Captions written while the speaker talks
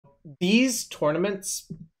these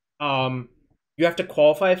tournaments, you have to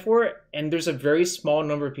qualify for it, and there's a very small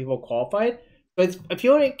number of people qualified. But I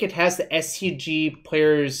feel like it has the SCG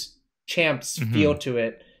players champs feel to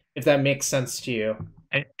it, if that makes sense to you.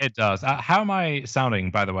 It does. How am I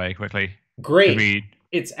sounding, by the way, quickly? Could Great. we?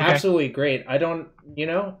 It's Okay. absolutely great. I don't,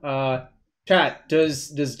 chat,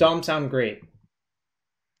 does Dom sound great?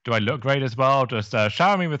 Do I look great as well? Just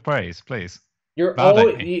shower me with praise, please. You're Validate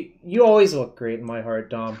always me. you always look great in my heart,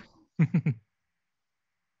 Dom.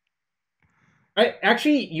 I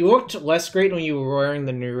actually you looked less great when you were wearing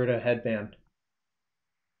the Naruto headband.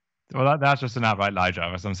 Well, that's just an outright lie,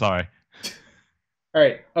 Jarvis. I'm sorry. All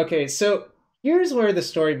right. Okay. So here's where the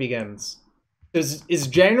story begins. This is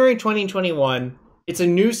January 2021. It's a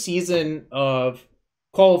new season of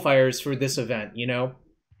qualifiers for this event.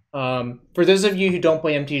 For those of you who don't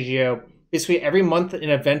play MTGO, basically every month an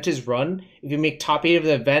event is run. If you make top 8 of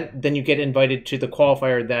the event, then you get invited to the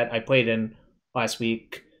qualifier that I played in last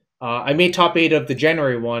week. I made top 8 of the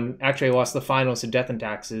January one. Actually, I lost the finals to Death and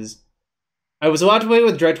Taxes. I was allowed to play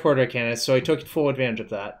with Dreadhorde Arcanist, so I took full advantage of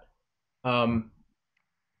that.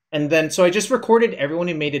 And then, so I just recorded everyone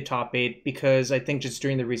who made it top 8 because I think just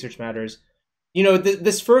doing the research matters.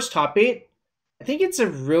 This first top 8, I think it's a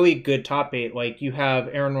really good top 8. Like, you have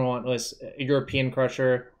Aaron Relentless, European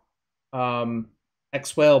Crusher,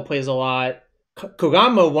 X-Whale plays a lot.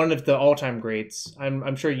 Kogama, one of the all-time greats.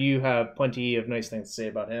 I'm sure you have plenty of nice things to say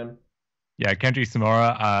about him. Yeah, Kenji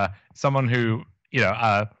Samura, someone who,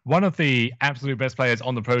 one of the absolute best players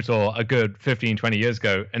on the Pro Tour a good 15, 20 years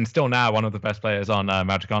ago, and still now one of the best players on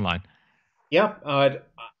Magic Online. Yeah,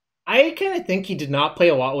 I kind of think he did not play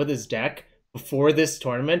a lot with his deck before this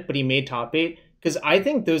tournament, but he made top 8, because I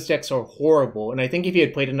think those decks are horrible, and I think if he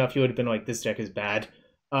had played enough, he would have been like, this deck is bad.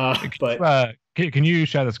 Can you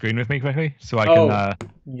share the screen with me quickly so I can?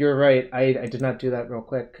 can You're right. I did not do that real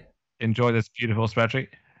quick. Enjoy this beautiful spreadsheet?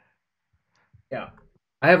 Yeah,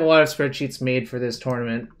 I have a lot of spreadsheets made for this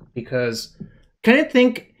tournament because kind of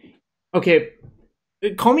think, okay,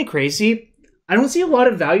 call me crazy. I don't see a lot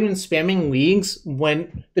of value in spamming leagues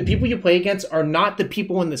when the people you play against are not the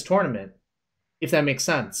people in this tournament, if that makes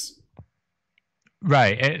sense.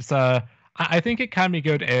 Right. It's I think it can be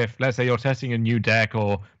good if, let's say, you're testing a new deck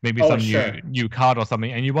or maybe some new card or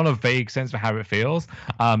something, and you want a vague sense of how it feels.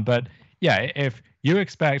 But yeah, if you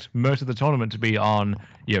expect most of the tournament to be on,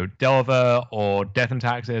 Delver or Death and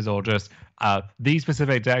Taxes or just these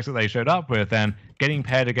specific decks that they showed up with, then getting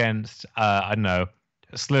paired against, I don't know,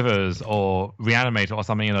 Slivers or Reanimator or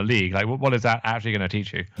something in a league, like what is that actually going to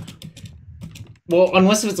teach you? Well,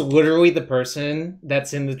 unless it's literally the person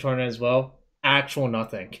that's in the tournament as well, actual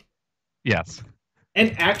nothing. Yes.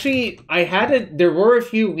 And actually, there were a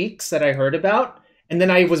few leaks that I heard about, and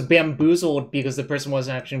then I was bamboozled because the person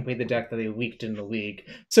wasn't actually playing the deck that they leaked in the league.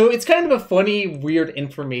 So it's kind of a funny, weird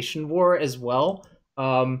information war as well.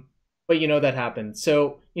 But that happened.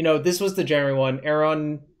 So, this was the January one.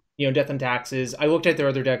 Aaron, Death and Taxes. I looked at their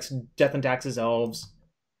other decks, Death and Taxes Elves.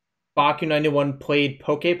 Baku91 played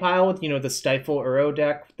Pokepile with, the Stifle Uro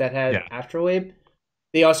deck that had Astrolabe.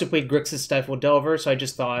 They also played Grixis Stifle Delver, so I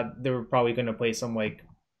just thought they were probably going to play some,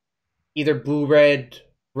 either Blue-Red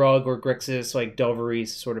Rug or Grixis, Delvery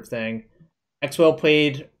sort of thing. Xwell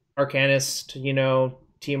played Arcanist,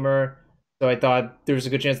 Teamer, so I thought there was a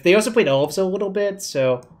good chance. They also played Elves a little bit,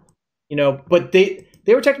 so, but they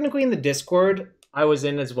were technically in the Discord I was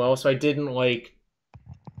in as well, so I didn't, I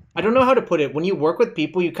don't know how to put it. When you work with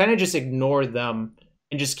people, you kind of just ignore them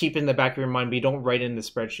and just keep it in the back of your mind, but you don't write it in the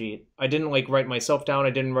spreadsheet. I didn't write myself down. I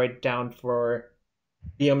didn't write down for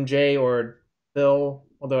BMJ or Phil,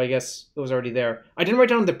 although I guess it was already there. I didn't write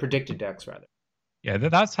down the predicted decks, rather. Yeah,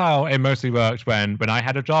 that's how it mostly worked when I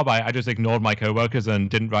had a job. I just ignored my coworkers and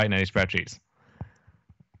didn't write in any spreadsheets.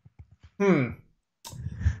 Well,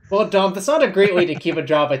 Dom, that's not a great way to keep a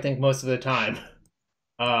job, I think, most of the time.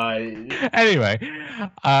 Anyway,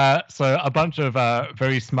 so a bunch of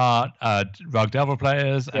very smart Rug Delver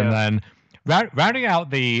players, and then rounding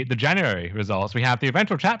out the January results, we have the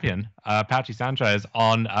eventual champion, Patchy Sanchez,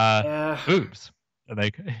 on Oops.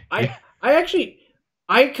 I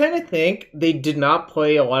kind of think they did not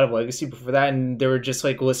play a lot of Legacy before that, and they were just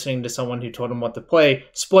listening to someone who told them what to play.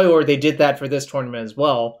 Spoiler, they did that for this tournament as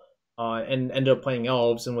well, and ended up playing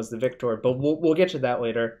Elves and was the victor. But we'll get to that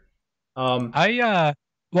later. So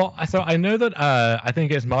I know that I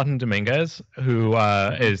think it's Martin Dominguez who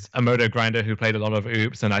is a Moto grinder who played a lot of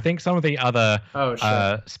Oops, and I think some of the other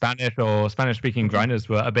Spanish or Spanish-speaking grinders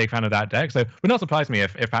were a big fan of that deck. So it would not surprise me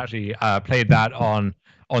if actually played that on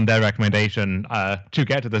their recommendation to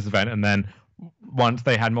get to this event, and then once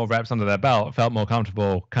they had more reps under their belt, felt more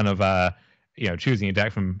comfortable kind of choosing a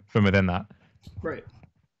deck from within that. Right.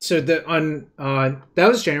 So that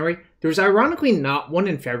was January. There was ironically not one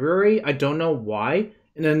in February. I don't know why.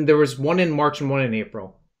 And then there was one in March and one in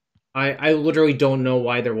April. I literally don't know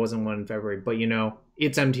why there wasn't one in February, but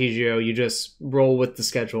it's MTGO. You just roll with the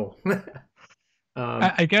schedule.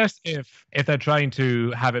 I guess if they're trying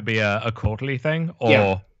to have it be a quarterly thing,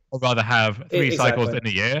 or rather have three cycles in a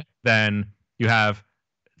year, then you have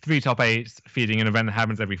 3 top 8s feeding an event that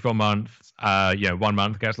happens every 4 months. 1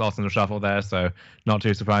 month gets lost in the shuffle there, so not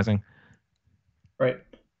too surprising. Right.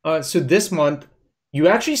 So this month, you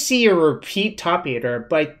actually see a repeat top 8er,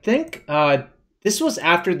 but I think this was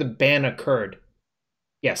after the ban occurred.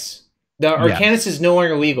 Yes. The Arcanist is no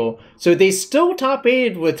longer legal. So they still top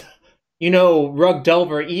 8'd with, Rug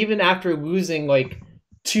Delver, even after losing,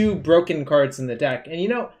 2 broken cards in the deck.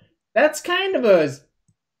 And, that's kind of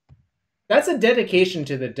that's a dedication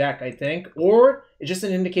to the deck, I think. Or it's just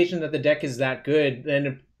an indication that the deck is that good,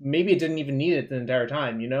 and maybe it didn't even need it the entire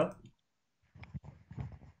time,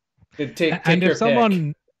 Take and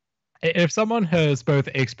if someone has both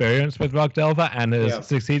experience with Rug Delver and has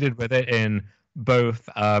succeeded with it in both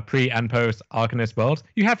pre and post Arcanist worlds,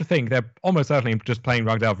 you have to think they're almost certainly just playing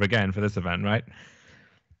Rug Delver again for this event, right?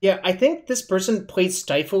 Yeah, I think this person played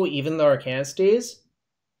Stifle even the Arcanist days.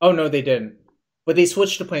 Oh no, they didn't. But they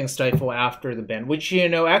switched to playing Stifle after the ban, which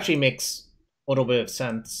actually makes a little bit of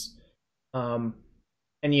sense. And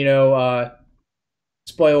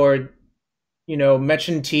spoiler,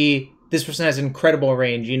 mention T, this person has incredible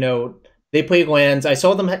range. They play lands. I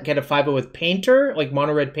saw them get a 5-0 with Painter, like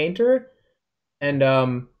mono red Painter. And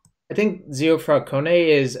I think Zio Falcone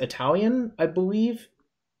is Italian, I believe.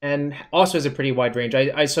 And also has a pretty wide range.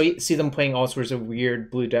 I see them playing all sorts of weird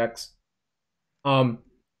blue decks.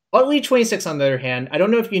 Utley 26 on the other hand, I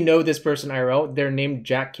don't know if you know this person IRL. They're named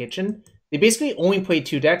Jack Kitchen. They basically only play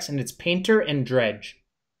 2 decks, and it's Painter and Dredge.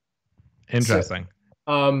 Interesting.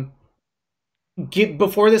 So,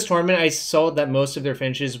 before this tournament, I saw that most of their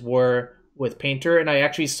finishes were with Painter, and I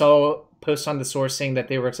actually saw posts on the source saying that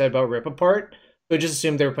they were excited about Rip Apart. So I just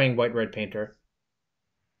assumed they were playing white-red Painter.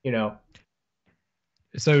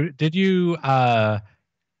 So did you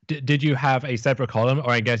did you have a separate column,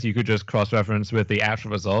 or I guess you could just cross-reference with the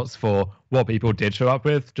actual results for what people did show up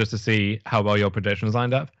with, just to see how well your predictions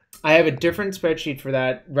lined up? I have a different spreadsheet for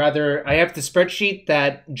that. Rather, I have the spreadsheet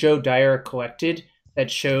that Joe Dyer collected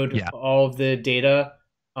that showed all of the data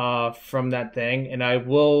from that thing, and I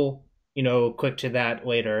will, click to that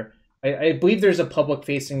later. I believe there's a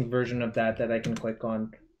public-facing version of that I can click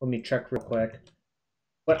on. Let me check real quick.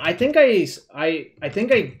 But I think I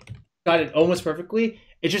got it almost perfectly.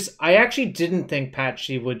 It's just I actually didn't think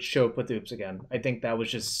Patchy would show up with Oops again. I think that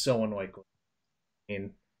was just so unlikely. I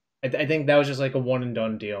mean, I think that was just like a one and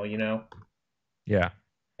done deal, Yeah.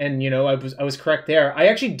 And I was correct there. I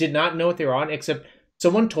actually did not know what they were on, except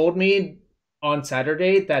someone told me on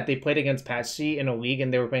Saturday that they played against Patchy in a league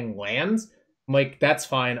and they were playing lands. I'm like, that's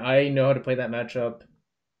fine. I know how to play that matchup.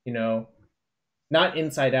 Not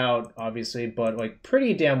inside out, obviously, but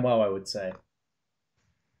pretty damn well, I would say.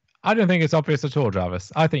 I don't think it's obvious at all,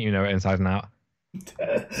 Jarvis. I think you know it inside and out.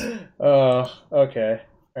 Oh, okay.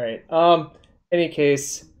 All right. Any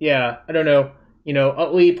case, yeah, I don't know.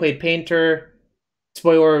 Utley played Painter.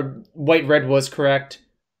 Spoiler, white-red was correct.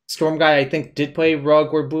 Storm Guy, I think, did play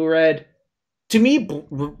Rug or Blue-Red. To me,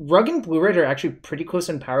 Rug and Blue-Red are actually pretty close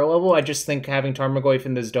in power level. I just think having Tarmogoyf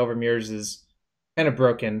in those Delver Mirrors is kind of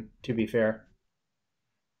broken, to be fair.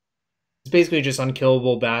 It's basically just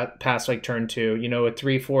unkillable past turn 2. A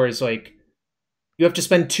 3/4 is you have to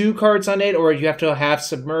spend 2 cards on it, or you have to have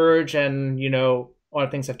Submerge, and a lot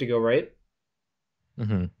of things have to go right.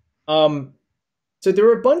 Mm-hmm. So there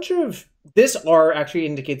were a bunch of this R actually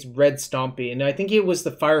indicates Red Stompy, and I think it was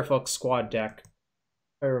the Firefox Squad deck,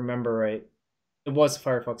 if I remember right. It was the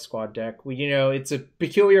Firefox Squad deck. It's a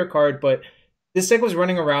peculiar card, but this deck was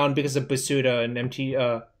running around because of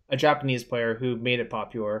Basuda, a Japanese player who made it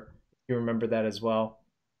popular. You remember that as well.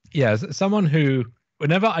 Yeah, someone who,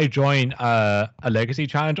 whenever I join a legacy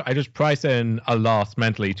challenge, I just price in a loss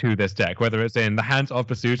mentally to this deck, whether it's in the hands of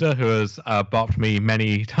Basuta, who has bopped me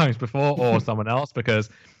many times before, or someone else, because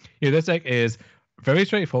this deck is very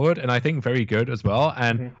straightforward and I think very good as well.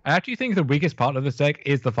 And I actually think the weakest part of this deck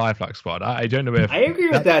is the Fireflux Squad. I don't know if I agree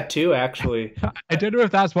with that too, actually. I don't know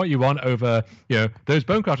if that's what you want over, those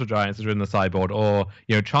Bonecrusher Giants that are in the sideboard, or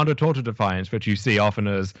Chandra Torture Defiance, which you see often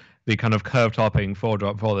as the kind of curve topping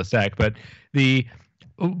 4-drop for this deck. But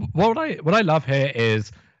what I love here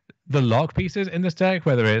is the lock pieces in this deck,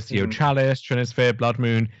 whether it's Chalice, Trinisphere, Blood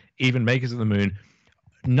Moon, even Makers of the Moon.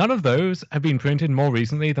 None of those have been printed more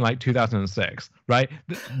recently than 2006, right?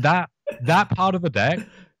 That that part of the deck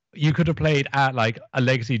you could have played at like a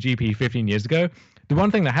legacy GP 15 years ago. The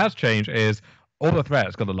one thing that has changed is all the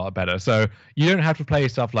threats got a lot better. So you don't have to play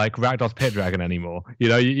stuff like Rakdos Pit Dragon anymore.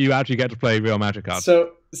 You actually get to play real Magic cards.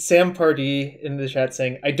 So Sam Pardee in the chat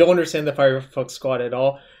saying, I don't understand the Firefox squad at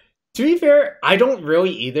all. To be fair, I don't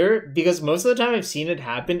really either, because most of the time I've seen it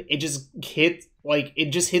happen, it just hits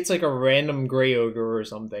like a random gray ogre or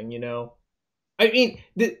something, you know? I mean,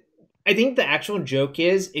 I think the actual joke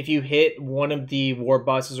is if you hit one of the war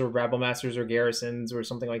bosses or rabble masters or garrisons or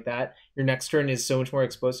something like that, your next turn is so much more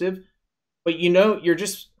explosive. But I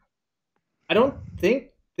don't think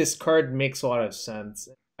this card makes a lot of sense.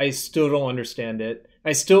 I still don't understand it.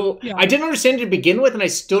 I didn't understand it to begin with, and I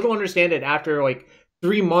still don't understand it after like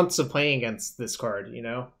 3 months of playing against this card, you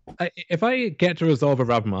know? If I get to resolve a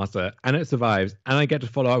Rabble Master and it survives, and I get to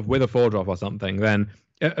follow up with a 4-drop or something, then,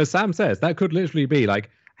 as Sam says, that could literally be like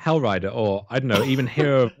Hellrider, or I don't know, even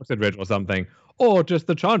Hero of Rocket Ridge or something, or just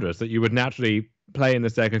the Chandras that you would naturally play in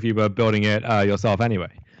this deck if you were building it yourself anyway.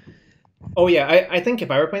 Oh yeah, I think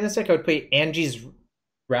if I were playing this deck, I would play Angie's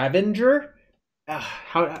Ravager.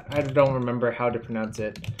 I don't remember how to pronounce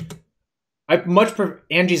it. I much prefer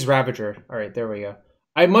Angie's Ravager. All right, there we go.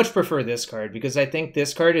 I much prefer this card because I think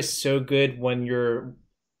this card is so good when you're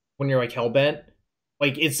like Hellbent.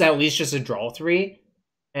 Like it's at least just a draw 3,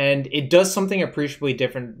 and it does something appreciably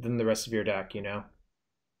different than the rest of your deck, you know?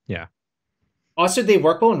 Yeah. Also, they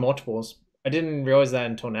work well in multiples. I didn't realize that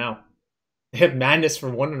until now. They have Madness for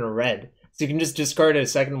 1 and a red. So you can just discard a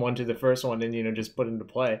second one to the first one and, just put into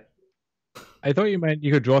play. I thought you meant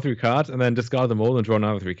you could draw 3 cards and then discard them all and draw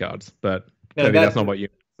another 3 cards, but no, that's not what you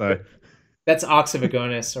meant. So that's Ox of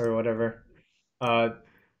Agonis or whatever.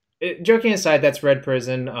 Joking aside, that's Red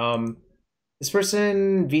Prison. This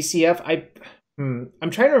person, VCF, I'm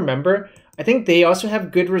trying to remember. I think they also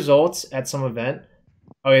have good results at some event.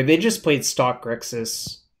 Oh yeah, they just played stock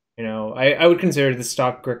Grixis. I would consider the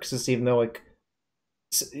stock Grixis, even though like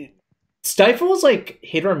Stifle is like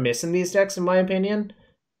hit or miss in these decks, in my opinion.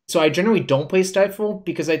 So I generally don't play Stifle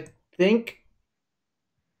because I think,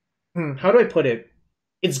 how do I put it?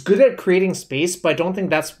 It's good at creating space, but I don't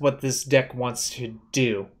think that's what this deck wants to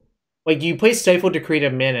do. Like you play Stifle to create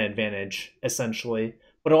a mana advantage, essentially,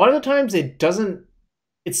 but a lot of the times it doesn't.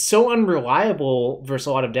 It's so unreliable versus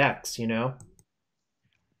a lot of decks,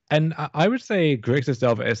 And I would say Grixis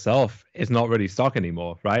Delver itself is not really stock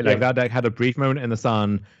anymore, right? Like that deck had a brief moment in the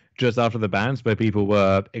sun just after the bans where people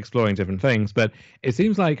were exploring different things, but it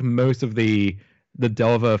seems like most of the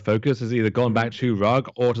Delver focus has either gone back to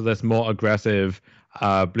Rug or to this more aggressive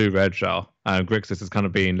blue-red shell. Grixis has kind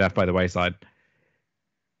of been left by the wayside.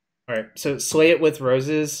 All right, so Slay It with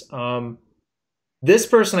Roses. This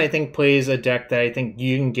person, I think, plays a deck that I think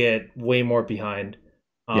you can get way more behind.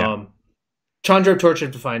 Chandra Torch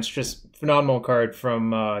of Defiance, just phenomenal card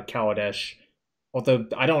from Kaladesh. Although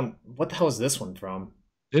what the hell is this one from?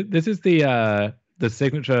 This is the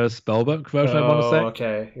signature spellbook version, I want to say.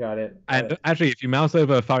 Okay, got it. And actually, if you mouse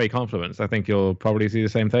over Fiery Confluence, I think you'll probably see the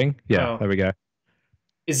same thing. Yeah, There we go.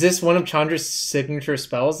 Is this one of Chandra's signature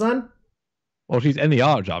spells then? Well, she's in the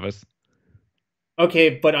art, Jarvis.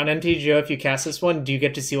 Okay, but on MTGO, if you cast this one, do you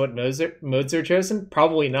get to see what modes are chosen?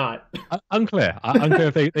 Probably not. Unclear. Unclear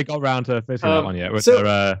if they got around to fixing that one yet with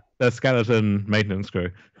their skeleton maintenance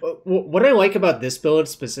crew. What I like about this build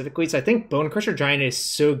specifically is I think Bone Crusher Giant is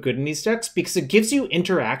so good in these decks because it gives you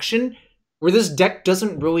interaction where this deck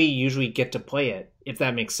doesn't really usually get to play it, if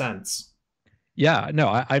that makes sense. Yeah,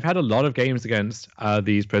 no, I've had a lot of games against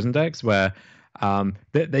these prison decks where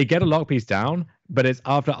they get a lock piece down, but it's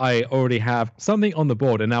after I already have something on the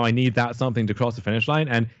board, and now I need that something to cross the finish line.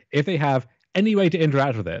 And if they have any way to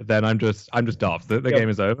interact with it, then I'm just daft. The game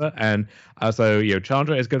is over. And so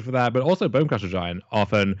Chandra is good for that, but also Bone Crusher Giant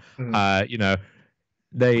often,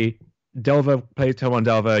 they Delver plays turn 1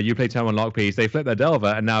 Delver, you play turn 1 lock piece, they flip their Delver,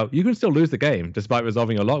 and now you can still lose the game despite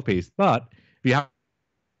resolving your lock piece. But if you have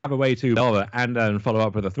a way to Delver and then follow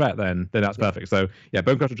up with a threat, then that's perfect. So yeah,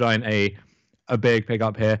 Bone Crusher Giant, a big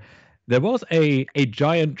pickup here. There was a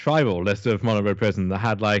giant tribal list of Mono Red Prison that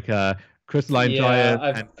had like Crystalline Giant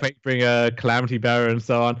and Fatebringer, Calamity Bearer, and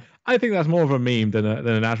so on. I think that's more of a meme than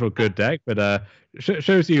an actual good deck, but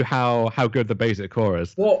shows you how good the basic core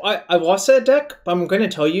is. Well, I lost that deck, but I'm going to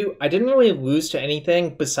tell you, I didn't really lose to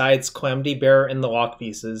anything besides Calamity Bearer and the lock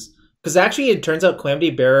pieces. Because actually, it turns out Calamity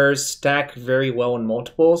Bearers stack very well in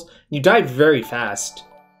multiples. You die very fast.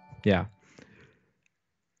 Yeah.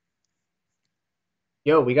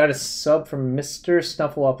 Yo, we got a sub from Mr.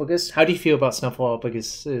 Snuffleupagus. How do you feel about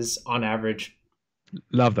Snuffleupaguses on average?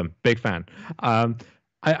 Love them. Big fan.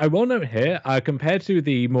 I will note here, compared to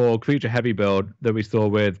the more creature-heavy build that we saw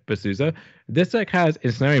with Basuza, this deck has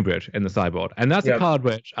Ensnaring Bridge in the sideboard, and that's a Yep, card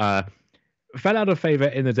which fell out of favor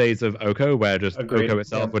in the days of Oko, where just Oko agreed.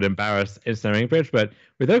 itself Yep. would embarrass Ensnaring Bridge. But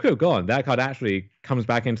with Oko gone, that card actually comes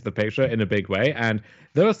back into the picture in a big way, and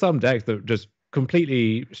there are some decks that just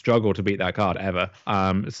completely struggle to beat that card ever.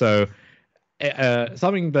 So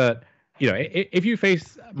something that if you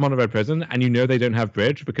face Mono Red Prison and you know they don't have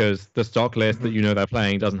Bridge because the stock list that you know they're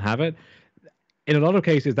playing doesn't have it, in a lot of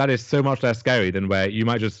cases that is so much less scary than where you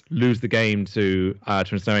might just lose the game to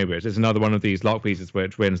Ensnaring Bridge. It's another one of these lock pieces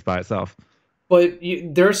which wins by itself. But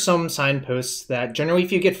there are some signposts that generally,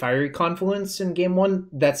 if you get Fiery Confluence in game one,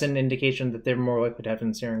 that's an indication that they're more likely to have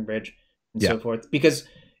Ensnaring Bridge and so forth. Because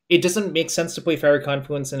it doesn't make sense to play Fiery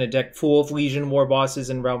Confluence in a deck full of Legion War Bosses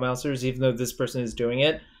and Realm Masters, even though this person is doing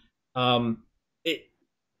it. The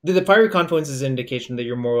Fiery Confluence is an indication that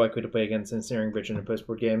you're more likely to play against Ensnaring Bridge in a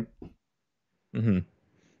post-board game. Mm-hmm.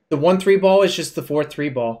 The 1/3 ball is just the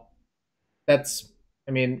 4/3 ball. That's,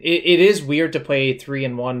 I mean, it is weird to play 3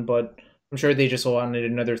 and 1, but I'm sure they just wanted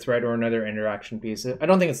another threat or another interaction piece. I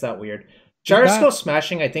don't think it's that weird. Gyroscope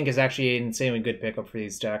Smashing, I think, is actually an insanely good pickup for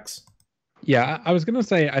these decks. Yeah, I was going to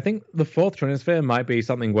say, I think the fourth Trinisphere might be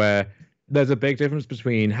something where there's a big difference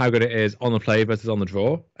between how good it is on the play versus on the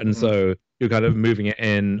draw. And so you're kind of moving it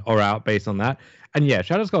in or out based on that. And yeah,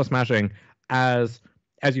 Shadowskull Smashing, as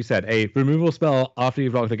you said, a removal spell after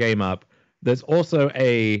you've locked the game up. There's also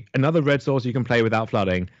another red source you can play without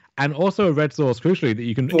flooding. And also a red source, crucially, that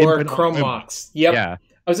you can for Chrome Mox. Yep. Yeah.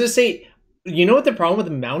 I was gonna say, you know what the problem with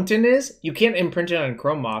the Mountain is? You can't imprint it on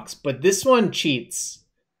Chrome Mox, but this one cheats.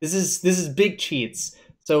 This is big cheats.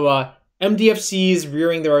 So MDFC is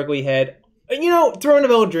rearing their ugly head. Throne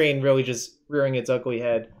of Eldraine really just rearing its ugly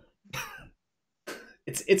head.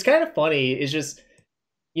 It's kind of funny. It's just,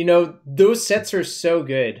 those sets are so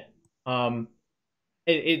good.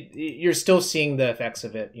 You're still seeing the effects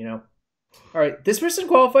of it. All right, this person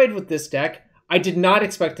qualified with this deck. I did not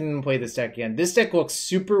expect him to play this deck again. This deck looks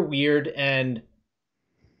super weird, and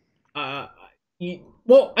I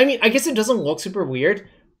guess it doesn't look super weird,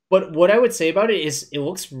 but what I would say about it is it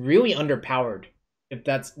looks really underpowered. If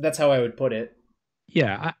that's how I would put it.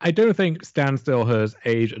 Yeah, I don't think Standstill has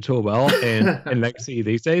aged at all well in Legacy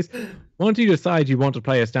these days. Once you decide you want to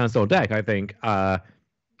play a Standstill deck, I think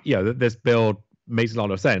this build makes a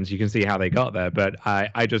lot of sense. You can see how they got there, but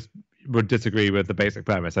I just would disagree with the basic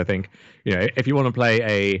premise. I think, if you want to play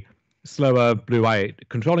a slower blue-white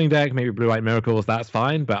controlling deck, maybe blue-white miracles, that's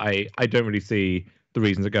fine, but I don't really see the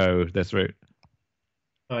reason to go this route.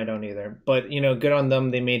 I don't either. But, good on them.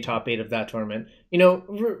 They made top 8 of that tournament.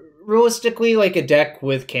 Realistically, like a deck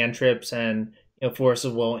with cantrips and, Force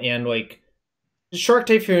of Will and, Shark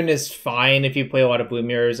Typhoon is fine if you play a lot of blue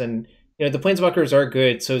mirrors, and, the Planeswalkers are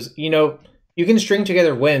good. So, you can string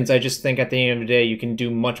together wins. I just think at the end of the day, you can do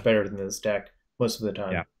much better than this deck most of the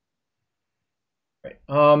time. Yeah.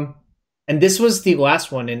 Right. And this was the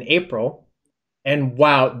last one in April. And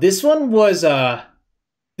wow, this one was a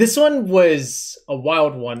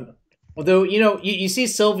wild one. Although, you see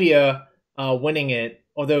Sylvia winning it.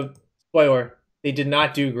 Although, spoiler, they did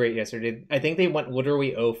not do great yesterday. I think they went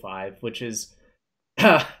literally 0-5, which is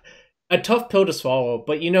a tough pill to swallow.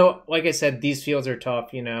 But, like I said, these fields are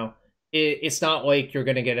tough, It's not like you're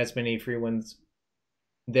going to get as many free wins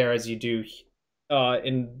there as you do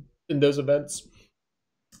in those events.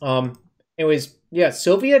 Anyways, yeah,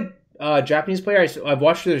 Sylvia, Japanese player, I've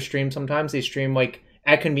watched their stream sometimes. They stream,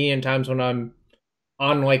 at convenient times when I'm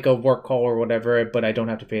on, a work call or whatever, but I don't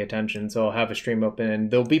have to pay attention, so I'll have a stream open, and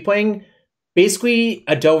they'll be playing basically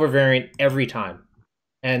a Delver variant every time.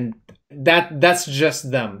 And that's just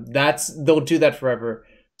them. They'll do that forever.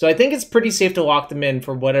 So I think it's pretty safe to lock them in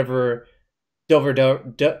for whatever Delver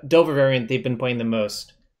variant they've been playing the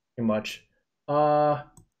most, pretty much. Was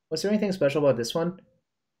there anything special about this one?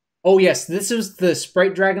 Oh yes, this is the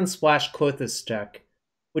Sprite Dragon Splash Kothis deck,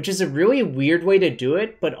 which is a really weird way to do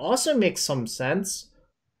it, but also makes some sense.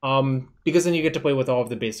 Because then you get to play with all of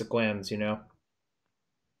the basic lands,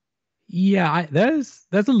 Yeah, there's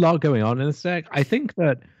a lot going on in this deck. I think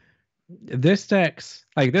that this deck's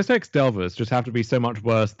Delvers just have to be so much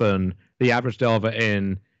worse than the average Delver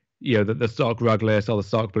in the stock rug list or the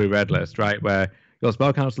stock blue-red list, right? Where your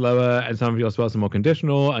spell count's lower and some of your spells are more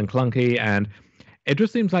conditional and clunky, and it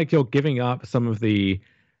just seems like you're giving up some of the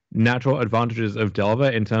natural advantages of Delver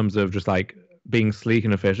in terms of just being sleek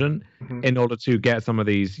and efficient in order to get some of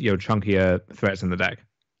these chunkier threats in the deck.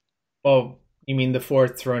 Oh, you mean the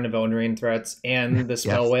 4th Throne of Eldraine threats and the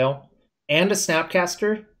Spell Whale and a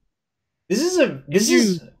Snapcaster? This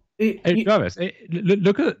Hey, Travis,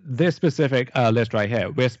 look at this specific list right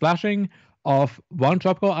here. We're splashing off one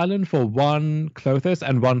tropical island for one Clothis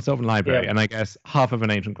and one Sylvan Library, Yeah. and I guess half of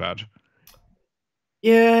an Ancient Grudge.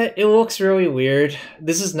 Yeah, it looks really weird.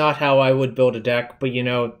 This is not how I would build a deck, but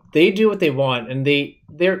they do what they want, and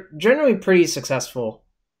they're generally pretty successful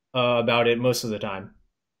about it most of the time.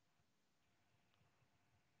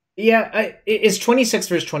 Yeah, it's 26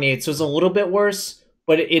 versus 28, so it's a little bit worse,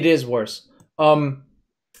 but it is worse.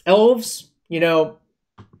 Elves,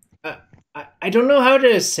 I don't know how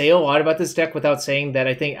to say a lot about this deck without saying that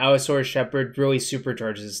I think Allosaurus Shepherd really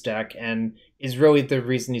supercharges this deck and is really the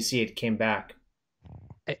reason you see it came back.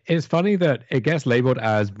 It's funny that it gets labeled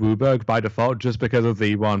as Wooburg by default just because of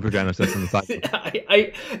the one Progenesis and the cycle.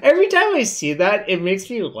 Every time I see that, it makes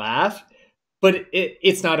me laugh, but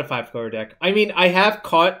it's not a 5-color deck. I mean, I have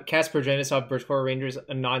cast Progenesis off Birchcore Rangers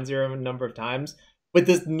a non-zero number of times, but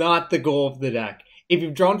that's not the goal of the deck. If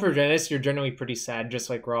you've drawn Progenesis, you're generally pretty sad, just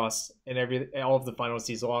like Ross and all of the finals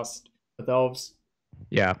he's lost with Elves.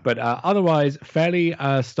 Yeah, but otherwise, fairly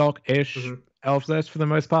stock-ish Elves list for the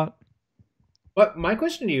most part. But my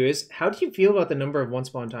question to you is, how do you feel about the number of one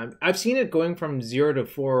spawn time? I've seen it going from 0 to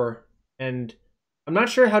 4, and I'm not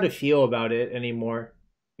sure how to feel about it anymore,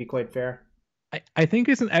 to be quite fair. I think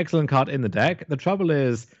it's an excellent card in the deck. The trouble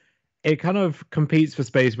is, it kind of competes for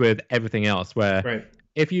space with everything else, where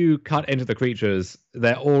if you cut into the creatures,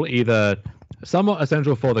 they're all either somewhat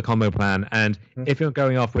essential for the combo plan, and if you're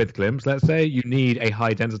going off with Glimpse, let's say, you need a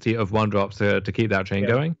high density of 1-drops to keep that chain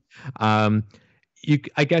going.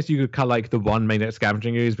 I guess you could cut like the one Magnetic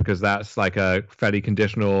Scavenging Ooze because that's like a fairly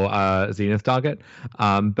conditional Zenith target.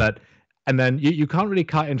 And then you can't really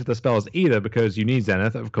cut into the spells either because you need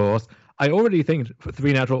Zenith, of course. I already think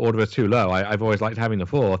 3 Natural Order is too low. I've always liked having the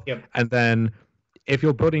 4th. Yep. And then if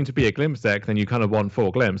you're building to be a Glimpse deck, then you kind of want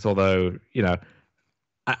 4 Glimpse, although,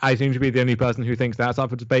 I seem to be the only person who thinks that's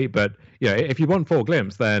up for debate, but if you want 4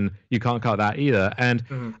 Glimpse, then you can't cut that either.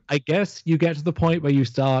 And I guess you get to the point where you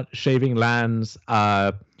start shaving lands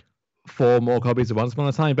for more copies of Once Upon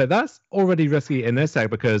a Time, but that's already risky in this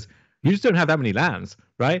deck because you just don't have that many lands,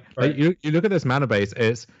 right? Like you look at this mana base,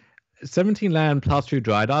 it's 17 land plus 2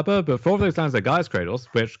 Dryad Arbor, but 4 of those lands are Gaia's Cradles,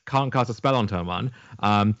 which can't cast a spell on turn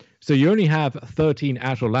 1. So you only have 13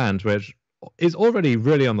 actual lands, which is already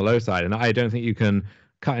really on the low side, and I don't think you can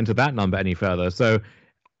cut into that number any further. So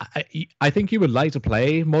I think you would like to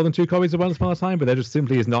play more than 2 copies of Once Upon a Time, but there just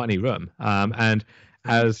simply is not any room. And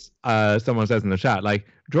as someone says in the chat, like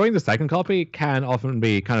drawing the second copy can often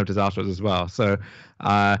be kind of disastrous as well. So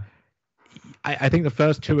I think the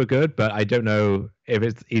first 2 are good, but I don't know if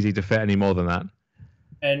it's easy to fit any more than that.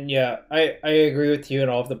 And yeah, I agree with you on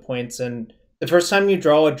all of the points. And the first time you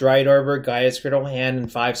draw a Dryad Arbor, Gaia's Cradle hand,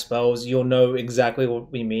 and 5 spells, you'll know exactly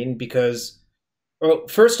what we mean because, well,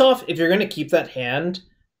 first off, if you're going to keep that hand,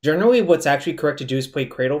 generally what's actually correct to do is play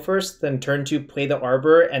Cradle first, then turn 2, play the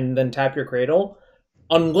Arbor, and then tap your Cradle.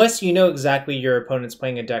 Unless you know exactly your opponent's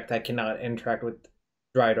playing a deck that cannot interact with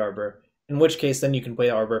Dryad Arbor. In which case, then you can play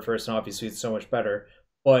the Arbor first, and obviously it's so much better.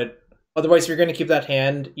 But otherwise, if you're going to keep that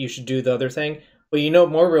hand, you should do the other thing. But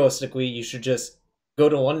more realistically, you should just go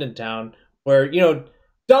to London Town, where,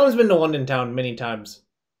 Dom's been to London Town many times,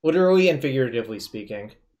 literally and figuratively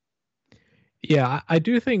speaking. Yeah, I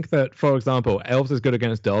do think that, for example, Elves is good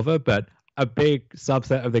against Delver, but a big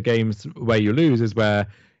subset of the games where you lose is where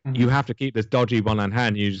you have to keep this dodgy one-land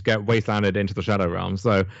hand, you just get wastelanded into the Shadow Realm.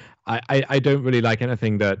 So I don't really like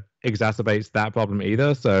anything that exacerbates that problem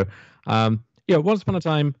either. So, Once Upon a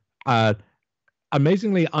Time,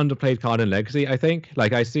 amazingly underplayed card in Legacy, I think.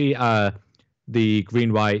 Like, I see the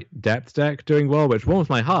green-white Depth deck doing well, which warms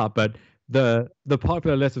my heart, but the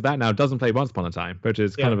popular list of that now doesn't play Once Upon a Time, which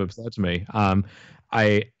is kind of absurd to me.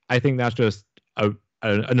 I think that's just an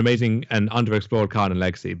amazing and underexplored card in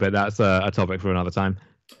Legacy, but that's a topic for another time.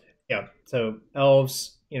 Yeah, so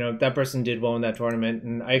Elves, that person did well in that tournament,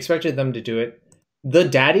 and I expected them to do it. The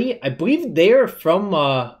Daddy, I believe they are from,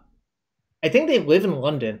 I think they live in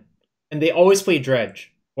London, and they always play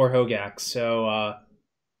Dredge or Hogaak, so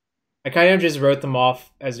I kind of just wrote them off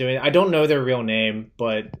as doing it. I don't know their real name,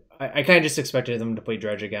 but I kind of just expected them to play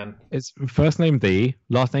Dredge again. It's first name The,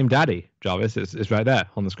 last name Daddy, Jarvis. It's right there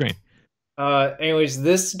on the screen. Anyways,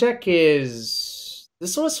 this deck is...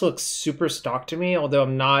 This list looks super stock to me, although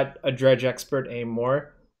I'm not a Dredge expert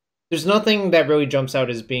anymore. There's nothing that really jumps out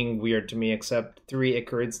as being weird to me except 3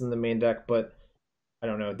 Icarids in the main deck, but I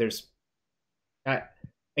don't know.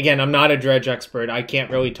 Again, I'm not a Dredge expert. I can't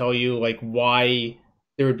really tell you like why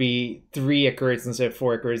there would be 3 Icarids instead of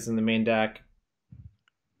 4 Icarids in the main deck.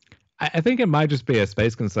 I think it might just be a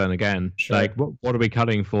space concern again. Sure. Like, what are we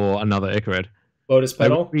cutting for another Icarid? Lotus Like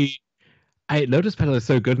Petal. Lotus Petal is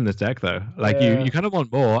so good in this deck though. Like you Yeah. kind of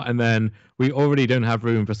want more, and then we already don't have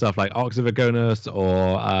room for stuff like Oxyvagonus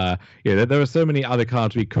or there are so many other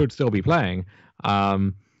cards we could still be playing.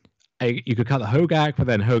 Um, you could cut the Hogak, but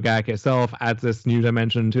then Hogak itself adds this new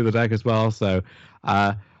dimension to the deck as well. So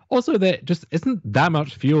also there just isn't that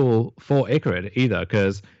much fuel for Icarid either,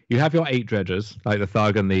 because you have your 8 dredges, like the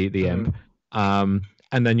Thug and the Imp.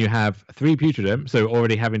 And then you have 3 Putrid Imp, so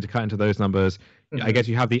already having to cut into those numbers. I guess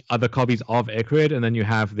you have the other copies of Icarid, and then you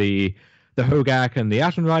have the Hogak and the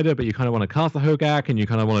Ashen Rider, but you kind of want to cast the Hogak, and you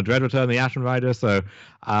kind of want to Dread Return the Ashen Rider. So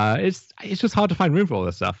it's just hard to find room for all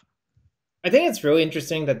this stuff. I think it's really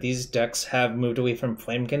interesting that these decks have moved away from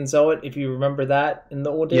Flamekin Zealot, if you remember that in the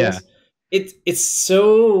old days. Yeah. It's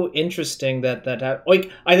so interesting that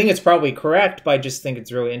like, I think it's probably correct, but I just think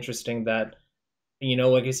it's really interesting that,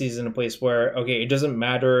 Legacy's in a place where, okay, it doesn't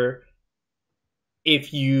matter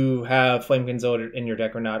if you have Flamekin Zealot in your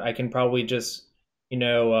deck or not. I can probably just, make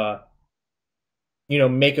a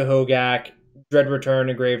Hogak, Dread Return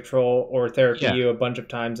a Grave Troll, or Therapy you a bunch of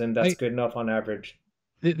times, and that's good enough on average.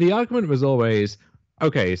 The argument was always,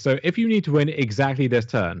 okay, so if you need to win exactly this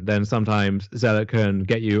turn, then sometimes Zealot can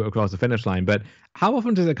get you across the finish line. But how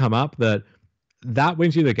often does it come up that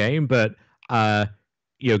wins you the game, but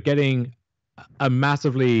getting a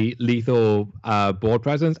massively lethal board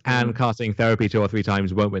presence and casting Therapy 2 or 3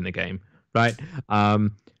 times won't win the game, right?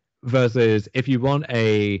 Versus if you want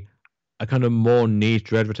a kind of more niche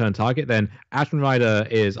Dread Return target, then Ashen Rider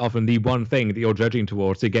is often the one thing that you're dredging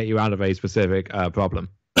towards to get you out of a specific problem.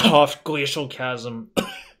 Off Glacial Chasm.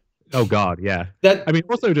 Oh god, yeah.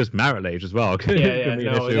 Also just Marilage as well.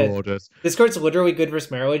 This card's literally good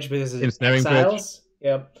versus Marilage because it's exiles.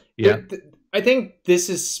 Yep. Yeah. I think this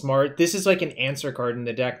is smart. This is like an answer card in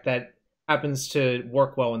the deck that happens to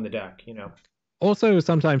work well in the deck, Also,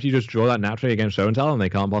 sometimes you just draw that naturally against Show and Tell and they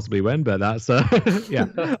can't possibly win, but that's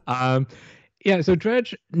yeah. So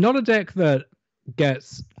Dredge, not a deck that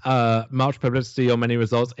gets much publicity or many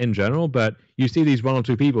results in general, but you see these 1 or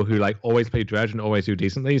 2 people who like always play Dredge and always do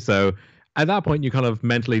decently. So at that point, you kind of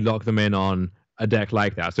mentally lock them in on a deck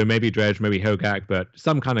like that. So maybe Dredge, maybe Hogak, but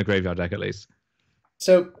some kind of graveyard deck at least.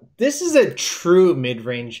 So this is a true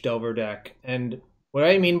mid-range Delver deck, and what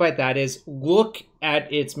I mean by that is look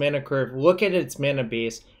at its mana curve, look at its mana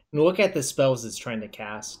base, and look at the spells it's trying to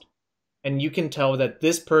cast. And you can tell that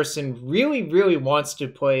this person really, really wants to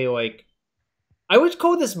play, like, I would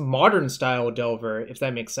call this modern style Delver, if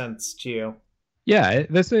that makes sense to you. Yeah,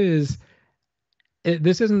 this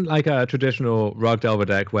isn't like a traditional Rug Delver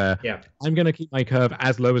deck where I'm going to keep my curve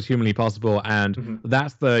as low as humanly possible, and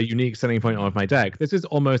that's the unique selling point of my deck. This is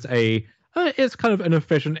almost it's kind of an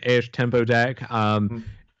efficient-ish tempo deck, and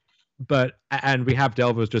we have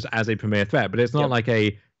Delvers just as a premier threat, but it's not like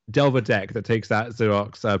a Delver deck that takes that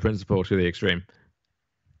Xerox principle to the extreme.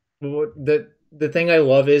 Well, the thing I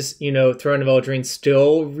love is, Throne of Eldraine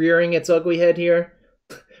still rearing its ugly head here.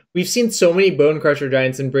 We've seen so many Bone Crusher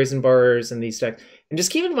Giants and Brazen Borrowers in these decks. And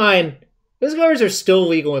just keep in mind, those cards are still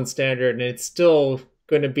legal in Standard, and it's still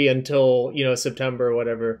going to be until, September or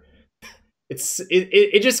whatever.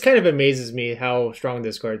 It just kind of amazes me how strong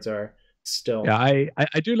those cards are still. Yeah,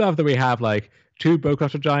 I do love that we have, like, 2 Bone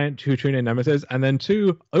Crusher Giant, 2 Tune Nemesis, and then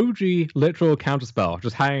 2 OG literal counterspell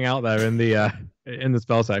just hanging out there in the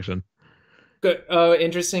spell section. Good.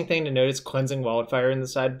 Interesting thing to notice, Cleansing Wildfire in the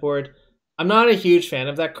sideboard. I'm not a huge fan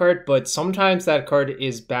of that card, but sometimes that card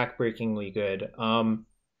is backbreakingly good.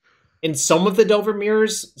 In some of the Delver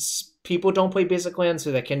mirrors, people don't play basic lands,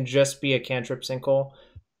 so that can just be a cantrip sinkhole.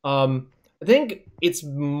 I think it's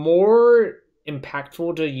more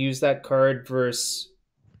impactful to use that card versus,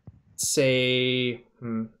 say,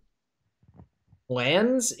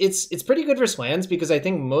 lands. It's pretty good versus lands because I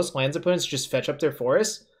think most lands opponents just fetch up their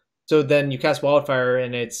forest. So then you cast Wildfire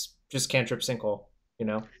and it's just cantrip sinkhole,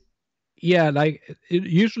 Yeah, like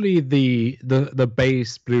usually the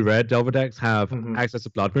base blue-red Delver decks have access to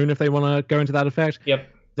Blood Moon if they want to go into that effect. Yep.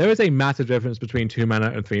 There is a massive difference between 2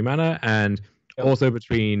 mana and 3 mana, and also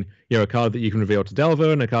between a card that you can reveal to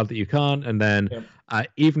Delver and a card that you can't. And then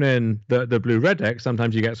even in the blue-red deck,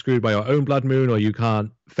 sometimes you get screwed by your own Blood Moon, or you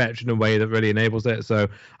can't fetch in a way that really enables it. So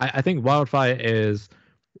I think Wildfire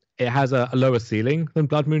it has a lower ceiling than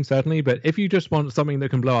Blood Moon, certainly, but if you just want something that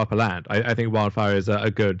can blow up a land, I think Wildfire is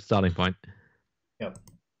a good starting point. Yep.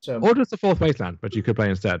 Or just a 4th Wasteland, which you could play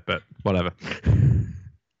instead, but whatever.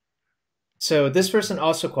 So this person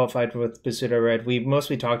also qualified with Basuda Red. We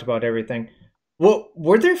mostly talked about everything. Well,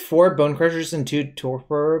 were there 4 Bone Crushers and 2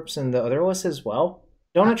 Torpor Orbs in the other list as well?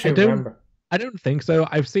 Don't actually remember. I don't think so.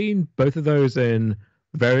 I've seen both of those in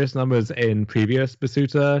various numbers in previous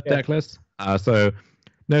Basuda deck lists. So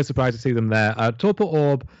no surprise to see them there. Torpor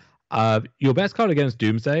Orb, your best card against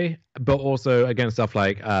Doomsday, but also against stuff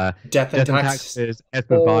like Death and Death and Taxes. Taxes,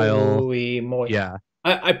 Esper Vial. Holy moly. Yeah.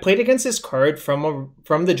 I played against this card from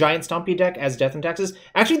the Giant Stompy deck as Death and Taxes.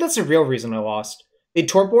 Actually, that's the real reason I lost. They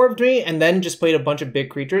Torpor Orbed me and then just played a bunch of big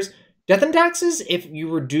creatures. Death and Taxes, if you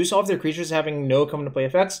reduce all of their creatures having no come to play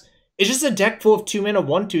effects, it's just a deck full of 2-mana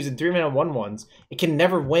 1/2s and 3-mana 1/1s. It can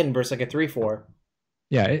never win versus like a 3/4.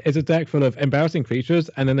 Yeah, it's a deck full of embarrassing creatures,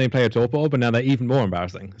 and then they play a Torpor Orb, and now they're even more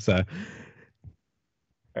embarrassing. So,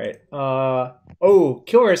 all right. Oh,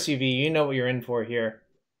 Killer SUV, you know what you're in for here.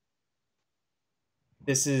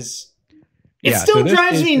 This is. It still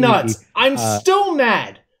drives me nuts. I'm still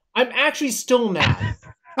mad. I'm actually still mad.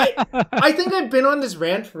 I think I've been on this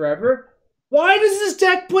rant forever. Why does this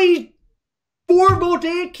deck play 4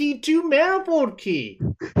 Voltaic Key, 2 Manifold Key?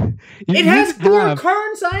 It has 4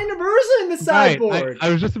 Karn Sign of Urza in the sideboard. I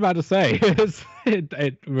was just about to say,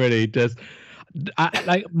 it really just...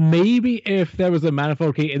 like, maybe if there was a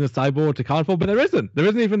Manifold Key in the sideboard to card for, but there isn't. There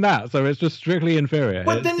isn't even that, so it's just strictly inferior.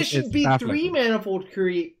 But then it should be baffling. 3 Manifold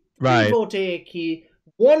Key, 3 Voltaic Key,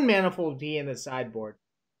 1 Manifold Key in the sideboard.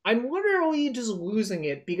 I'm literally just losing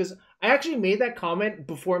it because I actually made that comment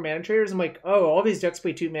before Mana Traders. I'm like, oh, all these decks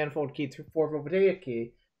play 2 Manifold Key, 4 Voltaic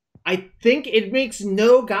Key. I think it makes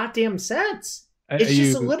no goddamn sense. It's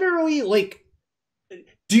just literally like,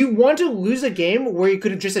 do you want to lose a game where you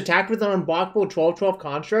could have just attacked with an unblockable 12/12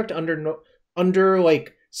 construct under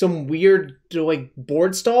like some weird like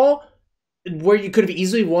board stall where you could have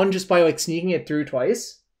easily won just by like sneaking it through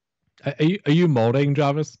twice? Are you molding,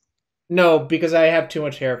 Jarvis? No, because I have too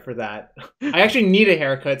much hair for that. I actually need a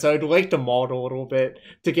haircut, so I'd like to mold a little bit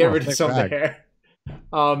to get rid of some of the hair.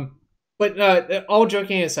 But all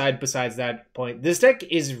joking aside, besides that point, this deck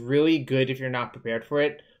is really good if you're not prepared for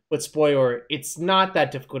it. But spoiler, it's not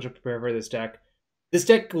that difficult to prepare for this deck. This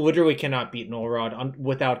deck literally cannot beat Null Rod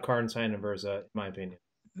without Karn Sign of Urza, in my opinion.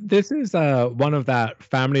 This is one of that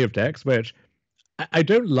family of decks which I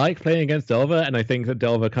don't like playing against Delver, and I think that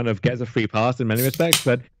Delver kind of gets a free pass in many respects,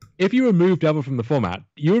 but if you remove Delver from the format,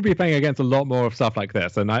 you would be playing against a lot more of stuff like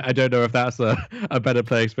this, and I don't know if that's a better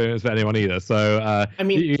play experience for anyone either. So, I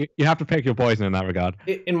mean, you have to pick your poison in that regard.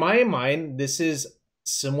 In my mind, this is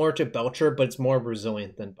similar to Belcher, but it's more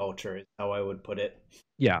resilient than Belcher, is how I would put it.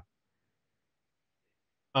 Yeah.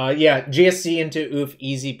 Yeah, GSC into Oof,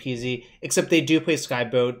 easy peasy, except they do play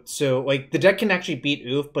Skyboat, so like the deck can actually beat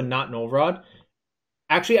Oof, but not Null Rod.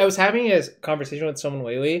 Actually, I was having a conversation with someone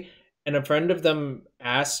lately, and a friend of them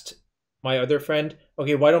asked my other friend,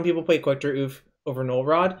 okay, why don't people play Collector Oof over Null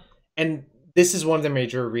Rod? And this is one of the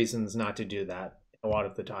major reasons not to do that a lot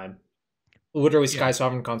of the time. Literally Sky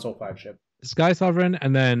Sovereign console flagship. Sky Sovereign,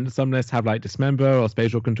 and then some lists have like Dismember or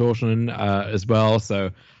Spatial Contortion as well, so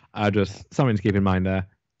just something to keep in mind there.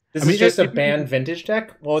 This is just a banned vintage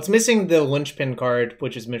deck? Well, it's missing the linchpin card,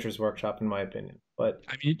 which is Mishra's Workshop, in my opinion. But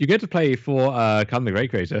I mean, you get to play 4 Come the Great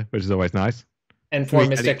Creator, which is always nice. And 4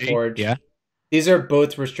 Mystic Forge. Yeah. These are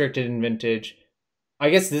both restricted in vintage. I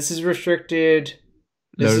guess this is restricted.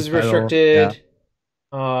 This is restricted.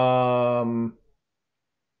 Yeah.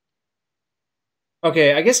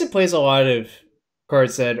 Okay, I guess it plays a lot of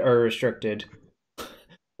cards that are restricted,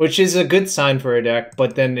 which is a good sign for a deck,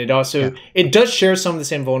 but then it also it does share some of the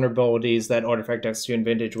same vulnerabilities that artifact decks do in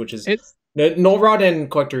vintage, which is Null Rod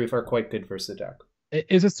and Collector Reef are quite good versus the deck.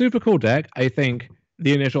 It's a super cool deck. I think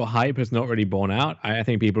the initial hype has not really borne out. I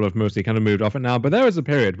think people have mostly kind of moved off it now, but there was a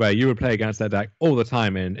period where you would play against that deck all the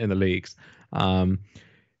time in the leagues.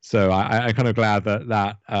 So I'm kind of glad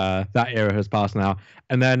that era has passed now.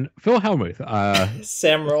 And then Phil Hellmuth,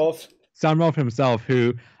 Sam Rolfe himself,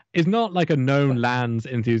 who is not like a known lands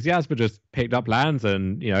enthusiast, but just picked up lands,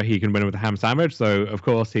 and he can win with a ham sandwich. So of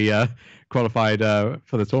course he qualified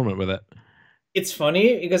for the tournament with it. It's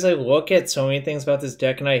funny because I look at so many things about this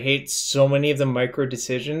deck, and I hate so many of the micro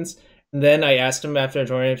decisions. And then I asked him after the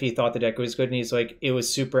tournament if he thought the deck was good, and he's like, "It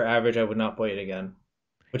was super average. I would not play it again."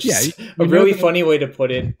 Which is a really funny way to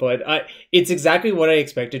put it, but it's exactly what I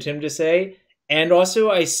expected him to say. And also,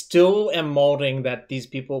 I still am molding that these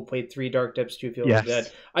people played 3 Dark Depths, 2 Field of Dead.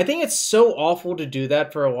 I think it's so awful to do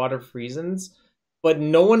that for a lot of reasons, but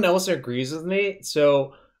no one else agrees with me.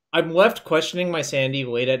 So I'm left questioning my sanity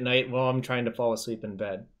late at night while I'm trying to fall asleep in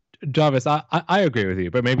bed. Jarvis, I agree with you,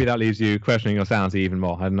 but maybe that leaves you questioning your sanity even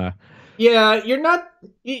more. I don't know. Yeah, you're not...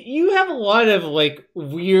 You have a lot of, like,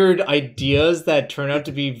 weird ideas that turn out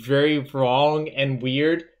to be very wrong and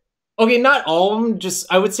weird. Okay, not all of them, just...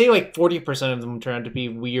 I would say, like, 40% of them turn out to be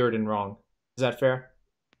weird and wrong. Is that fair?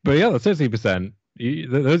 But yeah, the 60%,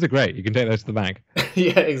 those are great. You can take those to the bank.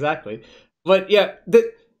 Yeah, exactly. But, yeah,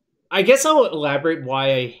 I guess I'll elaborate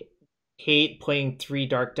why I hate playing 3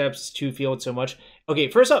 Dark Depths, 2 Field so much. Okay,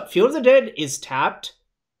 first up, Field of the Dead is tapped.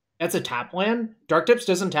 That's a tap land. Dark Depths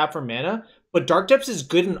doesn't tap for mana, but Dark Depths is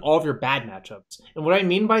good in all of your bad matchups. And what I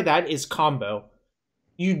mean by that is combo.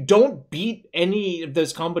 You don't beat any of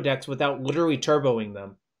those combo decks without literally turboing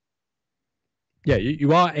them. Yeah,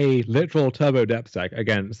 you are a literal turbo depth deck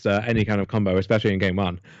against any kind of combo, especially in game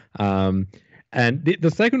 1. And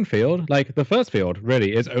the second field, like the first field,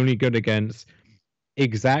 really is only good against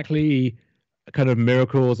exactly kind of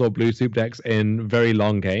miracles or blue soup decks in very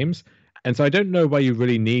long games. And so I don't know why you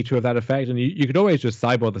really need to have that effect. And you could always just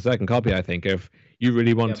sideboard the second copy, I think, if you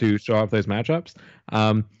really want to show off those matchups.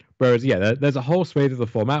 Whereas, yeah, there's a whole swathe of the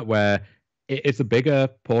format where it's a bigger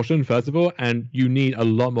portion, first of all, and you need a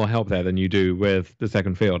lot more help there than you do with the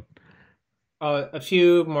second field. A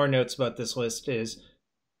few more notes about this list is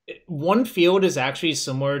 1 field is actually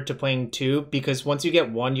similar to playing 2 because once you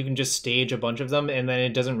get 1, you can just stage a bunch of them, and then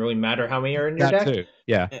it doesn't really matter how many are in your deck. Too.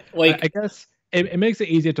 Yeah. Like I guess it makes it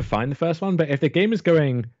easier to find the first one, but if the game is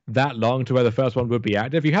going that long to where the first one would be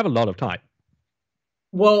active, you have a lot of time.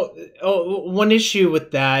 Well, one issue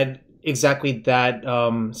with that, exactly that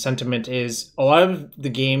sentiment is a lot of the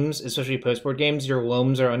games, especially post-board games, your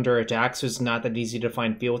loams are under attack, so it's not that easy to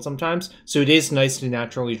find field sometimes. So it is nice to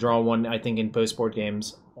naturally draw one, I think, in post-board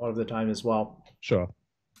games a lot of the time as well. Sure.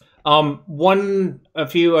 A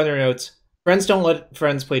few other notes. Friends don't let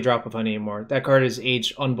friends play Drop of Honey anymore. That card is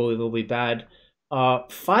aged unbelievably bad. 5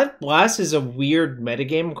 Blast is a weird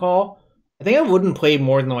metagame call. I think I wouldn't play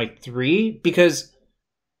more than like 3 because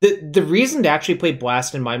the reason to actually play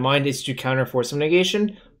Blast in my mind is to counter Force of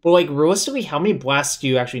Negation. But like realistically, how many blasts do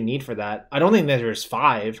you actually need for that? I don't think that there's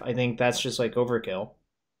 5. I think that's just like overkill.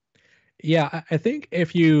 Yeah, I think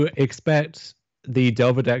if you expect the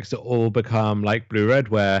Delver decks to all become like Blue-Red,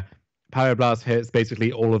 where Pyroblast hits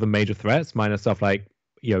basically all of the major threats, minus stuff like,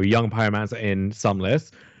 Young Pyromancer in some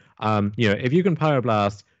lists. If you can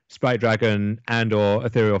Pyroblast, Sprite Dragon, and or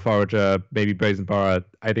Ethereal Forager, maybe Brazen Borrower,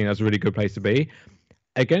 I think that's a really good place to be.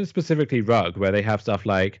 Against specifically Rug, where they have stuff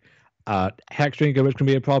like Hexdrinker, which can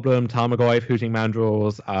be a problem, Tarmogoyf, Hooting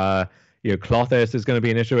Mandrills, Clothis is going to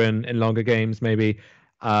be an issue in longer games, maybe.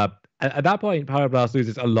 At that point, Pyroblast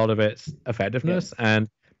loses a lot of its effectiveness, and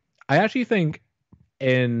I actually think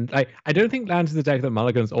I don't think lands is a deck that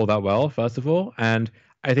mulligans all that well, first of all, and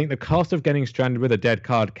I think the cost of getting stranded with a dead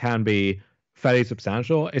card can be fairly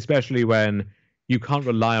substantial, especially when you can't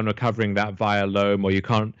rely on recovering that via loam, or you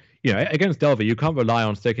can't, against Delver, you can't rely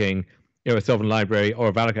on sticking, a Sylvan Library or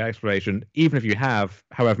a Valakut Exploration, even if you have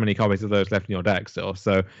however many copies of those left in your deck still.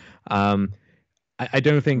 So I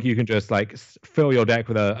don't think you can just like fill your deck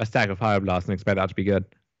with a stack of Pyroblast and expect that to be good.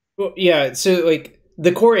 Well, yeah, so like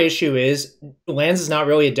the core issue is Lands is not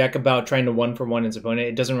really a deck about trying to 1-for-1 its opponent.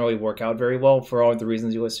 It doesn't really work out very well for all of the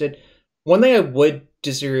reasons you listed. One thing I would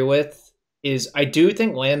disagree with is I do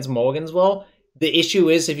think Lands mulligans well. The issue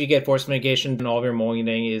is if you get Force of Negation, then all of your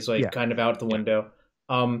mulliganing is like kind of out the window.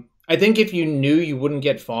 I think if you knew you wouldn't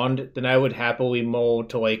get Fawned, then I would happily mull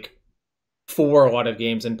to like 4 a lot of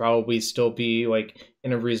games and probably still be like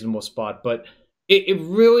in a reasonable spot. But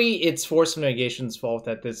it's Force of Negation's fault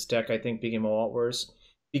that this deck, I think, became a lot worse.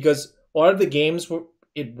 Because a lot of the games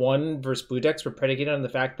it won versus blue decks were predicated on the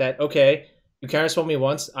fact that, okay, you counterspell me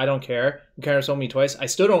once, I don't care. You counterspell me twice, I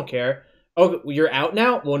still don't care. Oh, you're out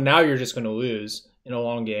now? Well, now you're just going to lose in a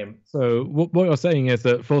long game. So what you're saying is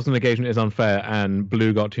that Force of Negation is unfair and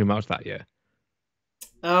blue got too much that year?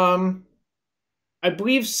 I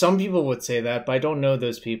believe some people would say that, but I don't know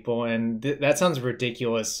those people, and that sounds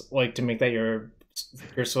ridiculous, like, to make that your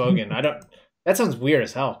slogan. That sounds weird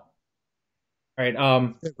as hell. All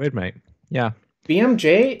right, weird, mate. Yeah.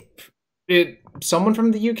 BMJ? Someone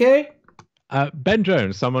from the UK? Ben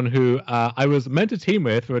Jones, someone who I was meant to team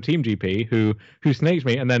with for a team GP, who snaked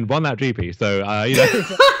me and then won that GP. So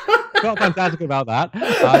felt fantastic about that.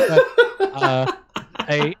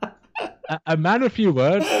 A man of few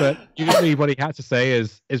words, but usually what he had to say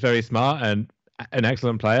is very smart and an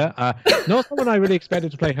excellent player. Not someone I really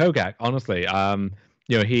expected to play Hogak, honestly.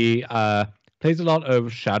 He plays a lot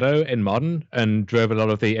of Shadow in Modern and drove a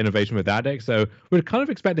lot of the innovation with that deck. So we'd kind of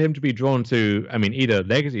expected him to be drawn to, either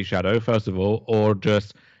Legacy Shadow, first of all, or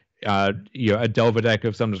just, a Delver deck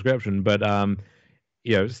of some description. But,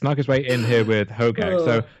 snuck his way in here with Hogak.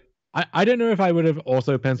 So I don't know if I would have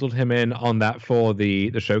also penciled him in on that for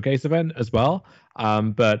the Showcase event as well.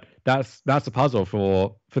 But that's a puzzle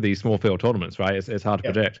for these small field tournaments, right? It's hard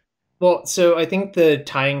to predict. Well, so I think the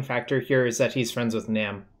tying factor here is that he's friends with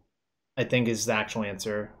Nam. I think is the actual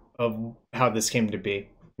answer of how this came to be.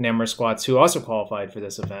 Namor Squats, who also qualified for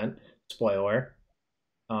this event. Spoiler.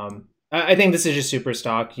 I think this is just super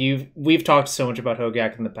stock. We've talked so much about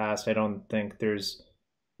Hogak in the past. I don't think there's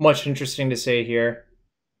much interesting to say here.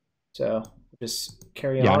 So just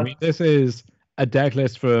carry on. Yeah, I mean, this is a deck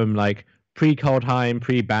list from like pre-Coldheim,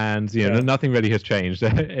 pre-bans. You know, nothing really has changed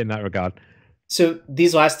in that regard. So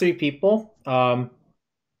these last three people,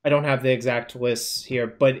 I don't have the exact lists here,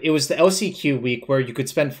 but it was the LCQ week where you could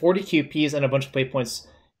spend 40 QPs and a bunch of play points,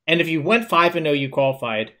 and if you went 5-0, you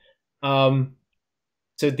qualified.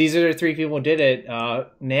 So these are the three people who did it.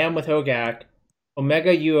 Nam with Hogak,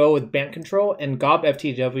 Omega UO with Bant Control, and Gob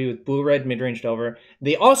FTW with Blue Red Midrange Delver.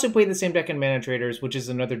 They also played the same deck in Mana Traders, which is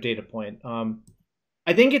another data point.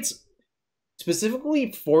 I think it's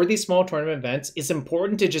specifically for these small tournament events, it's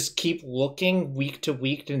important to just keep looking week to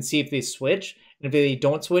week and see if they switch. And if they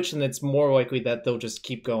don't switch, then it's more likely that they'll just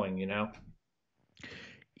keep going, you know?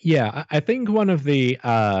 Yeah, I think one of the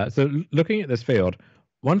so looking at this field,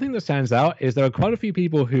 one thing that stands out is there are quite a few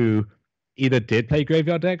people who either did play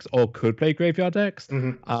graveyard decks or could play graveyard decks.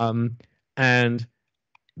 And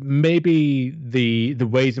maybe the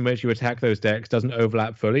ways in which you attack those decks doesn't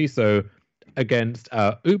overlap fully. So against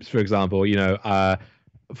Oops, for example, you know,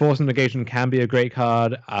 Force and Negation can be a great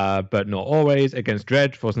card, but not always. Against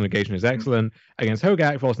Dredge, Force and Negation is excellent. Against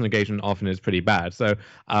Hogak, Force and Negation often is pretty bad. So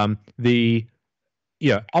obviously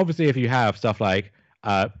if you have stuff like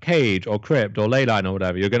Cage or Crypt or Leyline or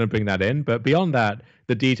whatever, you're going to bring that in. But beyond that,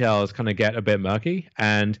 the details kind of get a bit murky.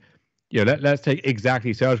 And let's take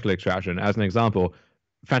exactly Surgical Extraction as an example.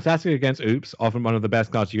 Fantastic against Oops, often one of the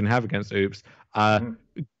best cards you can have against Oops.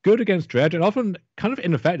 Good against Dredge, and often kind of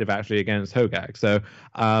ineffective actually against Hogak. So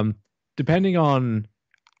depending on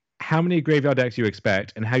how many graveyard decks you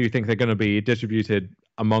expect and how you think they're going to be distributed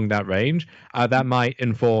among that range, that might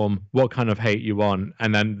inform what kind of hate you want.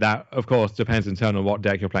 And then that, of course, depends in turn on what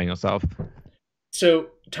deck you're playing yourself. So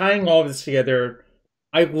tying all of this together,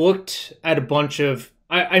 I looked at a bunch of...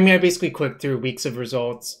 I basically clicked through weeks of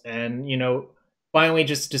results and, finally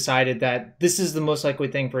just decided that this is the most likely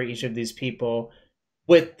thing for each of these people,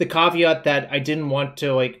 with the caveat that I didn't want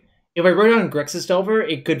to, like, if I wrote on Grixis Delver,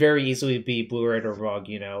 it could very easily be Blue Red or Rug,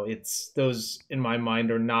 It's, those, in my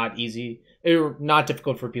mind, are not easy, they're not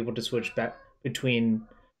difficult for people to switch back between,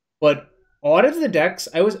 but a lot of the decks,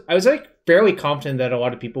 I was like, fairly confident that a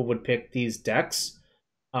lot of people would pick these decks.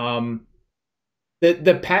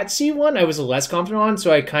 The Patsy one I was less confident on,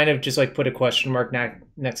 so I kind of just like put a question mark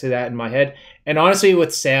next to that in my head. And honestly,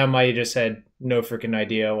 with Sam, I just had no freaking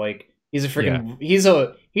idea. Like, he's a freaking he's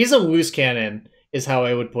a loose cannon, is how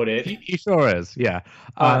I would put it. He sure is, yeah.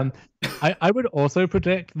 I would also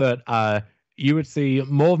predict that you would see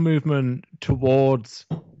more movement towards.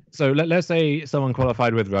 So let's say someone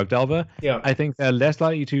qualified with Rug Delver. Yeah, I think they're less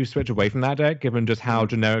likely to switch away from that deck, given just how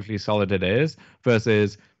generically solid it is,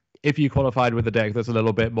 versus if you qualified with a deck that's a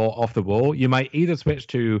little bit more off the wall, you might either switch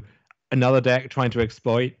to another deck trying to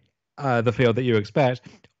exploit the field that you expect,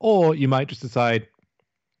 or you might just decide,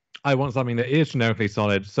 I want something that is generically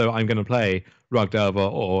solid, so I'm going to play Rug Delver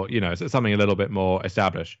or, something a little bit more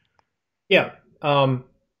established. Yeah, I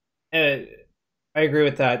agree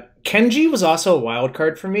with that. Kenji was also a wild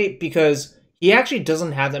card for me because he actually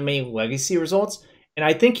doesn't have that many legacy results. And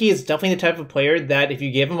I think he is definitely the type of player that if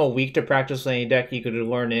you gave him a week to practice any deck, he could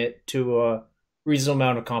learn it to a reasonable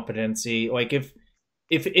amount of competency. Like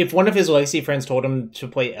if one of his legacy friends told him to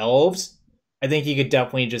play Elves, I think he could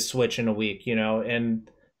definitely just switch in a week, And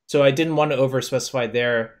so I didn't want to over-specify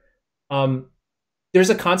there. There's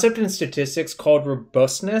a concept in statistics called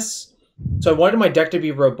robustness. So I wanted my deck to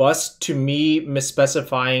be robust, to me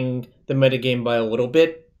misspecifying the metagame by a little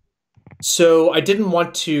bit. So I didn't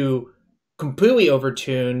want to completely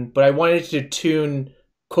overtune, but I wanted to tune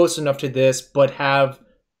close enough to this, but have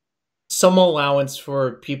some allowance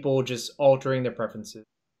for people just altering their preferences.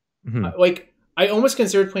 Like, I almost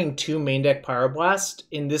considered playing 2 main deck Pyroblast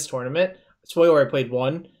in this tournament. Spoiler, I played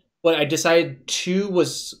 1, but I decided 2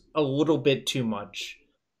 was a little bit too much.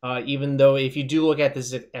 Even though if you do look at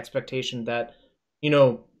this expectation that,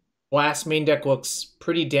 Blast main deck looks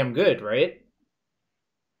pretty damn good, right?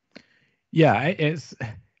 Yeah,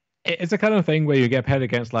 it's a kind of thing where you get paired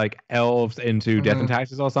against like Elves into Death and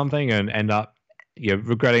Taxes or something and end up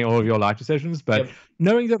regretting all of your life decisions. But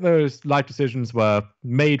knowing that those life decisions were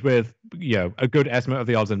made with a good estimate of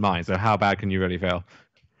the odds in mind, so how bad can you really feel?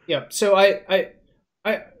 Yeah, so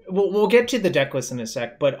we'll get to the deck list in a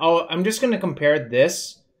sec, but I'm just going to compare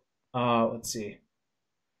this. Let's see.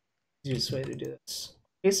 Easiest way to do this.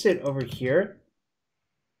 Paste it over here.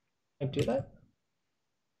 Can I do that?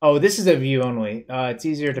 Oh, this is a view only. It's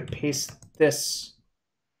easier to paste this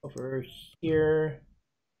over here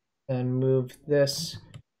and move this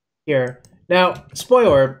here. Now,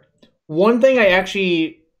 spoiler, one thing I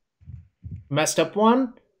actually messed up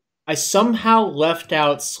on, I somehow left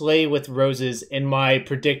out Slay with Roses in my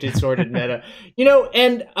predicted sorted meta.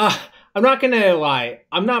 And I'm not going to lie,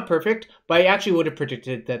 I'm not perfect, but I actually would have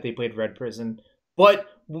predicted that they played Red Prison. But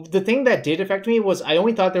the thing that did affect me was I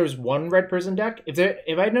only thought there was one Red Prison deck.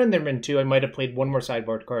 If I'd known there'd been two, I might have played one more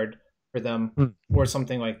sideboard card for them or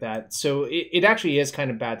something like that. So it actually is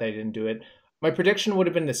kind of bad that I didn't do it. My prediction would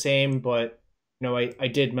have been the same, but I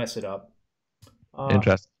did mess it up.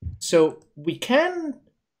 Interesting. So we can,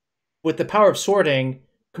 with the power of sorting,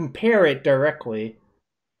 compare it directly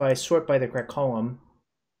if I sort by the correct column.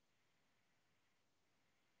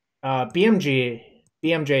 BMJ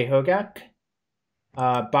Hogak,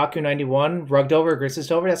 Baku 91, Rugdover, Gris's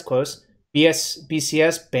Dover, that's close.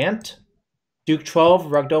 BCS Bant, Duke 12,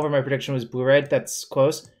 Rugdover, my prediction was Blue Red, that's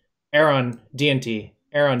close. Aaron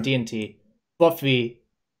DNT, Fluffy,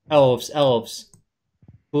 Elves,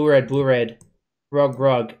 Blue Red,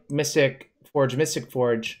 Rug, Mystic Forge.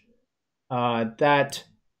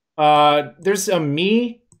 There's a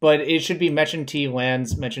me, but it should be Mechan T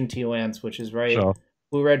Lands, which is right. Sure.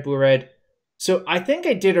 Blue Red. So I think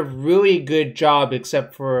I did a really good job,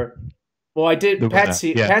 except for, well, I did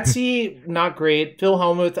Patsy. Yeah. Patsy, not great. Phil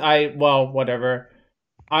Hellmuth, whatever.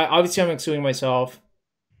 I'm suing myself,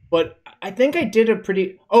 but I think I did a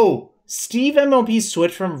pretty. Oh, Steve MLP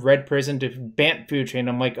switched from Red Prison to Bant Food Chain.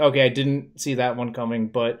 I'm like, okay, I didn't see that one coming,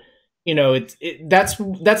 but that's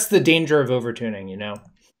the danger of overtuning,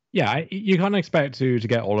 Yeah, you can't expect to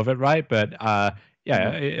get all of it right, but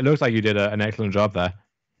it looks like you did an excellent job there.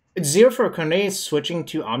 It's 0 for Kone switching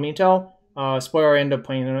to Omnitel. Spoiler, I ended up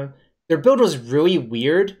playing them. Their build was really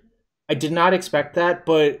weird. I did not expect that,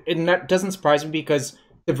 but that doesn't surprise me because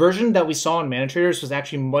the version that we saw in Mana Traders was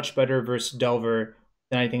actually much better versus Delver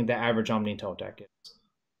than I think the average Omnitel deck is.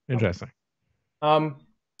 Interesting.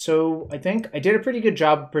 So I think I did a pretty good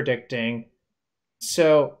job predicting.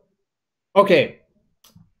 So, okay.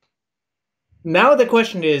 Now the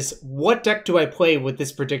question is, what deck do I play with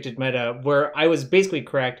this predicted meta, where I was basically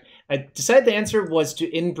correct? I decided the answer was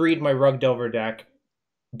to inbreed my Rug Delver deck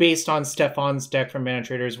based on Stefan's deck from Mana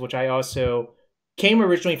Traders, which I also came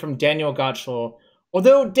originally from Daniel Gottschall.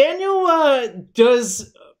 Although Daniel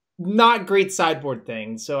does not great sideboard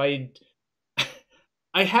things, so I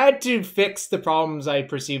had to fix the problems I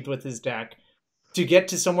perceived with his deck to get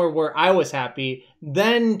to somewhere where I was happy,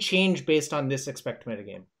 then change based on this expect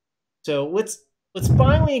metagame. So let's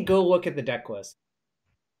finally go look at the deck list.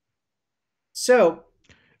 So,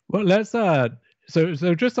 well, let's so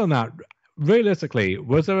just on that, realistically,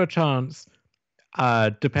 was there a chance,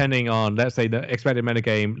 depending on, let's say, the expected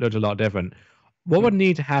metagame looked a lot different, what would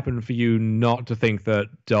need to happen for you not to think that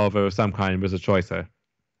Delver of some kind was a choice here?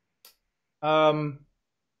 I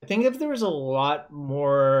think if there was a lot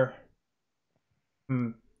more,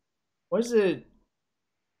 what is it?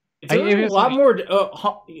 If there was a lot more.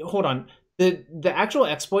 Hold on. The actual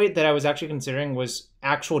exploit that I was actually considering was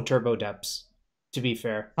actual turbo depths. To be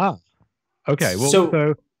fair. Ah, okay. Well,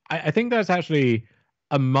 so I think that's actually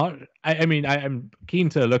a much. I mean, I'm keen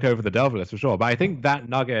to look over the Delver list for sure, but I think that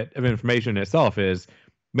nugget of information itself is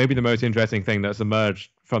maybe the most interesting thing that's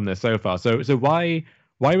emerged from this so far. So why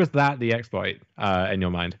was that the exploit in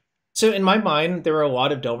your mind? So in my mind, there were a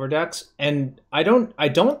lot of Delver decks, and I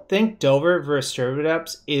don't think Delver versus Turbo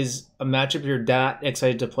Depths is a matchup you're that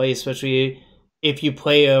excited to play, especially if you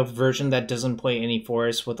play a version that doesn't play any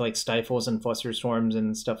forests with like Stifles and Flusterstorms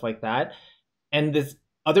and stuff like that. And the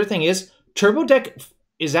other thing is, Turbo Deck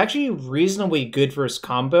is actually reasonably good versus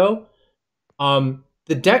combo.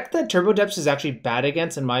 The deck that Turbo Depths is actually bad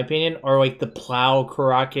against, in my opinion, are like the Plow,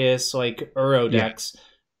 Karakas, like Uro decks. Yeah.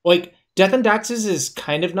 Like Death and Daxes is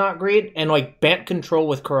kind of not great, and like Bant Control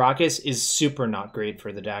with Karakas is super not great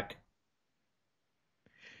for the deck.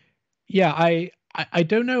 Yeah, I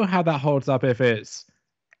don't know how that holds up if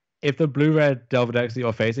the blue-red Delver decks that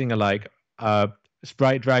you're facing are like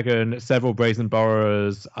Sprite Dragon, several Brazen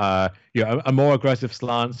Borrowers, a more aggressive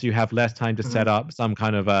slant, so you have less time to set up some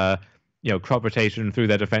kind of crop rotation through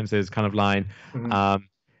their defenses kind of line.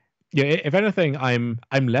 If anything,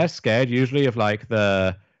 I'm less scared usually of like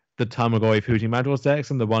the Tarmogoyf Hooting Mandrels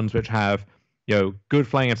decks and the ones which have good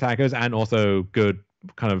flying attackers and also good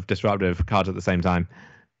kind of disruptive cards at the same time.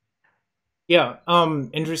 Yeah,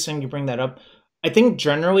 interesting you bring that up. I think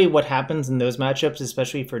generally what happens in those matchups,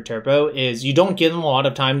 especially for Turbo, is you don't give them a lot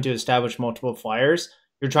of time to establish multiple flyers.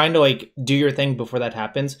 You're trying to like do your thing before that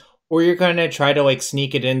happens, or you're gonna try to like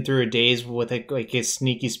sneak it in through a daze with a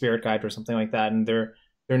sneaky Spirit Guide or something like that, and they're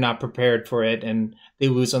not prepared for it, and they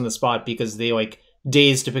lose on the spot because they like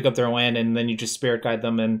daze to pick up their land, and then you just Spirit Guide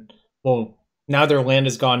them, and Well, now their land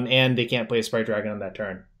is gone and they can't play a Sprite Dragon on that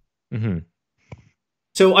turn. Mm-hmm.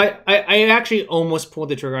 So I actually almost pulled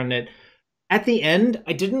the trigger on it. At the end,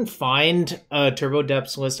 I didn't find a Turbo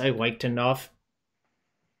Depths list I liked enough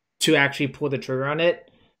to actually pull the trigger on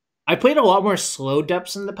it. I played a lot more slow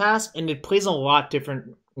depths in the past, and it plays a lot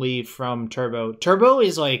differently from Turbo. Turbo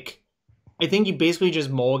is like, I think you basically just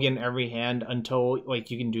mulligan every hand until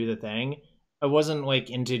like you can do the thing. I wasn't like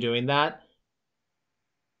into doing that.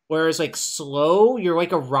 Whereas like slow, you're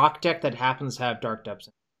like a rock deck that happens to have dark depths,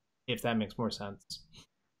 if that makes more sense.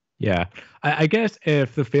 Yeah, I guess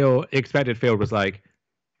if the expected field was like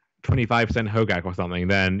 25% Hogak or something,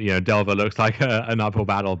 then Delver looks like an uphill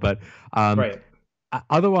battle. But right.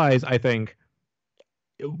 Otherwise, I think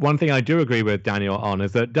one thing I do agree with Daniel on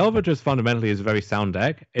is that Delver just fundamentally is a very sound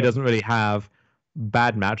deck. It doesn't really have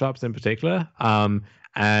bad matchups in particular.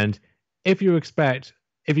 And if you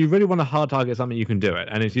really want to hard target something, you can do it,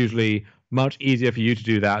 and it's usually much easier for you to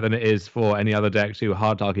do that than it is for any other deck to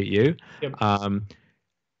hard target you. Yep.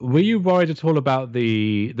 Were you worried at all about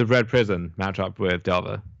the Red Prison matchup with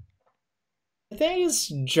Delver? I think it's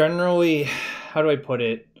generally, how do I put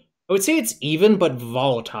it? I would say it's even, but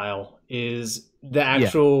volatile is the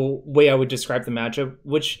actual way I would describe the matchup,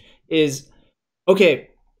 which is, okay,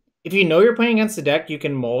 if you know you're playing against the deck, you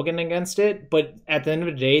can mulligan against it, but at the end of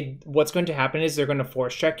the day, what's going to happen is they're going to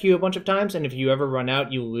force check you a bunch of times, and if you ever run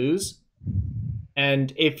out, you lose.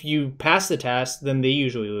 And if you pass the task, then they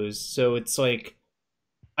usually lose. So it's like,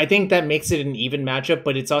 I think that makes it an even matchup,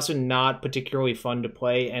 but it's also not particularly fun to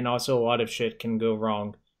play, and also a lot of shit can go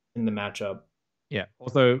wrong in the matchup. Yeah.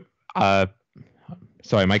 Also,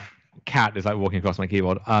 sorry, my cat is like walking across my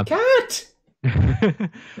keyboard. Cat!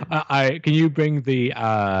 Can you bring the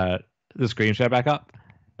screen share back up?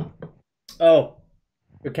 Oh,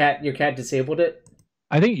 your cat disabled it?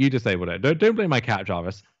 I think you disabled it. Don't blame my cat,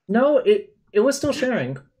 Jarvis. No, it was still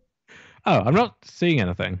sharing. Oh, I'm not seeing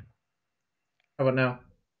anything. How about now?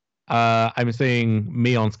 I'm seeing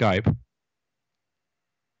me on Skype.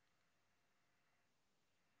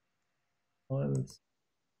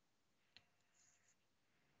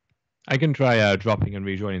 I can try dropping and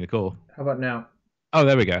rejoining the call. How about now? Oh,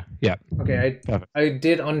 there we go. Yeah. Okay, I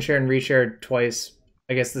did unshare and reshare twice.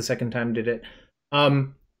 I guess the second time did it.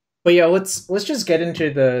 But yeah, let's just get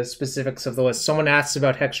into the specifics of the list. Someone asked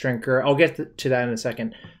about Hex Drinker. I'll get to that in a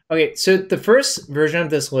second. Okay, so the first version of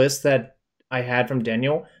this list that I had from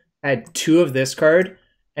Daniel had 2 of this card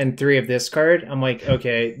and 3 of this card. I'm like,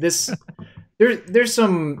 okay, there's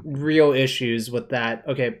some real issues with that.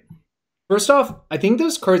 Okay, first off, I think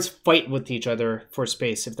those cards fight with each other for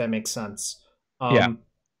space, if that makes sense.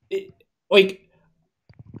 Like,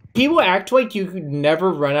 people act like you could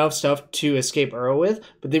never run out of stuff to escape Uro with,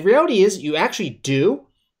 but the reality is you actually do.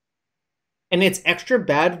 And it's extra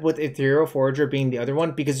bad with Ethereal Forager being the other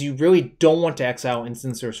one, because you really don't want to exile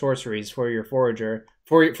instants or sorceries for your Forager,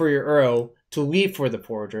 for your Uro, to leave for the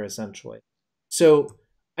Forager, essentially. So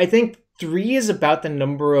I think 3 is about the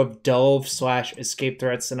number of delve/escape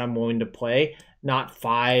threats that I'm willing to play, not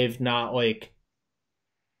 5, not like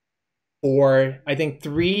 4. I think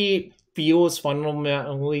 3 feels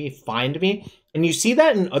fundamentally fine to me. And you see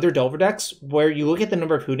that in other Delver decks, where you look at the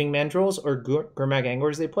number of Hooting Mandrills or Gurmag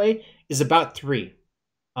Anglers they play, is about 3.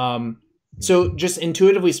 So just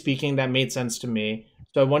intuitively speaking, that made sense to me.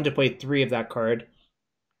 So I wanted to play 3 of that card.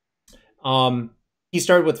 He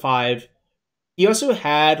started with 5. He also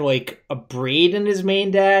had like a Braid in his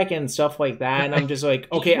main deck and stuff like that. And I'm just like,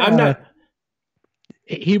 okay, I'm not...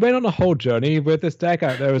 He went on a whole journey with this deck.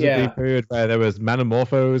 There was a brief period where there was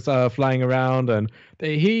Manamorphos flying around, and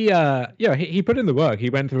he put in the work. He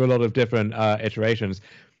went through a lot of different iterations.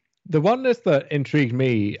 The one list that intrigued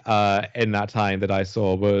me in that time that I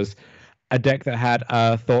saw was a deck that had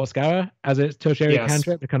Thought Scour as its tertiary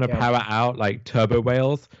cantrip to kind of power out like turbo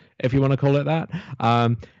whales, if you want to call it that.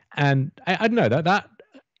 And I don't know, that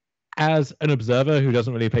as an observer who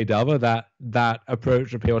doesn't really play Delver, that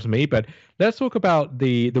approach appealed to me. But let's talk about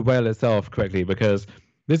the whale itself quickly, because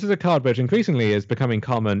this is a card which increasingly is becoming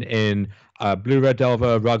common in blue-red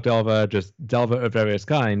Delver, rug Delver, just Delver of various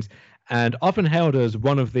kinds, and often hailed as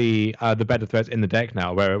one of the better threats in the deck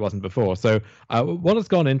now, where it wasn't before. So what has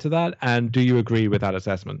gone into that, and do you agree with that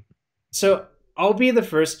assessment? So I'll be the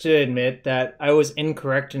first to admit that I was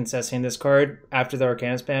incorrect in assessing this card after the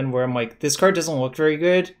Arcanus ban, where I'm like, this card doesn't look very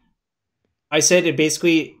good. I said it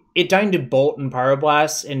dying to Bolt and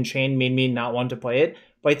Pyroblast and Chain made me not want to play it,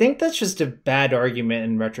 but I think that's just a bad argument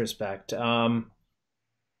in retrospect.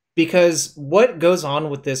 Because what goes on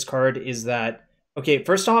with this card is that, okay,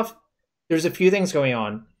 first off, there's a few things going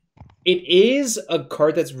on. It is a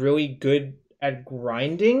card that's really good at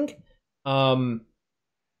grinding, Um,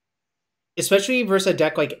 especially versus a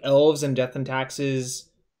deck like Elves and Death and Taxes,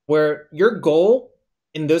 where your goal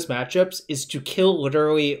in those matchups is to kill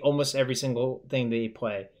literally almost every single thing they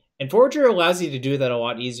play. And Forager allows you to do that a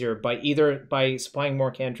lot easier by either by supplying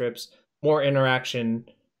more cantrips, more interaction,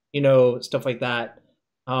 stuff like that.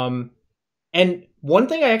 And one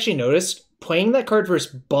thing I actually noticed playing that card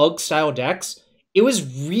versus bug style decks, it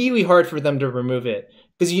was really hard for them to remove it.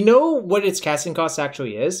 Because you know what its casting cost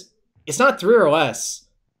actually is? It's not 3 or less.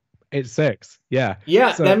 It's 6. Yeah.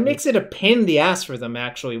 Yeah, so that makes it a pain in the ass for them,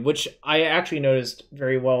 actually, which I actually noticed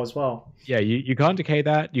very well as well. Yeah, you can't decay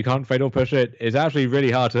that. You can't fatal push it. It's actually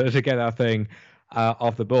really hard to get that thing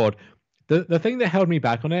off the board. The thing that held me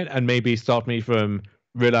back on it and maybe stopped me from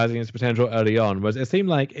realizing its potential early on was it seemed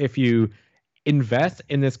like if you invest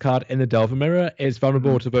in this card in the Delver Mirror, it's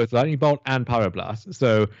vulnerable to both Lightning Bolt and Pyroblast.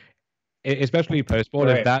 So, especially post-board,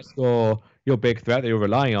 if that's your big threat that you're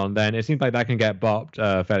relying on, then it seems like that can get bopped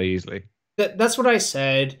fairly easily. That's what I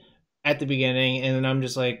said at the beginning, and then I'm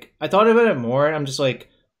just like, I thought about it more, and I'm just like,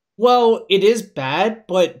 well, it is bad,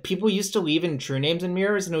 but people used to leave in True Names and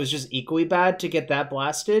Mirrors, and it was just equally bad to get that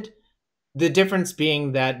blasted. The difference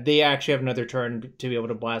being that they actually have another turn to be able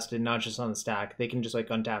to blast it, not just on the stack. They can just like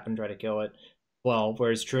untap and try to kill it. Well,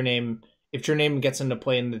 whereas True Name, if True Name gets into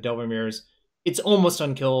play in the Delver Mirrors, it's almost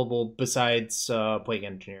unkillable besides Plague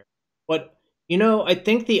Engineer. But, I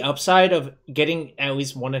think the upside of getting at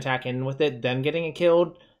least one attack in with it, then getting it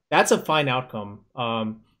killed, that's a fine outcome.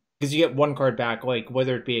 Because you get one card back, like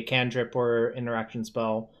whether it be a cantrip or interaction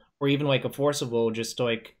spell, or even like a Force of Will, just to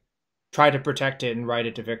like try to protect it and ride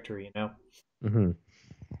it to victory, Mm-hmm.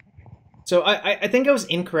 So I think I was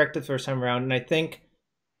incorrect the first time around, and I think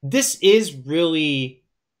this is really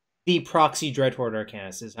the proxy Dreadhorde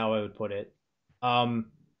Arcanist, is how I would put it.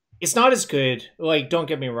 It's not as good, like, don't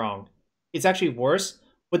get me wrong. It's actually worse,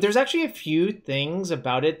 but there's actually a few things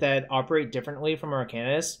about it that operate differently from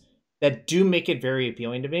Arcanist that do make it very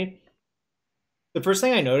appealing to me. The first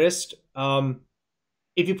thing I noticed,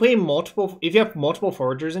 if you have multiple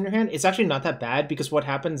foragers in your hand, it's actually not that bad, because what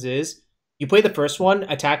happens is you play the first one,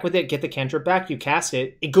 attack with it, get the cantrip back, you cast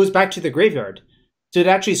it, it goes back to the graveyard. So it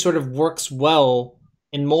actually sort of works well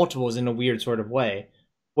in multiples in a weird sort of way.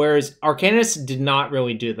 Whereas Arcanist did not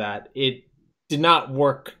really do that. It did not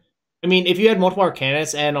work. I mean, if you had multiple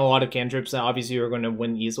Arcanists and a lot of cantrips, then obviously you were going to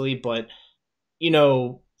win easily, but,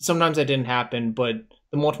 sometimes that didn't happen, but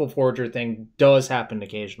the multiple forager thing does happen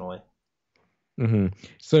occasionally. Mm-hmm.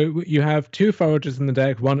 So you have 2 foragers in the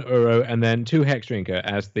deck, 1 Uro, and then 2 Hexdrinker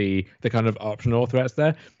as the kind of optional threats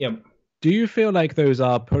there. Yep. Do you feel like those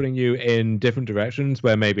are pulling you in different directions,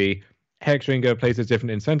 where maybe Hexdrinker places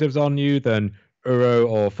different incentives on you than Uro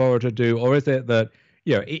or Forager do? Or is it that,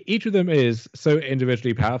 each of them is so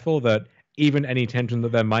individually powerful that even any tension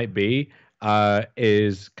that there might be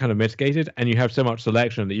is kind of mitigated, and you have so much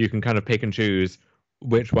selection that you can kind of pick and choose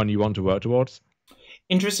which one you want to work towards?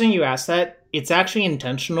 Interesting you asked that. It's actually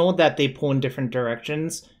intentional that they pull in different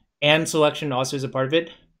directions, and selection also is a part of it,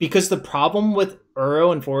 because the problem with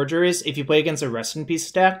Uro and Forager is if you play against a Rest in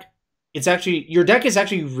Peace deck, your deck is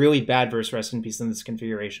actually really bad versus Rest in Peace in this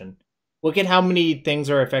configuration. Look at how many things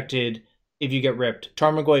are affected if you get ripped.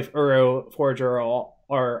 Tarmogoyf, Uro, Forager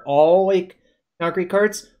are all like not great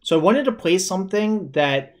cards. So I wanted to play something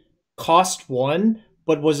that cost 1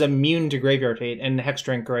 but was immune to graveyard hate, and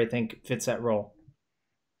Hexdrinker I think fits that role.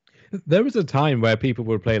 There was a time where people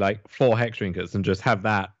would play like 4 Hexdrinkers and just have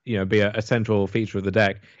that, be a central feature of the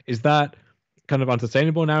deck. Is that kind of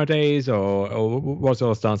unsustainable nowadays, or what's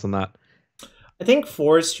your stance on that? I think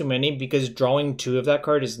 4 is too many, because drawing 2 of that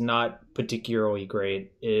card is not particularly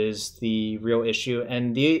great, is the real issue.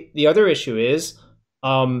 And the other issue is,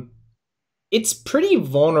 it's pretty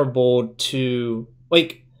vulnerable to,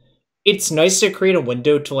 like, it's nice to create a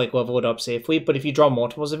window to like level it up safely, but if you draw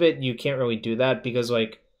multiples of it, you can't really do that, because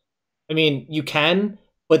like, I mean, you can,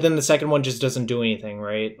 but then the second one just doesn't do anything,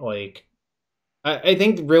 right? Like, I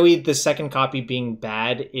think really the second copy being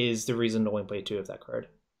bad is the reason to only play 2 of that card.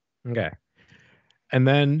 Okay. And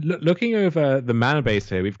then looking over the mana base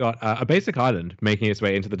here, we've got a basic island making its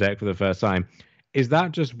way into the deck for the first time. Is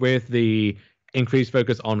that just with the increased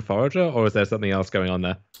focus on Forager, or is there something else going on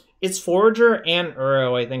there? It's Forager and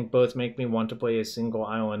Uro, I think, both make me want to play a single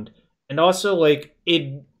island. And also, like,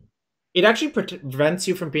 it actually prevents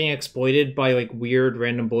you from being exploited by like weird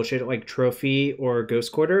random bullshit like Trophy or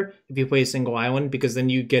Ghost Quarter if you play a single island, because then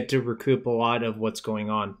you get to recoup a lot of what's going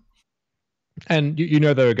on. And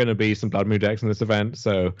there are going to be some Blood Moon decks in this event,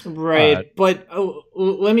 so right. But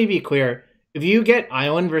let me be clear: if you get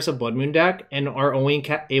Island versus a Blood Moon deck and are only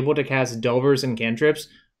able to cast Delvers and cantrips,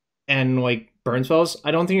 and like burn spells,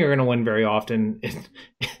 I don't think you're going to win very often.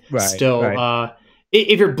 Right, Still, right.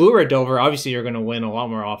 If you're blue red Delver, obviously you're going to win a lot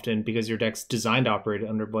more often because your deck's designed to operate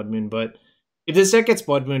under Blood Moon. But if this deck gets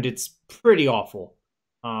Blood Mooned, it's pretty awful.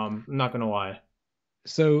 I'm not going to lie.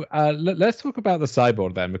 So let's talk about the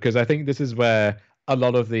sideboard then, because I think this is where a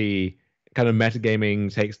lot of the kind of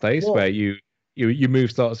metagaming takes place, Well, where you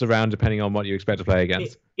move slots around depending on what you expect to play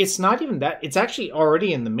against. it's not even that. It's actually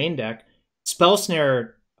already in the main deck. Spell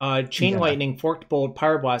Snare, Chain Yeah. Lightning, Forked Bolt,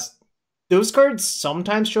 Pyroblast. Those cards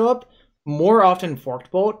sometimes show up. More often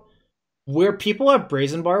Forked Bolt. Where people have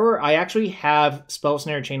Brazen Borrower, I actually have Spell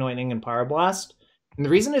Snare, Chain Lightning, and Pyroblast. And the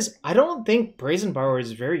reason is I don't think Brazen Borrower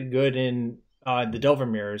is very good in the Delver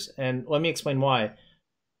Mirrors. And let me explain why.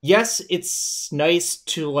 Yes, it's nice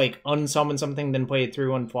to like unsummon something, then play a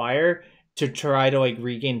 3/1 flyer to try to like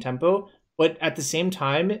regain tempo. But at the same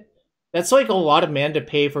time, that's like a lot of mana to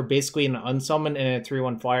pay for basically an unsummon and a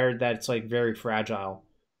 3/1 flyer that's like very fragile.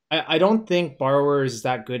 I don't think Borrower is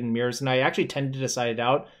that good in mirrors, and I actually tend to decide it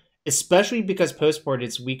out, especially because postboard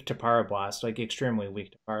it's weak to Pyroblast, like extremely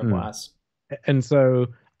weak to Pyroblast. And so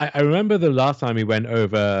I remember the last time we went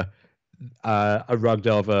over a Rug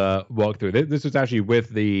Delver walkthrough. This was actually with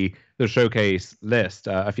the showcase list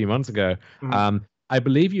a few months ago. I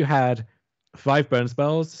believe you had 5 burn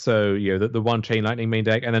spells, so the one Chain Lightning main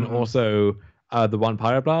deck, and then also the one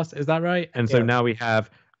Pyroblast. Is that right? And so now we have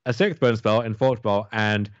a 6th burn spell in Forked Bolt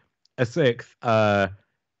and a 6th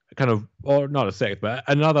kind of, or not a 6th, but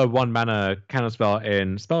another 1 mana counter spell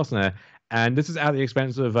in Spell Snare. And this is at the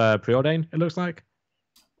expense of Preordain, it looks like.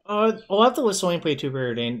 I'll have to list only play 2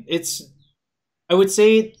 Preordain. I would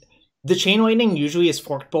say the Chain Lightning usually is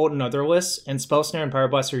Forked Bolt in other lists, and Spell Snare and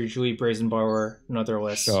Pyroblast are usually Brazen Borrower in other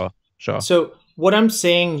lists. Sure. So what I'm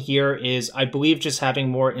saying here is I believe just having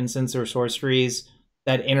more instants or sorceries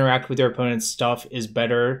that interact with your opponent's stuff is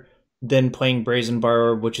better than playing Brazen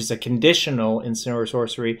Borrower, which is a conditional instant or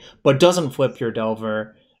sorcery, but doesn't flip your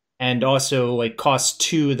Delver, and also like costs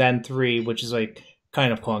 2 then 3, which is like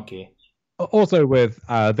kind of clunky. Also, with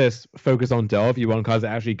this focus on Delve, you want cards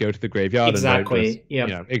that actually go to the graveyard and don't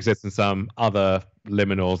just, exist in some other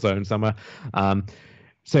liminal zone somewhere.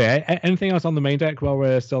 So yeah, anything else on the main deck while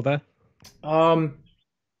we're still there?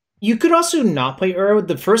 You could also not play Uro.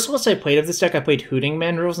 The first list I played of this deck, I played Hooting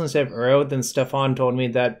Mandrills instead of Uro. Then Stefan told me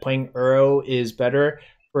that playing Uro is better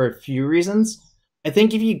for a few reasons. I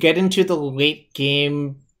think if you get into the late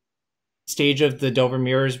game stage of the Delver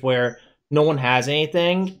Mirrors where no one has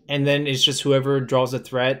anything, and then it's just whoever draws a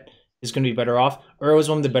threat is going to be better off. Uro is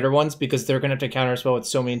one of the better ones because they're going to have to counterspell it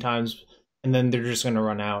so many times, and then they're just going to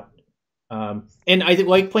run out. And I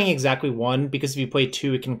like playing exactly 1 because if you play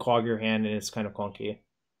 2, it can clog your hand and it's kind of clunky.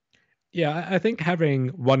 Yeah, I think having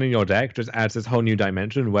 1 in your deck just adds this whole new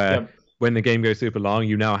dimension where when the game goes super long,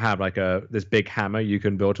 you now have like this big hammer you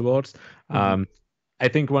can build towards. I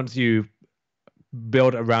think once you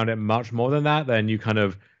build around it much more than that, then you kind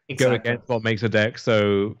of go against what makes a deck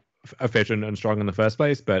so efficient and strong in the first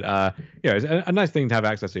place. But it's a nice thing to have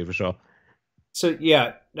access to for sure. So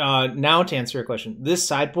yeah, now to answer your question, this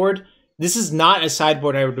sideboard, this is not a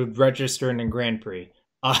sideboard I would register in a Grand Prix.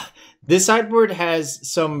 This sideboard has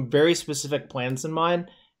some very specific plans in mind,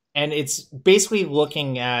 and it's basically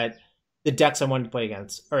looking at the decks I wanted to play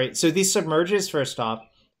against. All right, so these Submerges, first off,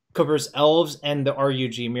 covers Elves and the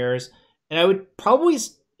RUG mirrors, and I would probably,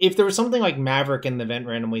 if there was something like Maverick in the event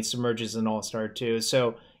randomly, Submerges an All-Star too.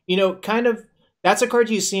 So, kind of, that's a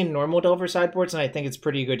card you see in normal Delver sideboards, and I think it's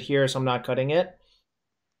pretty good here, so I'm not cutting it.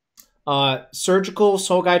 Surgical,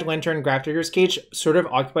 Soul Guide, Lantern, Grafdigger's Cage sort of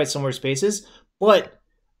occupy similar spaces, but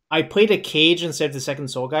I played a Cage instead of the second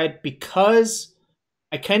Soul Guide because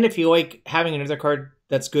I kind of feel like having another card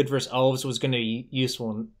that's good versus Elves was going to be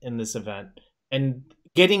useful in this event. And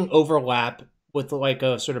getting overlap with like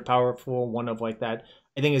a sort of powerful one of like that,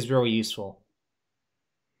 I think is really useful.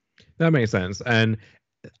 That makes sense. And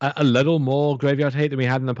a little more graveyard hate than we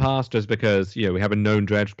had in the past, just because, we have a known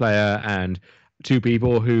Dredge player and 2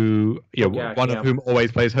 people who, Hogak, one of whom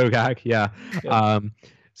always plays Hogak. Yeah.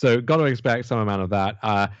 So got to expect some amount of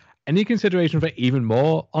that. Any consideration for even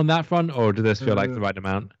more on that front, or does this feel like the right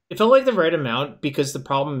amount? It felt like the right amount because the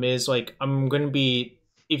problem is like I'm going to be,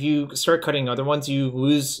 if you start cutting other ones, you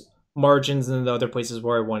lose margins in the other places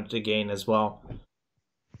where I wanted to gain as well.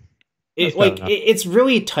 It's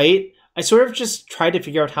really tight. I sort of just tried to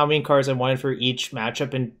figure out how many cards I wanted for each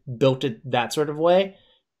matchup and built it that sort of way.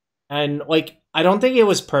 And I don't think it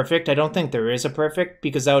was perfect. I don't think there is a perfect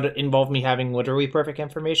because that would involve me having literally perfect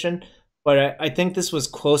information. But I think this was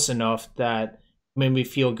close enough that made me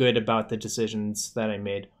feel good about the decisions that I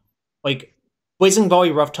made. Blazing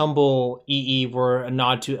Volley, Rough Tumble, EE were a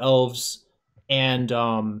nod to Elves and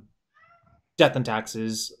Death and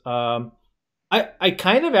Taxes. I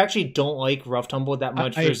kind of actually don't like Rough Tumble that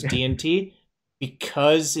much versus D&T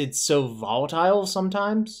because it's so volatile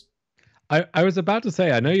sometimes. I was about to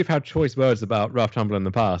say, I know you've had choice words about Rough Tumble in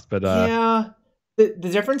the past, but yeah, the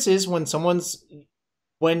difference is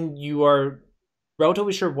when you are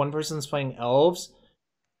relatively sure one person's playing elves,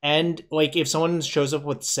 and like if someone shows up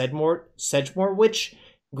with Sedgemoor Witch,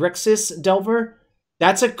 Grixis Delver,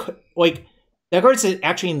 that's like that card's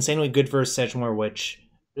actually insanely good versus Sedgemoor Witch,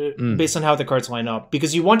 based on how the cards line up,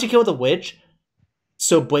 because you want to kill the witch,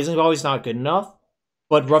 so Blazing Volley is not good enough,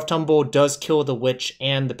 but Rough Tumble does kill the witch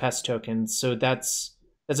and the pest tokens, so that's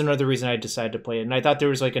another reason I decided to play it. And I thought there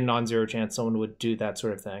was like a non-zero chance someone would do that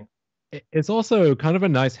sort of thing. It's also kind of a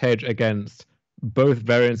nice hedge against both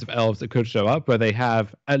variants of elves that could show up, where they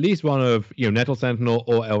have at least one of Nettle Sentinel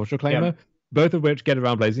or Elvish Reclaimer, both of which get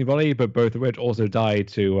around Blazing Volley, but both of which also die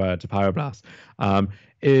to Pyroblast.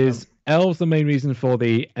 Is elves the main reason for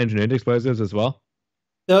the engineered explosives as well?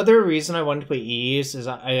 The other reason I wanted to play Ease is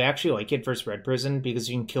I actually like it versus Red Prison because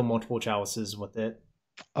you can kill multiple chalices with it.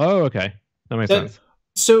 Oh, okay. That makes sense.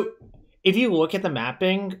 So, if you look at the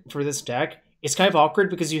mapping for this deck, it's kind of awkward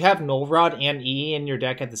because you have Null Rod and E in your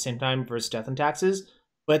deck at the same time versus Death and Taxes.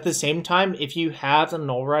 But at the same time, if you have the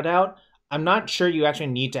Null Rod out, I'm not sure you actually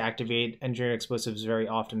need to activate Engineered Explosives very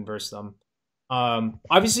often versus them.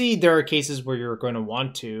 Obviously, there are cases where you're going to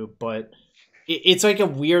want to, but it's like a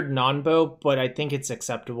weird non-bow, but I think it's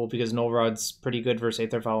acceptable because Null Rod's pretty good versus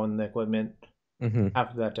Aetherfall and the equipment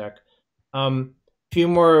after that deck. Few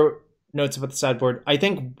more notes about the sideboard. I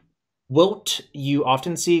think Wilt you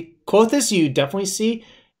often see. Klothys you definitely see.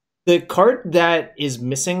 The card that is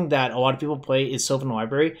missing that a lot of people play is Sylvan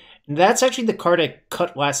Library. And that's actually the card I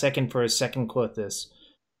cut last second for a second Klothys.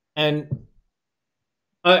 And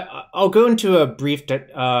I'll go into a brief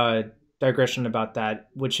digression about that,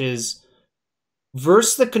 which is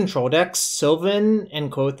versus the control decks, Sylvan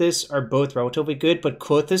and Klothys are both relatively good, but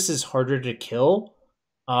Klothys is harder to kill.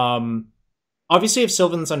 Obviously, if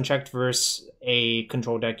Sylvan's unchecked versus a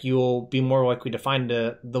control deck, you'll be more likely to find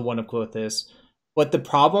the one of Klothys. But the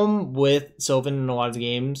problem with Sylvan in a lot of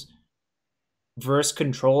games versus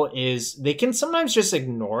control is they can sometimes just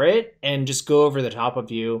ignore it and just go over the top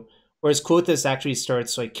of you, whereas Klothys actually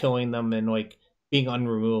starts like killing them and like being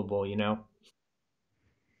unremovable,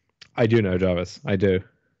 I do know, Jarvis. I do.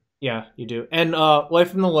 Yeah, you do. And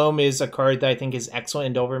Life from the Loam is a card that I think is excellent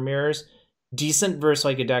in Delver Mirrors. Decent versus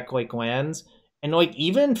like a deck like lands. And like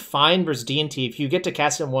even fine versus D&T. If you get to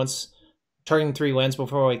cast it once, targeting 3 lands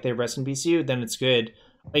before like they rest in peace you, then it's good.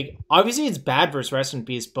 Like obviously it's bad versus rest in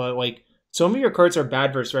peace, but like some of your cards are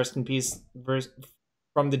bad versus rest in peace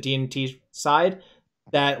from the D&T side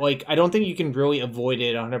that like I don't think you can really avoid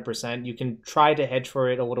it 100%. You can try to hedge for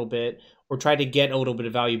it a little bit or try to get a little bit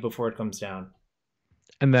of value before it comes down.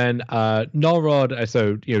 And then Null Rod,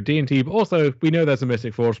 so D&T, but also we know there's a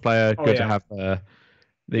Mystic Forge player. Good to have the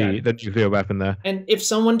nuclear weapon there. And if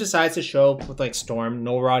someone decides to show up with like Storm,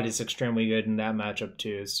 Null Rod is extremely good in that matchup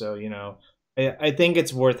too. So I think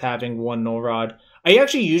it's worth having one Null Rod. I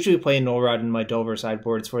actually usually play Null Rod in my Delver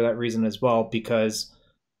sideboards for that reason as well, because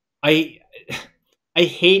I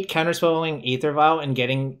hate counterspelling Aether Vial and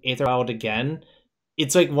getting Aether Vial again.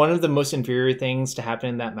 It's like one of the most inferior things to happen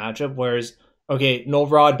in that matchup, whereas okay, Null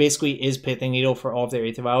Rod basically is Pithing Needle for all of their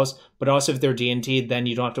Aether Vials, but also if they're D&T, then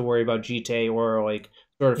you don't have to worry about GT or like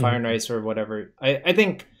Sword of Fire and Ice or whatever. I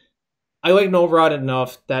think I like Null Rod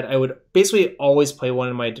enough that I would basically always play one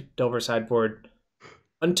in my Delver sideboard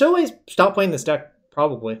until I stop playing this deck,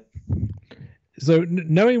 probably. So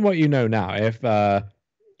knowing what you know now, if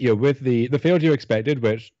with the field you expected,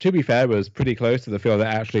 which to be fair was pretty close to the field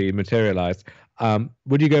that actually materialized,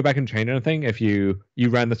 would you go back and change anything if you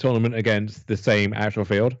ran the tournament against the same actual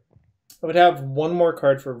field? I would have one more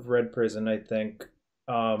card for Red Prison, I think.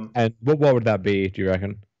 And what would that be, do you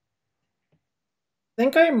reckon? I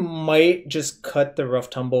think I might just cut the Rough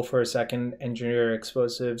Tumble for a second, Engineer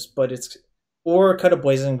Explosives, or cut a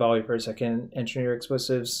Blazing Volley for a second, Engineer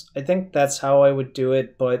Explosives. I think that's how I would do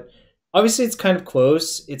it, but obviously it's kind of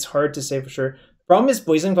close. It's hard to say for sure. The problem is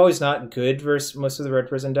Blazing Volley is not good versus most of the Red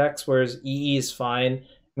Prison decks, whereas EE is fine,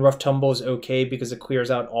 and Rough Tumble is okay because it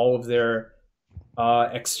clears out all of their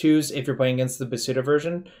X2s if you're playing against the Basuda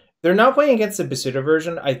version. If they're not playing against the Basuda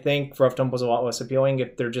version, I think Rough Tumble is a lot less appealing.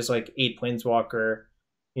 If they're just like 8 Planeswalker,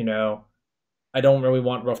 I don't really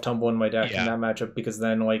want Rough Tumble in my deck in that matchup because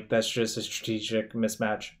then like that's just a strategic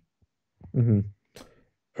mismatch. All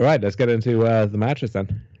right, let's get into the matches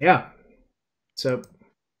then. Yeah. So.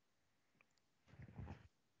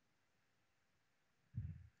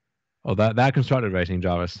 Oh, that constructed rating,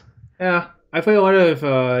 Jarvis. Yeah. I play a lot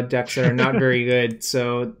of decks that are not very good,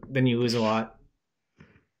 so then you lose a lot.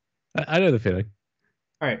 I know the feeling.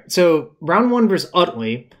 All right, so round 1 versus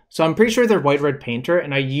Utley. So I'm pretty sure they're white-red painter,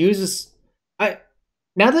 and I use this.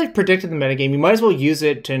 Now that I've predicted the metagame, you might as well use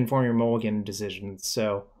it to inform your mulligan decisions.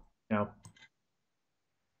 So, you know.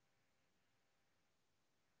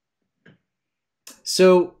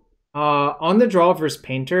 So, on the draw versus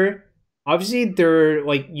painter, obviously they're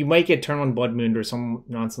like you might get turn 1 Blood Moon or some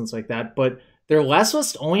nonsense like that, but their last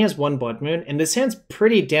list only has 1 Blood Moon, and this hand's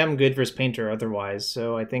pretty damn good versus painter otherwise.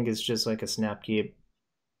 So I think it's just like a snap keep.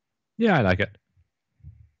 Yeah, I like it.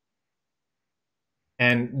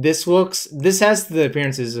 And this has the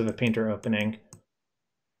appearances of a painter opening.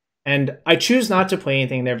 And I choose not to play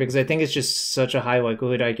anything there because I think it's just such a high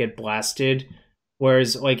likelihood I get blasted.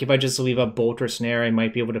 Whereas, like, if I just leave up Bolt or Snare, I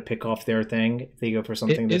might be able to pick off their thing if they go for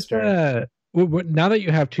something this turn. Now that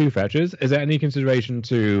you have 2 fetches, is there any consideration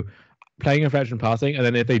to playing a fetch and passing? And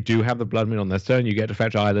then if they do have the Blood Moon on this turn, you get to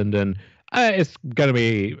fetch Island, and it's going to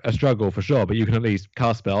be a struggle for sure, but you can at least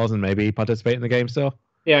cast spells and maybe participate in the game still.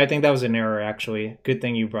 Yeah, I think that was an error, actually. Good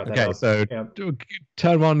thing you brought that up. Okay, so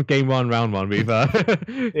turn 1, game 1, round 1, we've,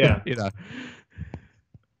 yeah. You know.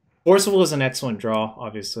 Forcible is an excellent draw,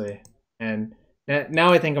 obviously. And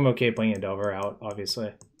now I think I'm okay playing a Delver out,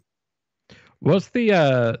 obviously. What's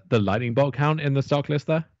the lightning bolt count in the stock list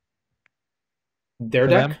there? Their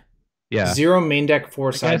deck? Them? Yeah. 0 main deck,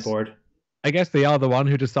 4 sideboard. I guess they are the one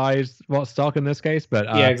who decides what stock in this case, but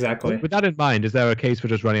yeah, exactly. With that in mind, is there a case for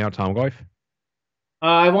just running out Tarmogoyf?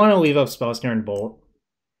 I want to leave up Spellsnare and Bolt.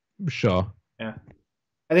 Sure. Yeah.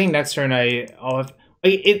 I think next turn I'll have...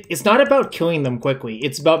 It's not about killing them quickly.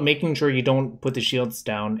 It's about making sure you don't put the shields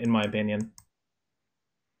down, in my opinion.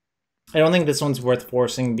 I don't think this one's worth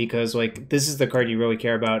forcing because, like, this is the card you really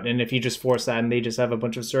care about. And if you just force that and they just have a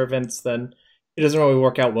bunch of servants, then it doesn't really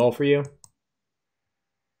work out well for you.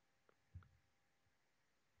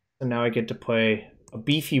 So now I get to play a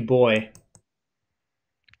beefy boy.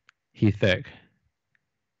 He thick.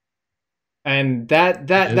 And that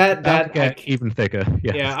get even thicker.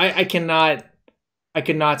 Yes. Yeah, I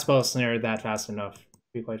cannot spell Snare that fast enough, to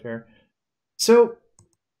be quite fair. So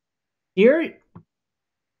here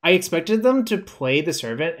I expected them to play the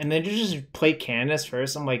servant and then to just play Candace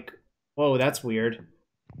first. I'm like, whoa, that's weird.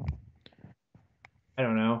 I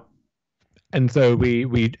don't know. And so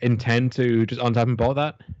we intend to just untap and bolt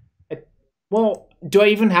that? Well, do I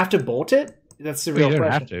even have to bolt it? That's the real question. You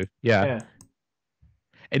don't have to. Yeah.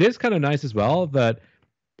 It is kind of nice as well that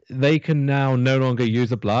they can now no longer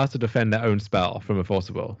use a blast to defend their own spell from a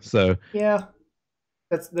forcible. So yeah,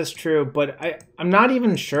 that's true. But I'm not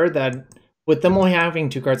even sure that with them only having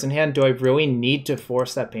 2 cards in hand, do I really need to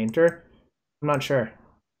force that painter? I'm not sure.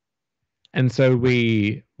 And so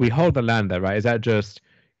we hold the land there, right? Is that just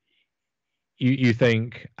you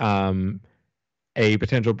think a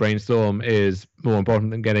potential brainstorm is more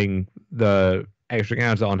important than getting the extra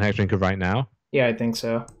counter on Hexdrinker right now? Yeah, I think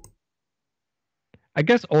so. I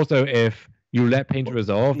guess also if you let Painter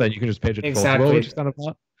resolve, then you can just pitch it exactly. Forcible, which is kind of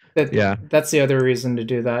fun. Yeah. That's the other reason to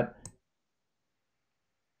do that.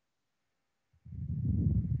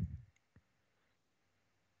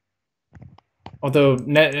 Although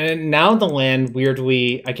now the land,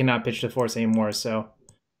 weirdly, I cannot pitch to force anymore, so...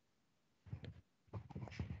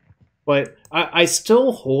 But I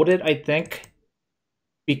still hold it, I think,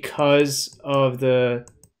 because of the...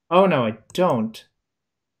 Oh, no, I don't.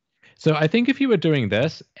 So I think if you were doing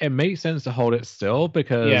this, it makes sense to hold it still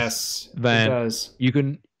because then it does. You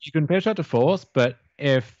can pitch out to force, but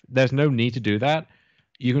if there's no need to do that,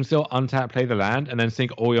 you can still untap, play the land, and then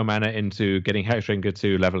sink all your mana into getting Hexdrinker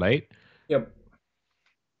to level 8. Yep.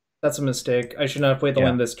 That's a mistake. I should not have played the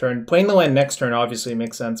land this turn. Playing the land next turn obviously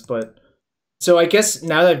makes sense, but... So I guess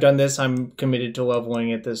now that I've done this, I'm committed to leveling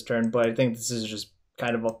it this turn, but I think this is just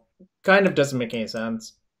kind of doesn't make any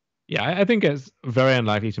sense. Yeah, I think it's very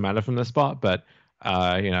unlikely to matter from this spot, but,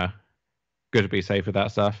 good to be safe with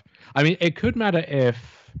that stuff. I mean, it could matter if,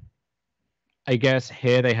 I guess,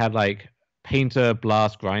 here they had, like, Painter,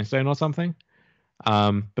 Blast, Grindstone or something.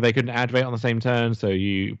 But they couldn't activate on the same turn, so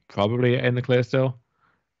you probably are in the clear still.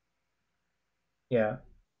 Yeah.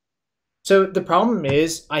 So the problem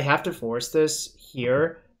is I have to force this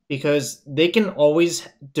here because they can always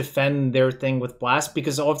defend their thing with Blast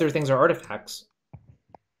because all of their things are artifacts.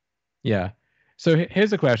 Yeah. So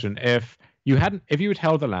here's a question. If you had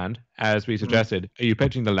held the land, as we suggested, are you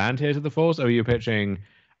pitching the land here to the force, or are you pitching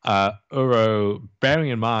Uro, bearing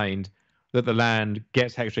in mind that the land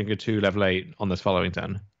gets Hexdrinker to level 8 on this following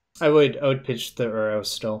turn? I would pitch the Uro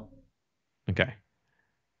still. Okay.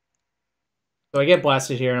 So I get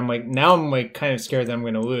blasted here, and I'm like, now I'm like kind of scared that I'm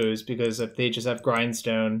going to lose, because if they just have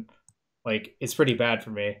Grindstone, like, it's pretty bad for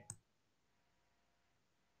me.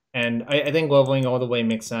 And I think leveling all the way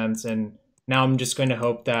makes sense, and now I'm just going to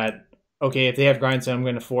hope that, okay, if they have Grindstone, I'm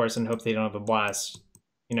going to force and hope they don't have a blast,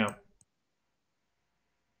 you know.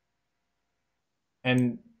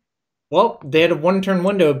 And, well, they had a one-turn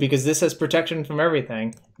window because this has protection from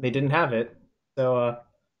everything. They didn't have it. So,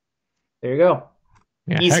 there you go.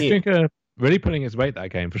 Yeah, Easy. Hector really putting his weight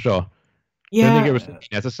that game for sure. Yeah. Don't think it was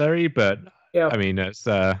necessary, but yeah. I mean, it's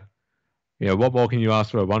what more can you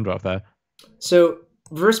ask for a 1-drop there? So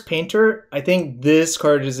versus Painter, I think this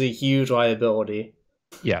card is a huge liability.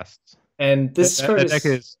 Yes. And this card deck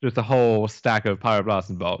is just a whole stack of Pyroblast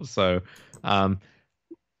and Bolts. So,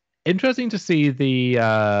 interesting to see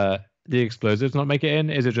the explosives not make it in.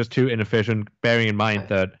 Is it just too inefficient? Bearing in mind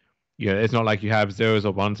that it's not like you have 0s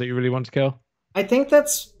or 1s that you really want to kill. I think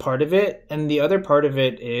that's part of it, and the other part of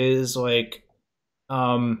it is like,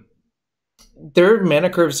 their mana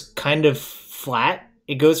curve's kind of flat.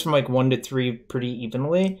 It goes from like 1 to 3 pretty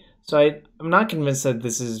evenly. So I'm not convinced that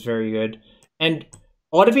this is very good. And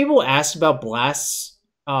a lot of people asked about Blasts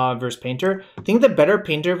versus Painter. I think the better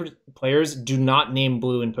Painter players do not name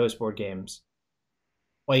blue in post-board games,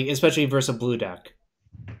 like especially versus a blue deck.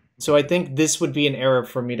 So I think this would be an error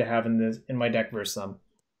for me to have in my deck versus them.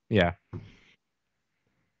 Yeah.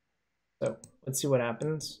 So let's see what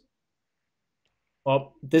happens.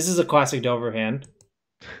 Well, this is a classic Delver hand.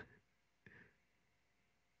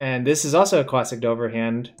 And this is also a classic Delver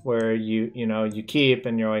hand where you keep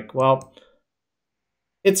and you're like, well,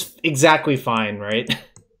 it's exactly fine, right?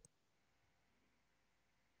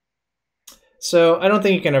 So I don't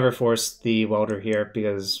think you can ever force the Welder here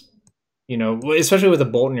because, especially with a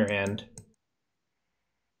Bolt in your hand.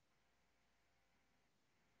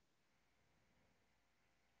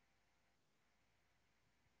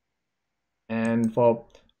 And, well,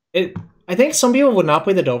 I think some people would not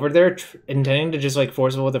play the Delver there, intending to just like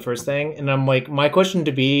force it with the first thing. And I'm like, my question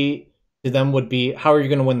to them would be, how are you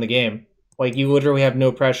going to win the game? Like, you literally have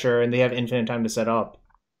no pressure, and they have infinite time to set up.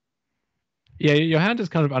 Yeah, your hand is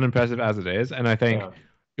kind of unimpressive as it is, and I think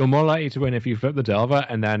you're more likely to win if you flip the Delver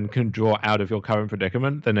and then can draw out of your current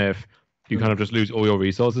predicament than if you kind of just lose all your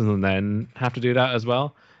resources and then have to do that as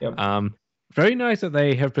well. Yep. Very nice that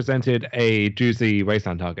they have presented a juicy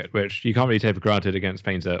wasteland target, which you can't really take for granted against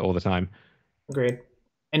Painter all the time. Agreed.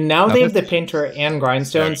 And now they have the Painter and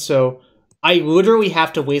Grindstone, so I literally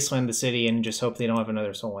have to wasteland the city and just hope they don't have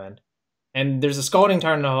another soul land. And there's a Scalding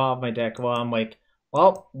Tarn off my deck. Well, I'm like,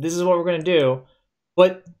 well, this is what we're going to do.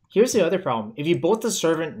 But here's the other problem. If you bolt the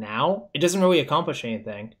Servant now, it doesn't really accomplish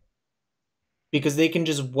anything. Because they can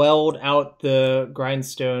just weld out the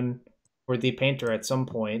Grindstone or the Painter at some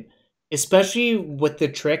point. Especially with the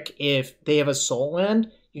trick, if they have a soul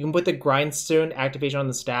land, you can put the Grindstone activation on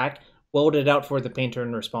the stack, weld it out for the Painter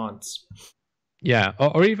in response. Yeah,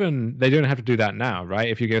 or even they don't have to do that now, right?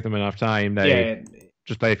 If you give them enough time, they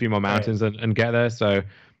just play a few more mountains and get there. So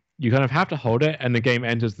you kind of have to hold it, and the game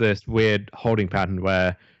enters this weird holding pattern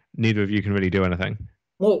where neither of you can really do anything.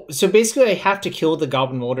 Well, so basically I have to kill the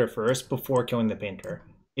Goblin Welder first before killing the Painter,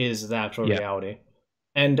 is the actual reality.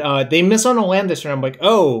 And they miss on a land this turn. I'm like,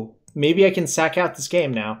 oh, maybe I can sack out this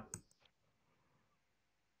game now.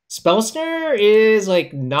 Spell Snare is,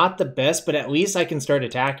 like, not the best, but at least I can start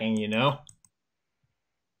attacking,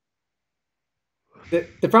 The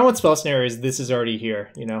problem with Spell Snare is this is already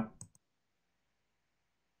here,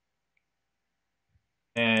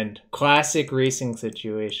 And classic racing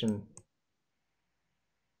situation.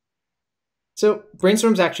 So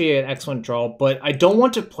Brainstorm's actually an excellent draw, but I don't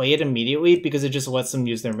want to play it immediately because it just lets them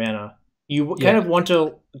use their mana. You kind of want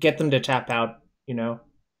to get them to tap out,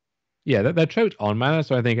 Yeah, they're choked on mana,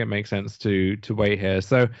 so I think it makes sense to wait here.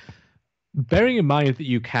 So bearing in mind that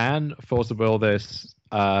you can force a will this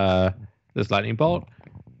lightning bolt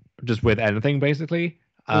just with anything basically.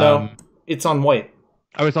 No, it's on white.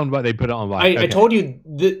 Oh, it's on white. They put it on white. I told you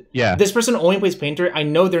this person only plays Painter. I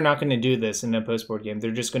know they're not going to do this in a post-board game.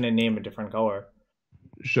 They're just going to name a different color.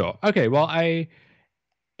 Sure. Okay, well,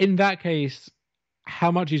 in that case,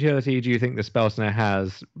 how much utility do you think the Spell Snare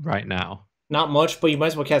has right now? Not much, but you might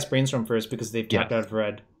as well cast Brainstorm first because they've tapped out of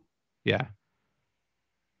red. Yeah.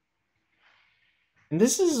 And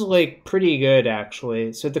this is, like, pretty good,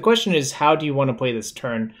 actually. So the question is, how do you want to play this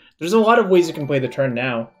turn? There's a lot of ways you can play the turn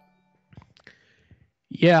now.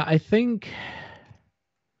 Yeah, I think...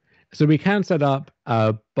 So we can set up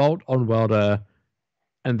a Bolt on Welder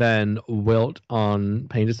and then Wilt on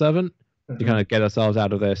Painter Servant to kind of get ourselves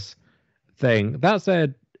out of this thing. That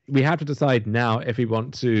said, we have to decide now if we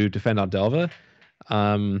want to defend our Delver.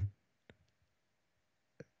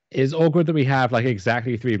 It's awkward that we have like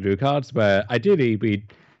exactly 3 blue cards, where ideally we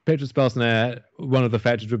pitch a spell snare, one of the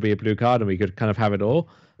fetches would be a blue card, and we could kind of have it all.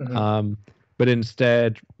 Mm-hmm. But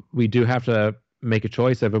instead, we do have to make a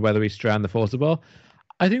choice over whether we strand the Forcible.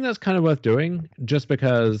 I think that's kind of worth doing, just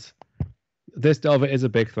because this Delver is a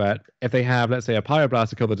big threat. If they have, let's say, a Pyroblast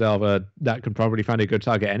to kill the Delver, that could probably find a good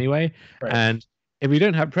target anyway. Right. And if we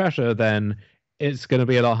don't have pressure, then it's going to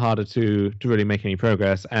be a lot harder to really make any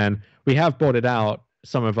progress. And we have boarded out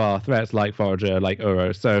some of our threats like Forager, like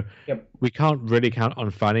Uro. So we can't really count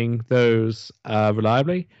on fighting those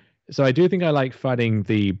reliably. So I do think I like fighting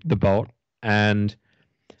the Bolt. And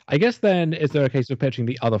I guess then, is there a case of pitching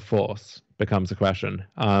the other force becomes a question.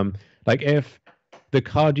 Like if the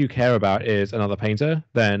card you care about is another painter,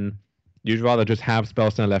 then you'd rather just have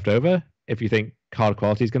Spellstunner left over if you think card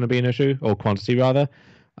quality is going to be an issue, or quantity rather.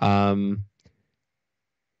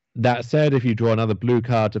 That said, if you draw another blue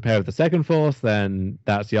card to pair with the second force, then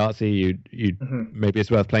that's Yahtzee. You maybe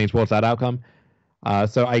it's worth playing towards that outcome.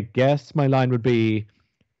 So I guess my line would be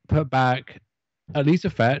put back at least a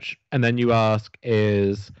fetch, and then you ask,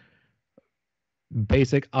 is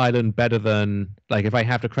basic island better than, like, if I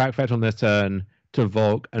have to crack fetch on this turn to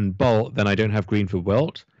Volk and Bolt, then I don't have green for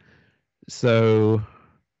Wilt. So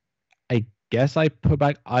I guess I put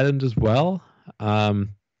back island as well.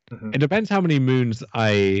 It depends how many moons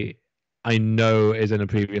I know is in a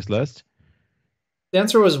previous list. The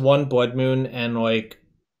answer was 1 Blood Moon and like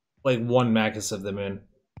 1 Magus of the Moon.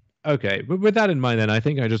 Okay, but with that in mind, then I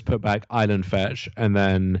think I just put back Island Fetch and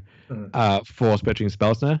then Force pitching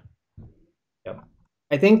Spellsnare. Yep,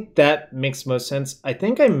 I think that makes most sense. I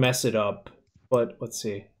think I mess it up, but let's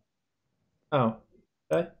see. Oh,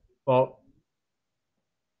 okay. Well,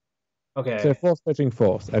 okay. So Force pitching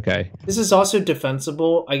Force. Okay. This is also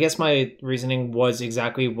defensible. I guess my reasoning was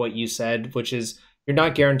exactly what you said, which is you're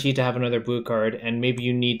not guaranteed to have another blue card, and maybe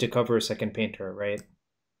you need to cover a second painter, right?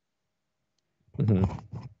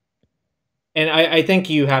 And I think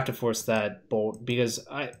you have to force that Bolt, because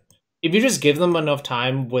if you just give them enough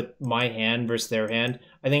time with my hand versus their hand,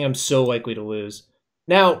 I think I'm so likely to lose.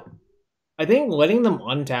 Now, I think letting them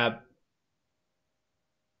untap,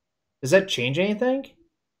 does that change anything?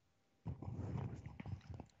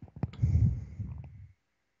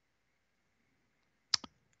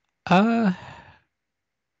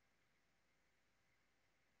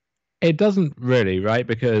 It doesn't really, right?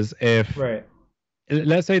 Because if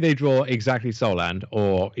let's say they draw exactly Soul Land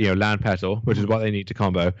or Land Petal, which is what they need to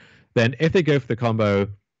combo, then if they go for the combo,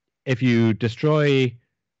 if you destroy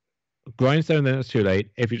Grindstone, then it's too late.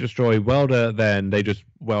 If you destroy Welder, then they just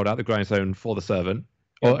weld out the Grindstone for the Servant.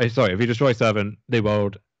 Or sorry, if you destroy Servant, they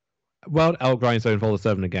weld out Grindstone for the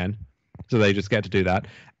Servant again. So they just get to do that.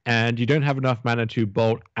 And you don't have enough mana to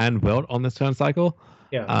bolt and weld on this turn cycle.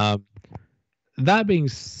 That being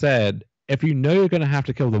said, if you know you're going to have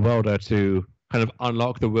to kill the welder to kind of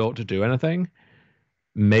unlock the will to do anything,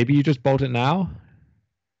 maybe you just bolt it now.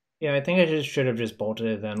 Yeah, I think I should have just bolted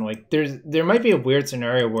it then. Like, there might be a weird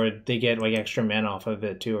scenario where they get like extra mana off of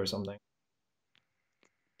it too, or something.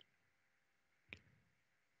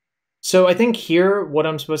 So I think here, what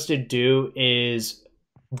I'm supposed to do is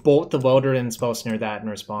bolt the welder and spell snare that in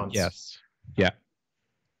response. Yes. Yeah.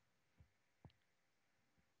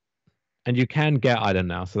 And you can get Island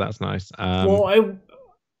now, so that's nice. Well,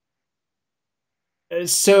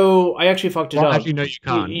 so I actually fucked it up. Actually, no, you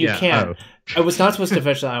can't. You can't. Oh. I was not supposed to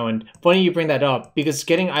fetch the island. Funny you bring that up, because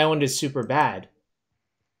getting island is super bad.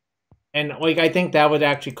 And like, I think that would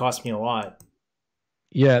actually cost me a lot.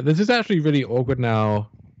 Yeah, this is actually really awkward now,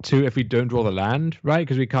 too, if we don't draw the land, right?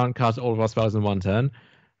 Because we can't cast all of our spells in one turn.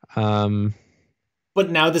 But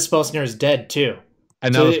now the spell snare is dead, too.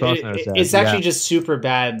 And now the spell snare is dead. It's actually just super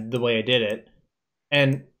bad the way I did it.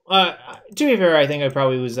 And to be fair, I think I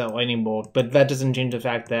probably lose that lightning bolt, but that doesn't change the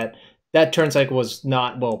fact that that turn cycle was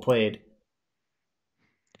not well played.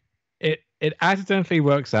 It accidentally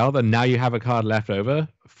works out that now you have a card left over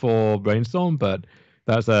for Brainstorm, but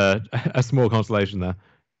that's a small consolation there.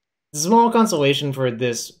 Small consolation for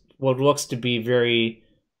this, what looks to be very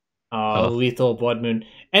lethal Blood Moon.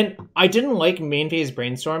 And I didn't like main phase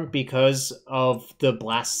Brainstorm because of the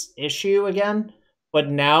blast issue again, but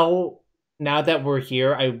now that we're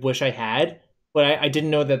here, I wish I had, but I didn't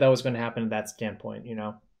know that was going to happen at that standpoint,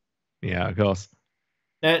 Yeah, of course.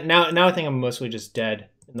 Now I think I'm mostly just dead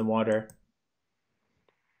in the water.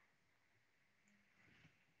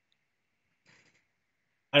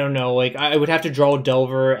 I don't know, like, I would have to draw a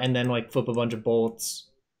Delver and then, like, flip a bunch of bolts.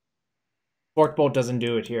 Forked Bolt doesn't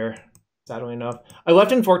do it here, sadly enough. I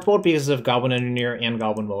left in Forked Bolt because of Goblin Engineer and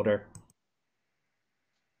Goblin Welder.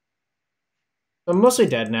 I'm mostly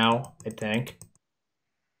dead now, I think.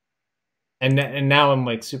 And now I'm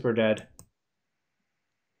like super dead.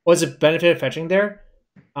 What's the benefit of fetching there?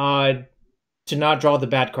 To not draw the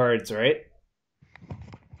bad cards, right?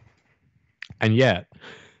 And yet.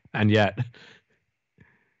 I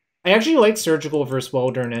actually like Surgical versus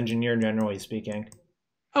Welder and Engineer, generally speaking.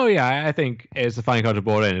 Oh yeah, I think it's a fine card to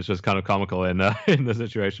board in. It's just kind of comical in in the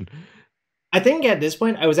situation. I think at this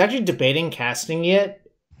point, I was actually debating casting it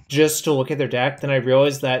just to look at their deck. Then I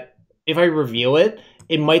realized that if I reveal it,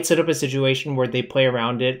 it might set up a situation where they play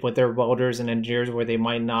around it with their welders and engineers where they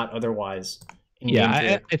might not otherwise.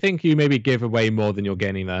 Yeah, I think you maybe give away more than you're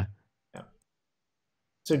gaining there. Yeah.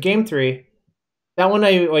 So game 3, that one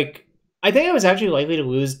I think I was actually likely to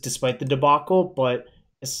lose despite the debacle, but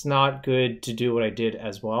it's not good to do what I did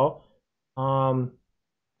as well.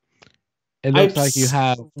 It looks like you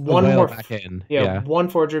have one more back in. Yeah, one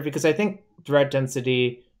forger, because I think threat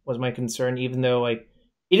density was my concern, even though like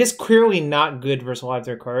it is clearly not good versus a lot of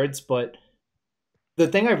their cards. But the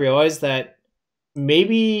thing I realized that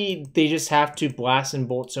maybe they just have to blast and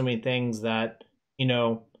bolt so many things that, you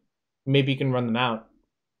know, maybe you can run them out.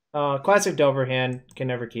 Classic Delver hand can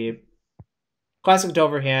never keep. Classic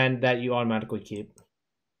Delver hand that you automatically keep.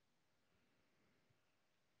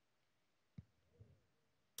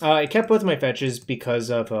 I kept both my fetches because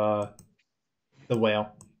of the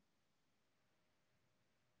whale.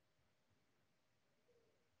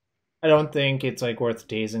 I don't think it's like worth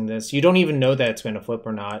dazing this. You don't even know that it's going to flip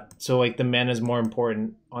or not. So like the mana is more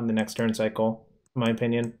important on the next turn cycle, in my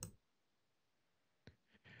opinion.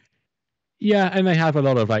 Yeah, and they have a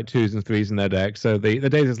lot of like 2s and 3s in their deck, so the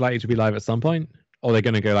daze is likely to be live at some point, or they're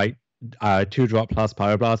going to go like 2-drop plus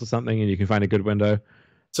Pyroblast or something, and you can find a good window.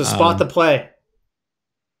 So spot the play.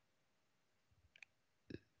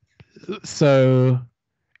 So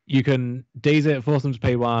you can daze it, force them to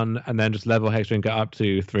pay 1, and then just level Hexdrinker up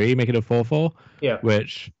to 3, make it a 4/4. Yeah.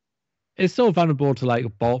 Which is still vulnerable to like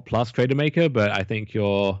Bolt plus Trader Maker, but I think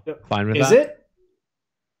you're fine with that. Is it?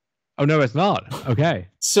 Oh no, it's not. Okay.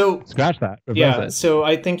 So scratch that. Yeah. So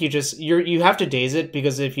I think you have to daze it,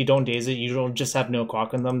 because if you don't daze it, you don't just have no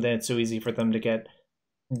clock on them. Then it's so easy for them to get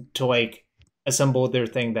to like assemble their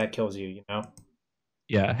thing that kills you. You know.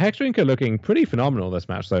 Yeah, Hexdrinker looking pretty phenomenal this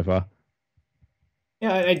match so far.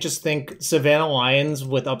 Yeah, I just think Savannah Lions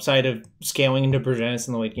with upside of scaling into Progenitus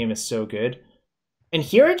in the late game is so good. And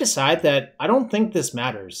here I decide that I don't think this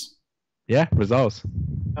matters. Yeah, results.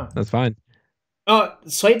 Oh. That's fine.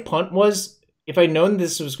 Slight punt was, if I'd known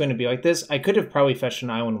this was going to be like this, I could have probably fetched an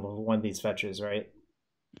island with one of these fetches, right?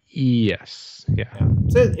 Yes. Yeah.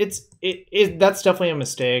 So that's definitely a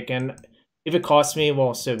mistake, and if it costs me,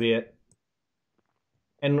 well, so be it.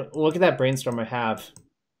 And look at that brainstorm I have.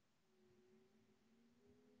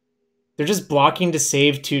 They're just blocking to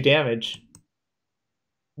save 2 damage.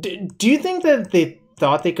 Do you think that they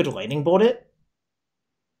thought they could lightning bolt it?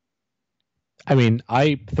 I mean,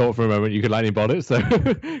 I thought for a moment you could lightning bolt it, so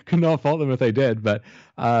could not fault them if they did, but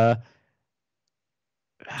so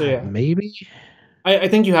yeah. Maybe. I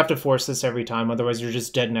think you have to force this every time, otherwise you're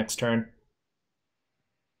just dead next turn.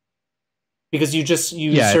 Because you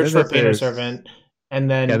search for Painter Servant, and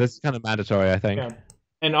then this is kind of mandatory, I think. Yeah.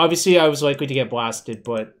 And obviously I was likely to get blasted,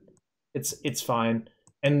 but it's fine.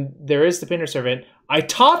 And there is the Painter Servant. I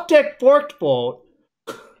top deck Forked Bolt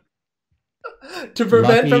to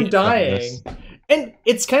prevent from dying. And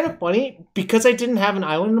it's kind of funny, because I didn't have an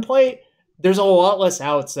island to play, there's a lot less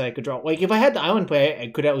outs that I could draw. Like, if I had the island play, I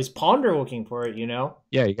could at least ponder looking for it, you know?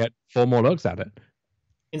 Yeah, you get 4 more looks at it.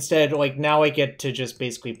 Instead, like, now I get to just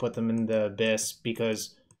basically put them in the abyss,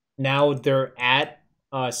 because now they're at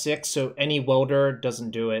 6, so any welder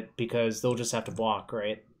doesn't do it, because they'll just have to block,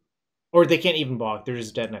 right? Or they can't even block, they're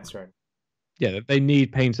just dead next turn. Yeah, they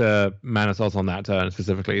need Painter mana source on that turn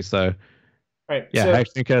specifically, so... Right. Yeah, so,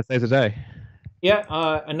 Hexdrinker saves the day. Yeah,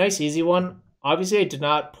 a nice easy one. Obviously, I did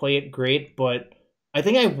not play it great, but I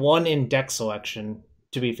think I won in deck selection,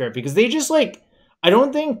 to be fair, because they just, like... I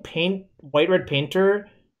don't think White-Red Painter,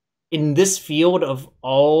 in this field of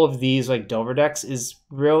all of these, like, Delver decks, is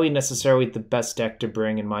really necessarily the best deck to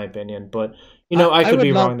bring, in my opinion. But, you know, I could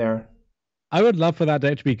be wrong there. I would love for that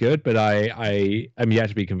deck to be good, but I am yet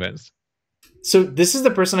to be convinced. So this is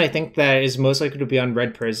the person I think that is most likely to be on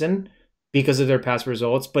Red Prison because of their past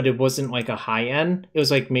results, but it wasn't like a high end. It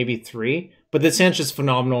was like maybe 3. But this hand's just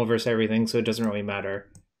phenomenal versus everything, so it doesn't really matter.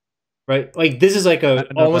 Right? Like, this is like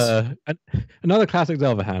another classic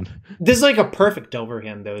Delver hand. This is like a perfect Delver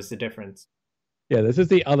hand, though, is the difference. Yeah, this is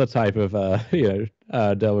the other type of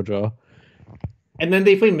Delver draw. And then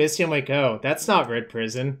they play Misty, I'm like, oh, that's not Red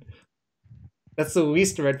Prison. That's the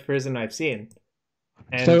least Red Prison I've seen.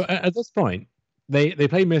 And so at this point, they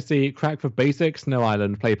play Misty, crack for basics, no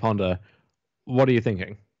island, play Ponder. what are you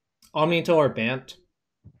thinking? Omnitel or Bant.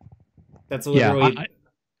 That's Yeah, literally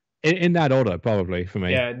in that order, probably for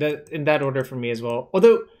me. yeah, in that order for me as well.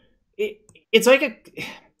 Although it's like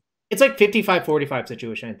it's like 55-45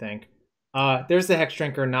 situation, I think. There's the Hex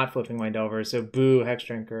Drinker not flipping my Delver, so boo Hex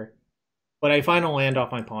Drinker. But I final land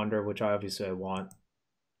off my Ponder, which obviously I want.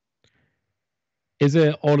 Is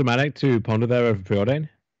it automatic to Ponder there over Preordain? Yeah, I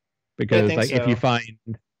Because think like so.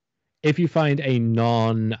 if you find a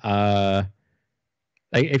non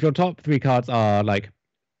like if your top three cards are like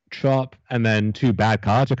Trop and then two bad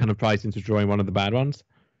cards are kind of priced into drawing one of the bad ones,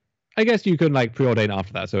 I guess you could like Preordain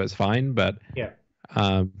after that, so it's fine. But Yeah.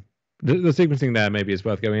 um, the sequencing there maybe is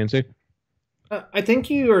worth going into. I think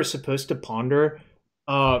you are supposed to Ponder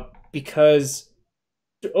because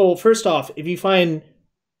first off, if you find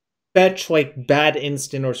fetch like bad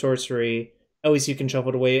instant or sorcery, at least you can shuffle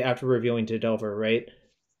it away after revealing to Delver, right?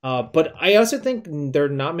 But I also think there are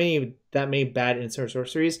not that many bad instant or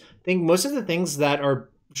sorceries. I think most of the things that are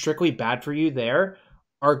strictly bad for you there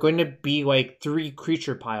are going to be like 3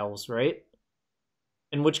 creature piles, right?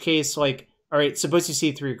 In which case, like, all right, suppose you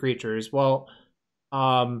see 3 creatures. Well,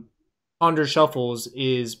 Ponder Shuffles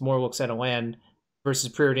is more looks at a land versus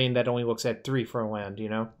Preordain that only looks at 3 for a land, you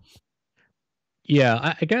know?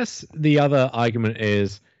 Yeah, I guess the other argument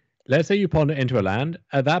is, let's say you ponder into a land.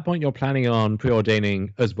 At that point, you're planning on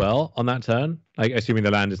preordaining as well on that turn, like assuming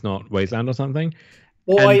the land is not Wasteland or something.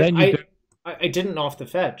 Well, And then you I didn't off the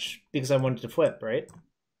fetch because I wanted to flip, right?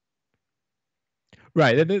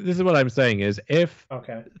 right. This is what I'm saying is if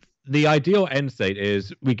Okay. the ideal end state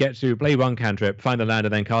is we get to play one cantrip, find the land,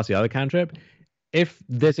 and then cast the other cantrip. If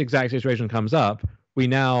this exact situation comes up, we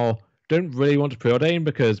now don't really want to preordain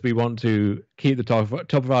because we want to keep the top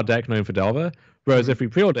of our deck known for Delver. Whereas if we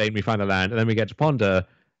preordain, we find the land, and then we get to ponder,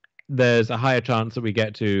 there's a higher chance that we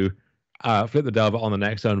get to flip the Delver on the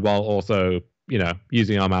next turn while also,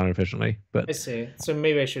 using our mana efficiently. But I see. So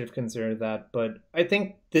maybe I should have considered that, but I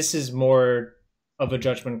think this is more of a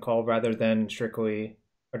judgment call rather than strictly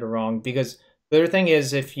right or wrong. Because the other thing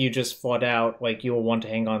is, if you just flood out, like you'll want to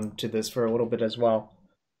hang on to this for a little bit as well.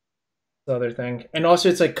 The other thing, and also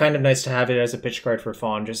it's like kind of nice to have it as a pitch card for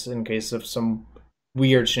Fawn, just in case of some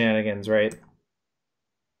weird shenanigans, right?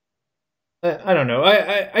 I don't know.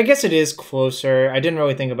 I guess it is closer. I didn't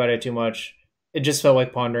really think about it too much. It just felt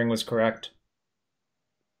like pondering was correct.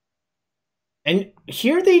 And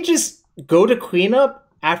here they just go to cleanup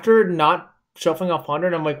after not shuffling off Ponder,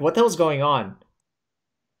 and I'm like, what the hell's going on?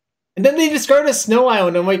 And then they discard a Snow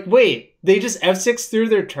Island. I'm like, wait, they just F6 through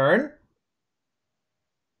their turn?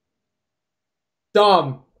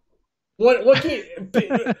 Dumb. What can you,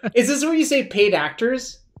 is this where you say paid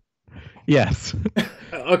actors? yes.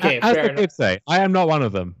 Okay, as fair I enough. could say, I am not one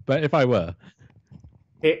of them, but if I were.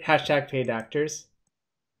 Hashtag paid actors.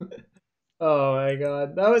 Oh my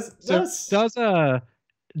god. Does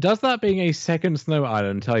that being a second Snow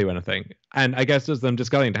Island tell you anything? And I guess does them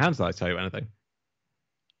discarding to hand size tell you anything?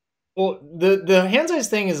 Well, the hand size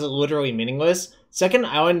thing is literally meaningless. Second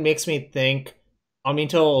Island makes me think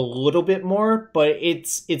Amito a little bit more, but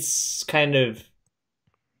it's kind of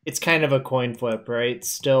a coin flip, right?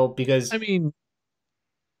 Still, because I mean,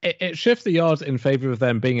 it shifts the odds in favor of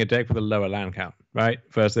them being a deck with a lower land count, right?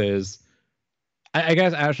 Versus, I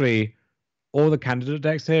guess actually all the candidate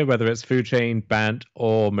decks here, whether it's Food Chain, Bant,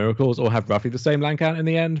 or Miracles, all have roughly the same land count in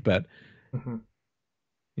the end, but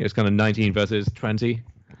it's kind of 19 versus 20.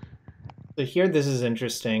 So here, this is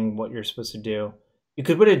interesting what you're supposed to do. You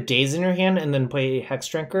could put a Daze in your hand and then play Hex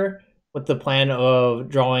Drinker with the plan of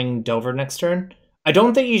drawing Delver next turn. I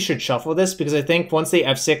don't think you should shuffle this because I think once they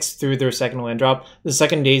F6 through their second land drop, the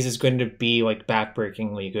second Daze is going to be like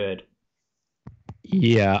backbreakingly good.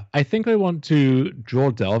 Yeah, I think I want to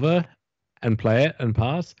draw Delver and play it and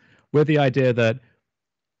pass with the idea that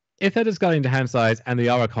if they're discarding to hand size and they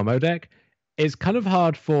are a combo deck, it's kind of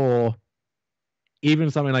hard for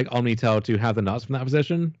even something like Omnitel to have the nuts from that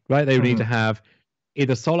position, right? They would need to have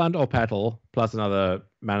either Soland or Petal, plus another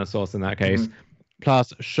mana source in that case,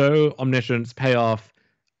 plus show Omniscience, payoff,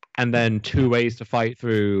 and then 2 ways to fight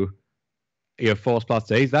through your Force plus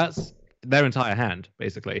Daze. That's their entire hand,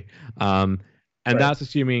 basically. And that's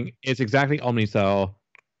assuming it's exactly Omnicell,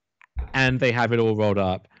 and they have it all rolled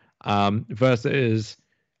up, versus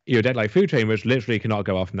your deck like Food Chain, which literally cannot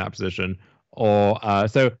go off in that position. Or I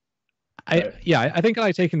think I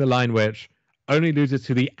like taking the line which only loses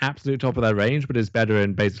to the absolute top of their range, but is better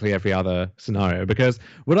in basically every other scenario. Because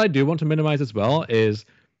what I do want to minimize as well is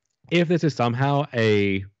if this is somehow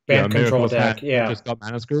a control deck, just got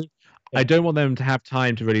mana screw, I don't want them to have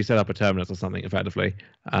time to really set up a terminus or something effectively.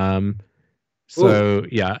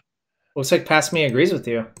 Looks like Pass Me agrees with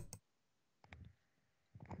you.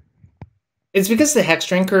 It's because the Hex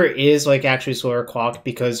Drinker is like actually slower clocked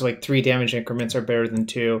because like 3 damage increments are better than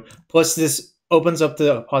 2. Plus, this opens up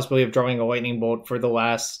the possibility of drawing a lightning bolt for the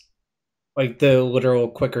last, like the literal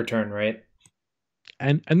quicker turn, right?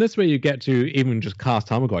 And this way you get to even just cast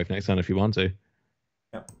Tarmogoyf next turn if you want to.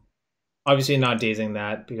 Yeah. Obviously not dazing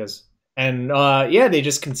that because, and yeah, they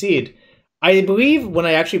just concede. I believe when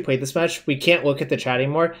I actually played this match, we can't look at the chat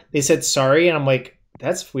anymore. They said sorry, and I'm like,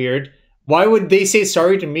 that's weird. Why would they say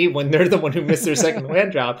sorry to me when they're the one who missed their second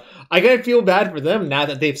land drop? I gotta feel bad for them now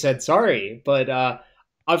that they've said sorry. But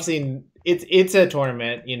obviously, it's a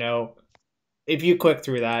tournament. You know, if you click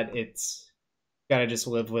through that, it's gotta just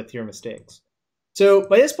live with your mistakes. So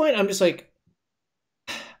by this point, I'm just like,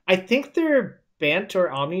 I think they're Bant or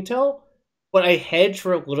Omnitel, but I hedge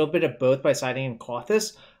for a little bit of both by siding in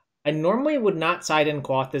Clothis. I normally would not side in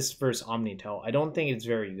Clothis versus Omnitel. I don't think it's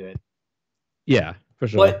very good. Yeah, for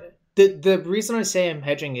sure. But the reason I say I'm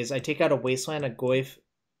hedging is I take out a Wasteland, a Goyf,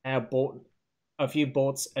 and a bolt, a few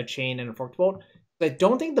bolts, a chain, and a forked bolt. I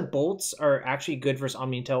don't think the bolts are actually good versus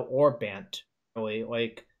Omnitel or Bant. Really,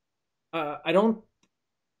 like, I don't.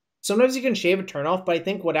 Sometimes you can shave a turn off, but I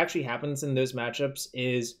think what actually happens in those matchups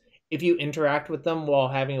is if you interact with them while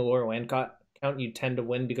having a lower land count, you tend to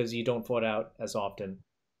win because you don't float out as often.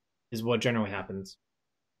 Is what generally happens.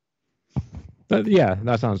 But yeah,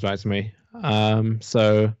 that sounds right to me.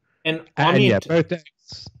 So and yeah, both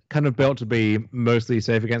decks kind of built to be mostly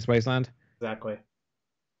safe against Wasteland. Exactly.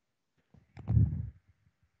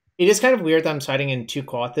 It is kind of weird that I'm siding in 2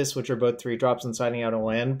 Clothis, which are both 3 drops and siding out a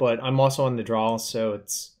land, but I'm also on the draw, so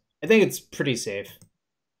I think it's pretty safe.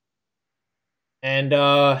 And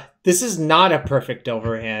this is not a perfect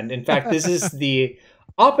Delver hand. In fact, this is the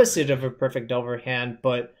opposite of a perfect Delver hand,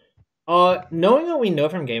 but knowing what we know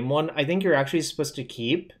from game 1, I think you're actually supposed to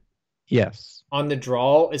keep. Yes. On the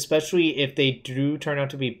draw, especially if they do turn out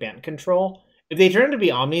to be Bant control. If they turn out to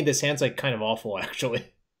be Omni, this hand's like kind of awful, actually.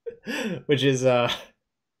 Which is,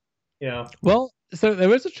 you know. Well, so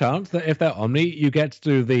there is a chance that if they're Omni, you get to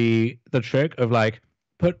do the trick of like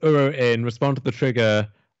put Uro in, respond to the trigger,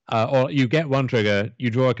 or you get one trigger, you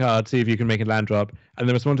draw a card, see if you can make a land drop, and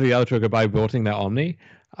then respond to the other trigger by wilting their Omni.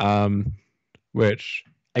 Which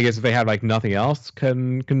I guess if they have like nothing else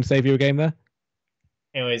can save you a game there.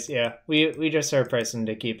 Anyways, yeah, we just are pricing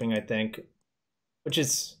to keeping, I think, which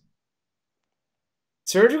is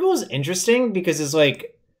Surgical is interesting because it's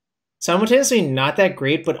like simultaneously not that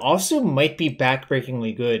great, but also might be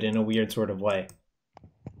backbreakingly good in a weird sort of way.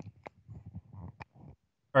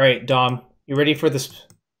 All right, Dom, you ready for this?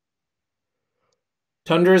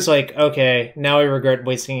 Tundra's like, okay, now I regret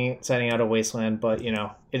setting out a Wasteland, but you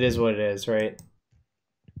know, it is what it is, right?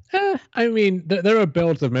 I mean, there are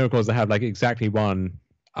builds of Miracles that have like exactly one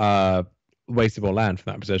wastable land for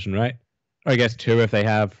that position, right? Or I guess 2 if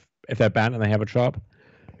they're banned and they have a trap.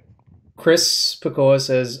 Chris Picola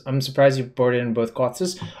says, I'm surprised you boarded in both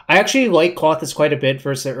Clothis. I actually like Clothis quite a bit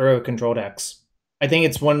versus the Uro control decks. I think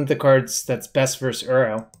it's one of the cards that's best versus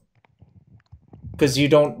Uro. Because you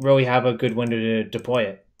don't really have a good window to deploy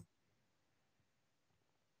it.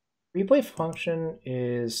 Replay function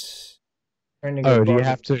is... Oh, do you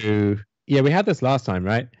have to... Yeah, we had this last time,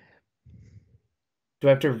 right? Do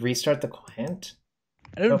I have to restart the client?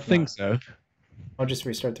 I don't think so. I'll just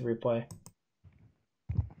restart the replay.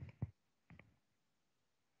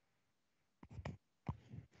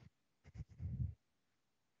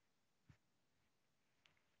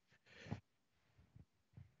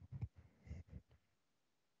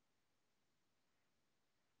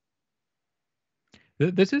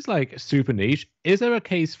 This is like super niche. Is there a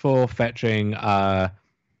case for fetching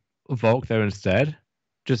Volk there instead?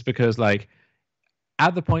 Just because like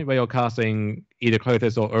at the point where you're casting either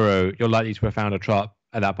Clothis or Uro, you're likely to have found a trap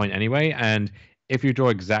at that point anyway. And if you draw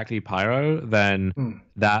exactly Pyro, then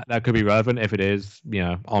that could be relevant if it is, you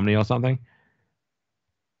know, Omni or something.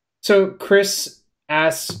 So Chris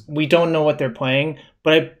asks, we don't know what they're playing,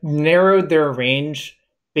 but I narrowed their range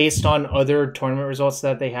based on other tournament results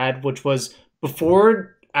that they had, which was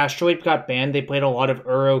before Asteroid got banned, they played a lot of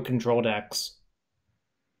Uro control decks.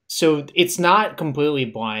 So it's not completely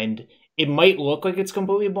blind. It might look like it's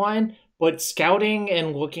completely blind, but scouting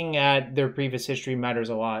and looking at their previous history matters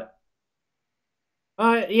a lot.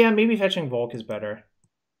 Yeah, maybe fetching Volk is better.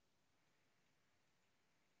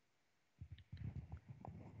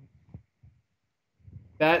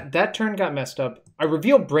 That turn got messed up. I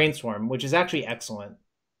revealed Brainstorm, which is actually excellent.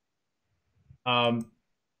 I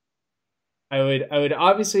would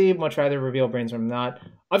obviously much rather reveal Brainstorm than not.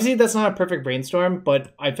 Obviously, that's not a perfect Brainstorm,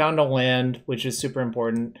 but I found a land, which is super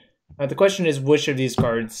important. The question is, which of these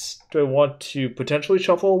cards do I want to potentially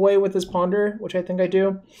shuffle away with this Ponder, which I think I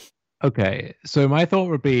do. Okay, so my thought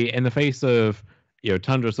would be in the face of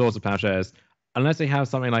Tundra Swords of Plowshares, unless they have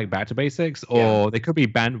something like Back to Basics, Yeah, or they could be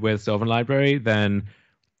banned with Sylvan Library, then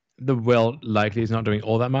the wilt likely is not doing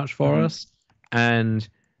all that much for hmm us. And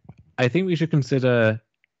I think we should consider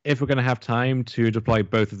if we're going to have time to deploy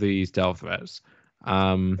both of these delve threats.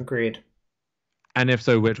 Um, agreed. and if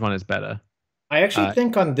so, which one is better? I actually Uh,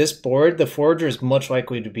 think on this board, the Forager is much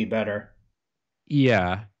likely to be better.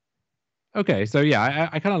 yeah. Okay, so yeah,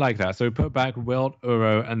 I kind of like that. So put back Wilt,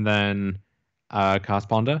 Uro, and then cast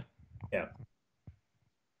Ponder. Yeah.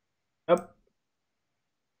 Yep.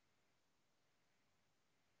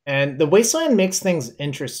 And the Wasteland makes things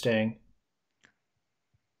interesting.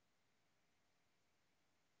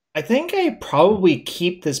 I think I probably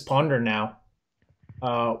keep this Ponder now,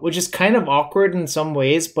 which is kind of awkward in some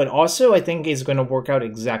ways, but also I think is going to work out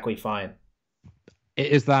exactly fine.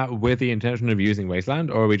 Is that with the intention of using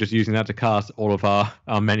Wasteland, or are we just using that to cast all of our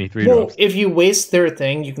many three Well, drops? if you waste their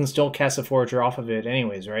thing, you can still cast a Forager off of it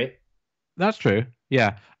anyways, right? That's true.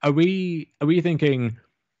 Yeah. Are we thinking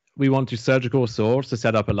we want to surgical swords to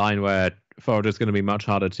set up a line where forward is going to be much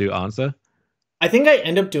harder to answer? I think I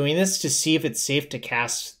end up doing this to see if it's safe to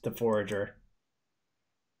cast the Forager.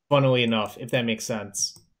 Funnily enough, if that makes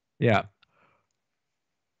sense. Yeah.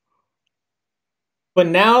 But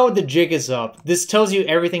now the jig is up. This tells you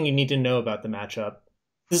everything you need to know about the matchup.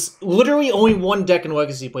 There's literally only one deck in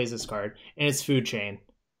Legacy plays this card, and it's Food Chain.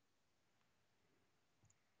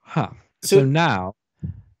 Huh. So So now,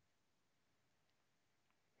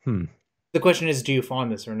 hmm. the question is, do you fawn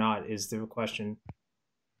this or not? Is the question. I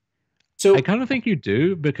So kind of think you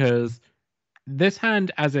do because this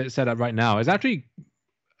hand, as it's set up right now, is actually,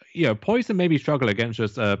 poison maybe struggle against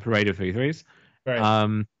just a parade of 3/3s. right.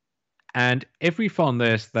 Um, and if we fund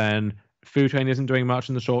this, then Food Train isn't doing much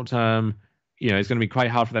in the short term. It's going to be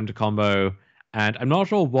quite hard for them to combo. And I'm not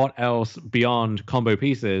sure what else beyond combo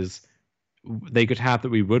pieces they could have that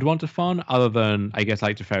we would want to fund, other than, I guess,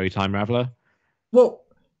 like Teferi Time Raveler. Well,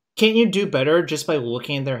 can't you do better just by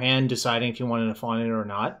looking at their hand, deciding if you wanted to fawn it or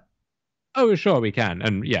not? Oh, sure, we can.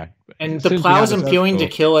 And yeah, And the since we have plow's the impuing to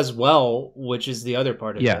surgical, kill as well, which is the other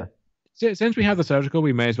part of yeah, it. since we have the surgical,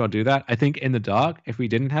 we may as well do that. I think in the dark, if we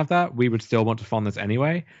didn't have that, we would still want to fund this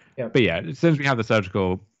anyway. Yep. But yeah, since we have the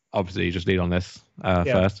surgical, obviously just lead on this Yep.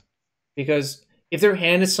 first. Because if their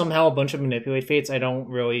hand is somehow a bunch of manipulate fates, I don't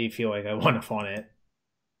really feel like I want to fawn it.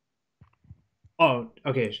 Oh,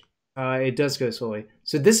 okay. It does go slowly.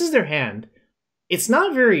 So this is their hand. It's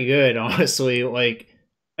not very good, honestly. Like,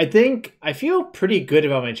 I feel pretty good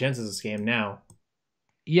about my chances this game now.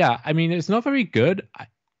 Yeah, I mean, it's not very good.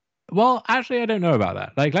 Well, actually, I don't know about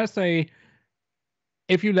that. Like, let's say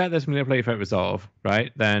if you let this manipulate fate resolve,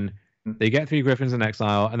 right, then they get 3 Griffins in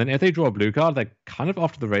exile, and then if they draw a blue card, they're kind of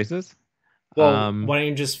off to the races. Well, why don't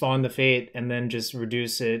you just fawn the fate and then just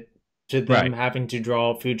reduce it to them Right. having to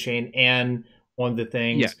draw food chain and one of the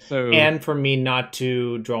Yeah. things, So and for me not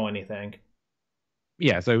to draw anything.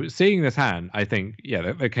 yeah. So seeing this hand, I think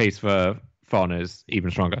the case for Fawn is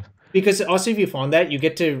even stronger. Because also, if you fawn that, you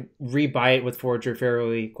get to rebuy it with Forger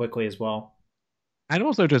fairly quickly as well. And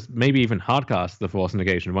also just maybe even hardcast the Force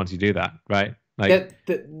Negation once you do that, right? Like,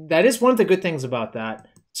 That is one of the good things about that.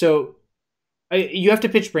 So you have to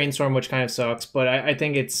pitch Brainstorm, which kind of sucks, but I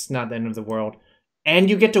think it's not the end of the world. And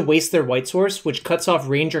you get to waste their White Source, which cuts off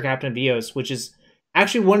Ranger Captain Vios, which is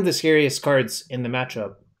actually one of the scariest cards in the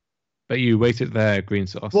matchup. but you wasted their green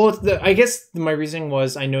source. Well, I guess my reasoning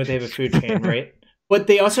was I know they have a food chain, right? But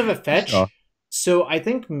they also have a fetch, Sure. so I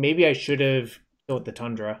think maybe I should have killed the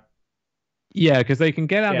Tundra. Yeah, because they can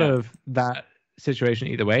get out Yeah. of that situation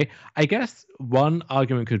either way. I guess one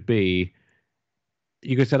argument could be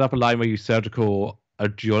you could set up a line where you surgical a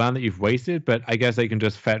dual land that you've wasted, but I guess they can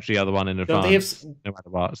just fetch the other one in Don't they have advance, no matter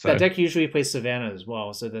what. So that deck usually plays Savannah as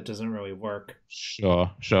well, so that doesn't really work.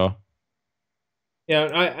 sure. Yeah,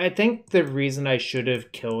 I think the reason I should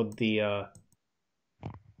have killed the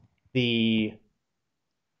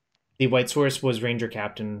White Source was Ranger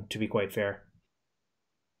Captain, to be quite fair.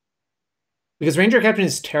 Because Ranger Captain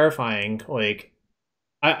is terrifying. Like,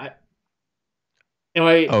 I am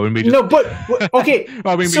I? Oh, and we just No, but okay.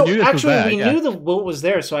 well, I mean, So we knew this was actually, there. we Yeah. knew the will was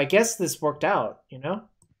there, so I guess this worked out. You know,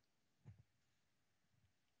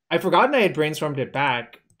 I'd forgotten I had brainstormed it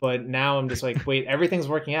back, but now I'm just like, wait, everything's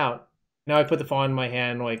working out. Now I put the fawn in my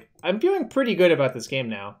hand. Like, I'm feeling pretty good about this game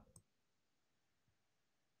now.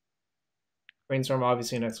 Brainstorm,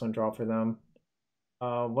 obviously an excellent draw for them.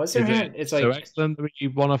 What's their Is hand? it It's so like, excellent that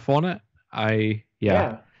you want to fawn it? Yeah,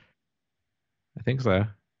 yeah. I think so.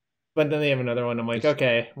 But then they have another one. I'm like, Just-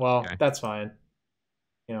 okay, well, okay. that's fine.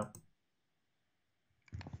 You know.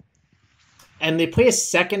 and they play a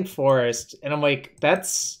second forest, and I'm like,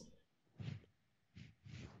 that's...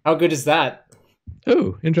 How good is that?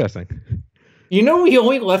 Oh, interesting. You know we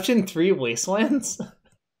only left in 3 wastelands?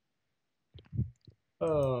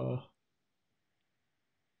 Oh.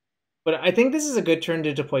 But I think this is a good turn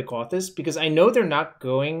to deploy Kothis, because I know they're not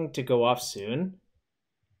going to go off soon.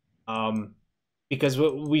 Because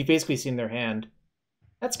we've basically seen their hand.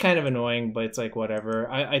 That's kind of annoying, but it's like, whatever.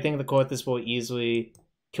 I think the Kothis will easily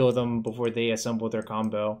kill them before they assemble their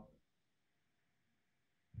combo.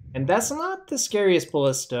 And that's not the scariest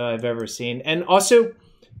ballista I've ever seen. And also,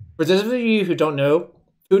 for those of you who don't know,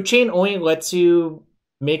 Food Chain only lets you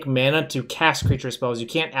make mana to cast creature spells. You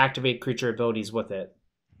can't activate creature abilities with it.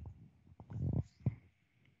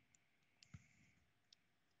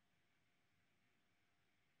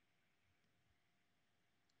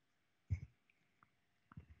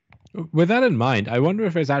 With that in mind, I wonder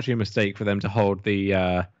if it's actually a mistake for them to hold the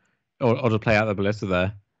or to play out the ballista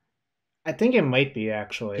there. I think it might be,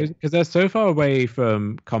 actually. Because they're so far away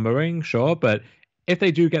from comboing, sure, but if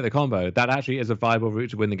they do get the combo, that actually is a viable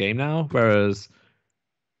route to win the game now. Whereas,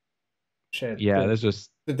 shit, yeah, there's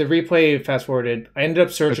just... The replay fast-forwarded. I ended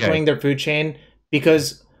up circling their food chain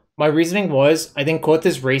because my reasoning was, I think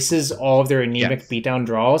Kothis races all of their anemic beatdown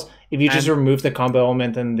draws. If you just remove the combo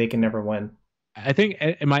element, then they can never win. I think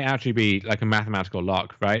it might actually be like a mathematical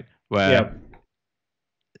lock, right? Where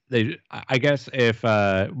they, I guess if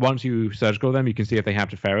once you surgical them, you can see if they have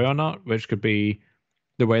Teferi or not, which could be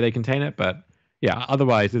the way they contain it. But yeah,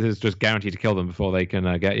 otherwise this is just guaranteed to kill them before they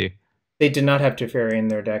can get you. They did not have Teferi in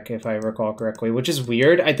their deck, if I recall correctly, which is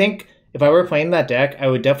weird. I think if I were playing that deck, I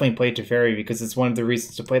would definitely play Teferi because it's one of the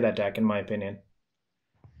reasons to play that deck, in my opinion.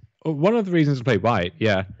 One of the reasons to play white,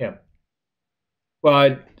 yeah. Yeah.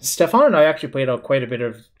 Well, Stefan and I actually played quite a bit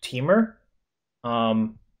of Teamer,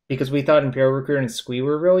 because we thought Imperial Recruiter and Squee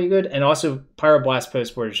were really good, and also Pyroblast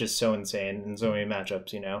Postboard is just so insane in so many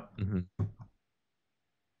matchups, you know?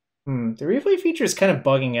 The replay feature is kind of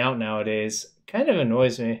bugging out nowadays. Kind of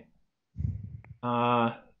annoys me.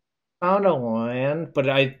 Found a land, but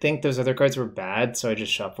I think those other cards were bad, so I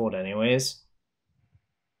just shuffled anyways.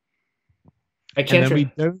 I can't. And then we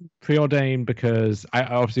don't preordain because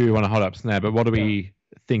obviously we want to hold up snare, but what are we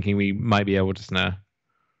thinking we might be able to snare?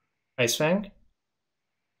 Ice Fang?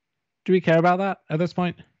 Do we care about that at this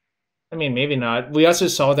point? I mean, maybe not. We also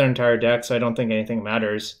saw their entire deck, so I don't think anything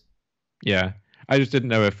matters. Yeah. I just didn't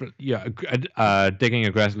know if digging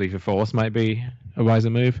aggressively for force might be a wiser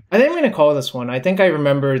move. I think I'm going to call this one. I think I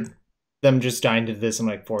remember them just dying to this in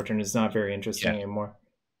like 4 turns. It's not very interesting anymore.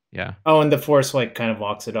 Yeah. Oh, and the force like kind of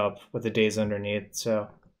locks it up with the days underneath. So,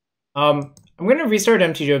 I'm going to restart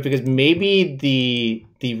MTGO because maybe the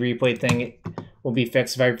replay thing will be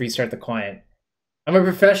fixed if I restart the client. I'm a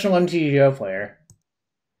professional MTGO player.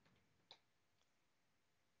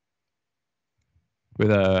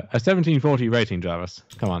 With a 1740 rating, Jarvis.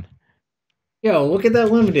 Come on. Yo, look at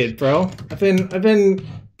that limited, bro. I've been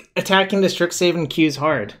attacking the Strixhaven queues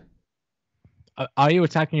hard. Are you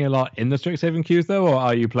attacking a lot in the Strixhaven queues though, or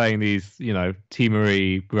are you playing these,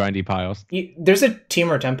 teamery grindy piles? There's a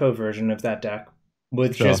Teamer Tempo version of that deck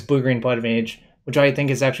with just blue-green Blood Mage, which I think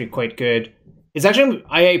is actually quite good. It's actually,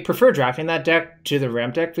 I prefer drafting that deck to the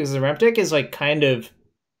ramp deck because the ramp deck is like kind of,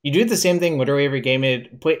 you do the same thing literally every game.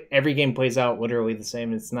 Every game plays out literally the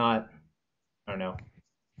same. It's not, I don't know.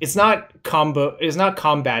 It's not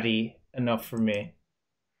combat-y enough for me.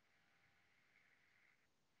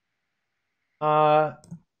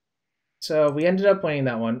 So we ended up winning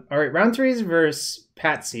that one. All right, round 3 is versus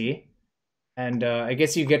Patsy, and I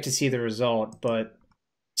guess you get to see the result. But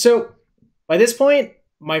so by this point,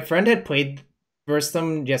 my friend had played versus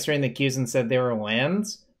them yesterday in the queues and said they were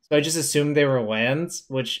lands, so I just assumed they were lands,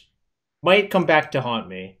 which might come back to haunt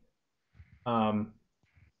me.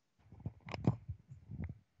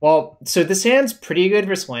 Well, so this hand's pretty good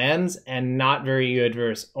versus lands and not very good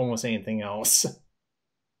versus almost anything else.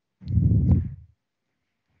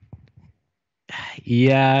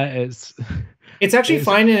 Yeah, it's actually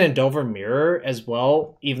fine in a Delver Mirror as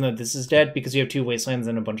well, even though this is dead because you have 2 wastelands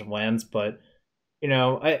and a bunch of lands. But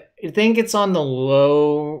I think it's on the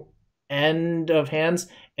low end of hands,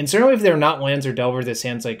 and certainly if they're not lands or Delver, this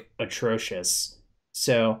hand's like atrocious.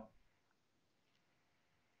 So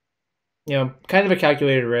kind of a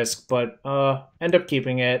calculated risk, but end up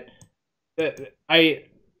keeping it. The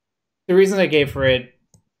reasons I gave for it,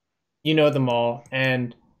 them all,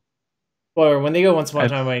 and or when they go once upon a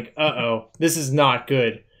time, I'm like, uh-oh, this is not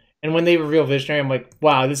good. And when they reveal Visionary, I'm like,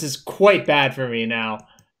 wow, this is quite bad for me now.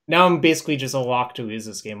 Now I'm basically just a lock to lose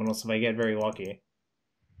this game, unless if I get very lucky.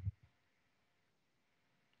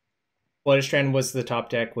 Bloodstrand was the top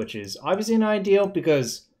deck, which is obviously not ideal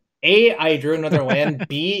because A, I drew another land,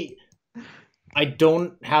 B, I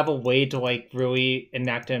don't have a way to like really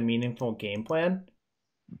enact a meaningful game plan.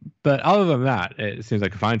 But other than that, it seems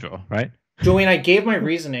like a fine draw, right? Julian, I gave my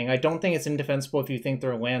reasoning. I don't think it's indefensible if you think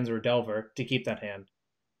they're lands or Delver to keep that hand.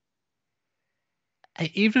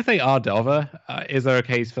 Even if they are Delver, is there a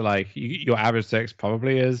case for like your average 6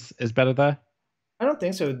 probably is better there? I don't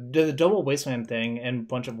think so. The double wasteland thing and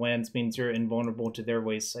bunch of lands means you're invulnerable to their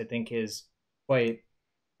wastes. I think is quite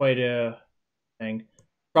a thing.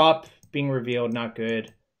 Crop being revealed, not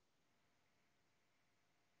good.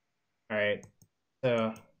 All right,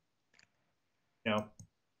 so you know,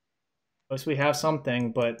 at least we have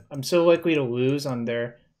something, but I'm so likely to lose on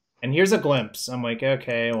there. And here's a glimpse. I'm like,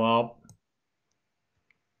 okay, well,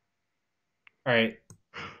 all right.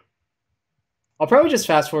 I'll probably just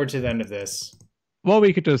fast forward to the end of this. Well,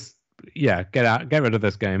 we could just, yeah, get rid of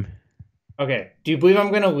this game. Okay. Do you believe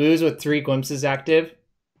I'm going to lose with 3 glimpses active?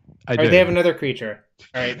 I do. Or they have another creature.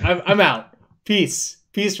 All right. I'm out. Peace.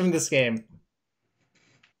 Peace from this game.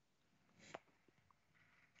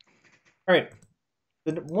 All right.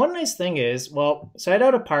 The one nice thing is, well, side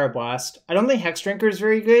out of Pyroblast. I don't think Hexdrinker is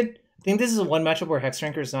very good. I think this is one matchup where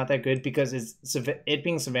Hexdrinker is not that good because it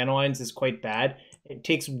being Savannah Lines is quite bad. It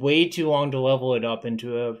takes way too long to level it up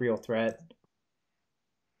into a real threat.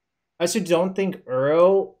 I also don't think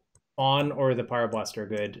Uro, Fawn, or the Pyroblast are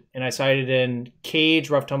good. And I sided in Cage,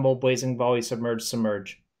 Rough Tumble, Blazing Volley,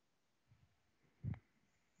 Submerge.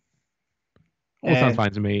 All sounds fine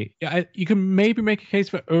to me. Yeah, you can maybe make a case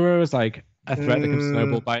for Uro as like a threat that can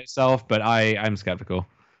snowball by itself, but I'm skeptical.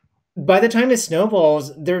 By the time it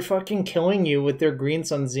snowballs, they're fucking killing you with their Green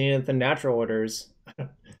Sun Zenith and Natural Orders.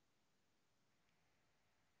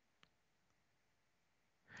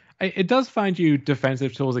 It does find you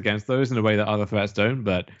defensive tools against those in a way that other threats don't,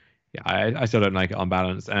 but yeah, I still don't like it on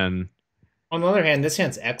balance. And on the other hand, this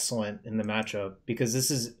hand's excellent in the matchup because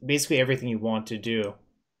this is basically everything you want to do.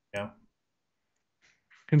 Yeah.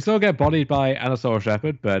 Can still get bodied by Allosaurus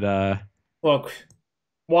Shepherd, but look,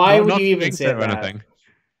 why would you even say that? Anything.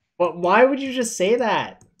 But why would you just say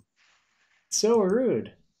that? So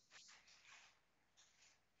rude.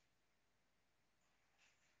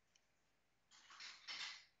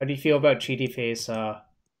 How do you feel about Cheaty Face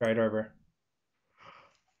Bright Arbor?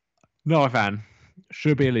 Not a fan.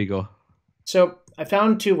 Should be illegal. So I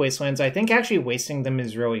found 2 wastelands. I think actually wasting them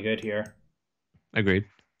is really good here. Agreed.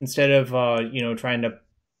 Instead of trying to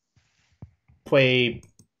play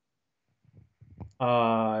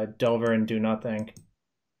Delver and do nothing.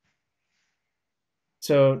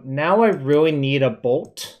 So now I really need a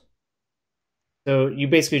bolt. So you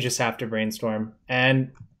basically just have to brainstorm.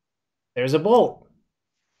 And there's a bolt.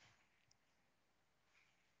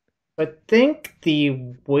 I think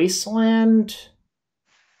the wasteland...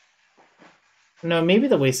 No, maybe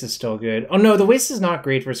the waste is still good. Oh no, the waste is not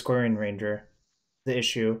great for Squaring Ranger. The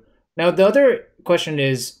issue. Now the other question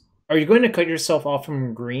is, are you going to cut yourself off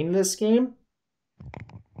from green this game?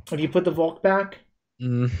 Or do you put the Volk back?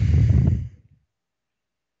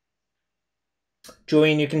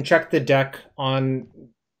 Julian, you can check the deck on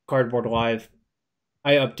Cardboard Live.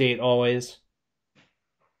 I update always.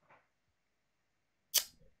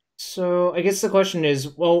 So I guess the question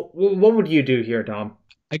is, well, what would you do here, Dom?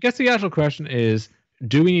 I guess the actual question is,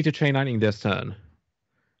 do we need to Chain Lightning this turn?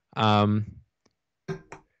 Oh,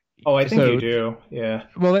 I think you do. Yeah.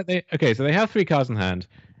 Well, so they have 3 cards in hand.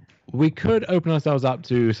 We could open ourselves up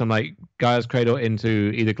to some like Gaia's Cradle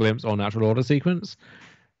into either Glimpse or Natural Order sequence.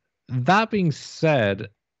 That being said,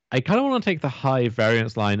 I kind of want to take the high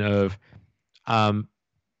variance line of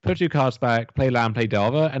put 2 cards back, play Land, play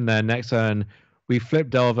Delver, and then next turn we flip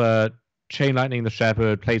Delver, Chain Lightning the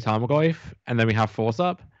Shepherd, play Tarmogoyf, and then we have Force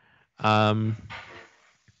up.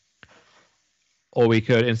 Or we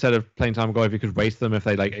could, instead of playing Tarmogoyf, we could waste them if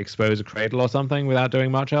they like expose a Cradle or something without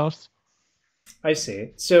doing much else. I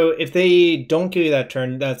see. So if they don't give you that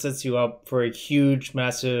turn, that sets you up for a huge,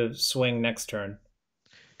 massive swing next turn.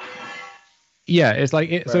 Yeah, it's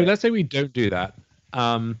like right. So let's say we don't do that.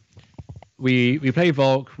 We play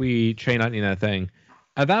Volk, we Chain Lightning their thing.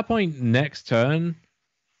 At that point, next turn,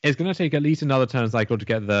 it's going to take at least another turn cycle to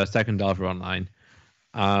get the second Delver online.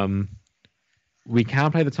 We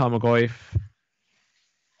can play the Tarmogoyf,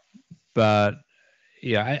 but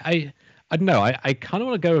yeah, I don't know. I kind of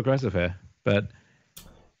want to go aggressive here, but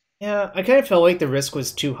yeah, I kind of felt like the risk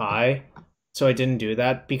was too high, so I didn't do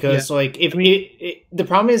that because like if the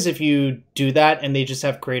problem is if you do that and they just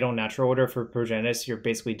have Cradle Natural Order for Progenitus, you're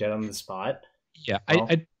basically dead on the spot. Yeah, well,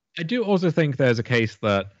 I do also think there's a case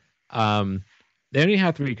that they only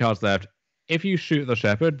have 3 cards left. if you shoot the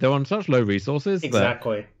Shepherd, they're on such low resources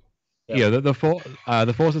exactly. that the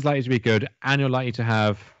force is likely to be good, and you're likely to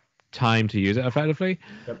have time to use it effectively.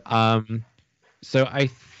 Yep. So I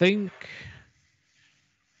think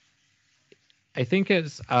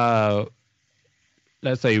it's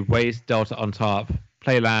let's say waste Delta on top,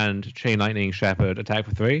 play land, chain lightning, Shepherd, attack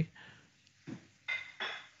for 3.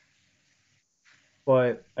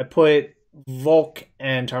 But I put Volk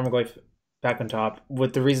and Tarmogoyf back on top,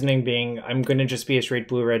 with the reasoning being I'm going to just be a straight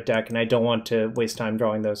blue-red deck, and I don't want to waste time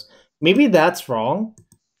drawing those. Maybe that's wrong.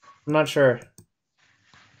 I'm not sure.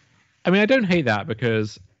 I mean, I don't hate that,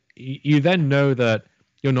 because you then know that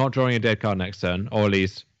you're not drawing a dead card next turn, or at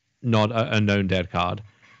least not a known dead card.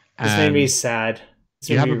 This made me sad.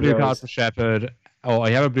 You have a blue card for Shepherd, or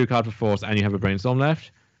you have a blue card for Force, and you have a Brainstorm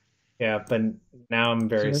left. Yeah, but now I'm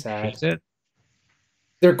very sad. Hate it.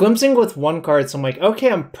 They're glimpsing with 1 card, so I'm like,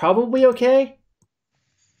 okay, I'm probably okay.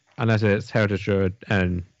 Unless it's Heritage Druid,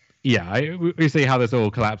 and yeah, we see how this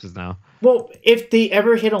all collapses now. Well, if they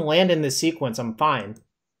ever hit a land in this sequence, I'm fine.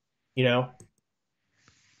 You know?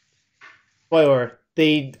 Or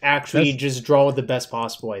they actually just draw the best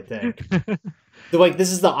possible, I think. They're like,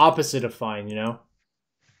 this is the opposite of fine, you know?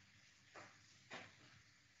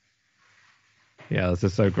 Yeah, this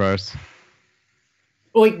is so gross.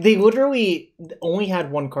 Like, they literally only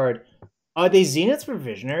had 1 card. Are they Zeniths for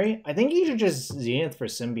Visionary? I think you should just Zenith for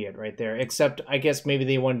Symbiote right there. Except, I guess maybe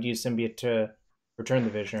they wanted to use Symbiote to return the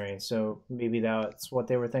Visionary. So maybe that's what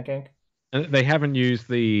they were thinking. And they haven't used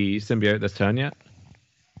the Symbiote this turn yet?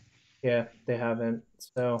 Yeah, they haven't.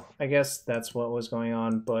 So I guess that's what was going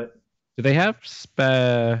on, but... Do they have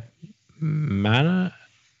spare mana?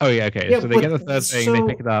 Oh, yeah, okay. Yeah, so they get the third thing, they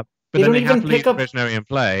pick it up. But then they have to leave the Visionary in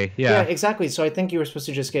play. Yeah, exactly. So I think you were supposed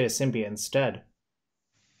to just get a Symbiote instead.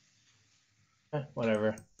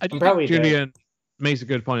 Whatever. I'm probably Julian makes a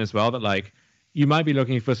good point as well, that like you might be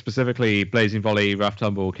looking for specifically Blazing Volley, Rough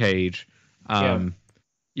Tumble, Cage.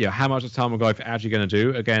 Yeah, how much is Tarmogoyf actually going to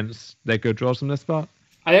do against their good draws from this spot?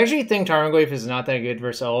 I actually think Tarmogoyf is not that good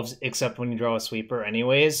versus Elves, except when you draw a sweeper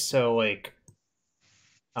anyways. So like,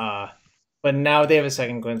 but now they have a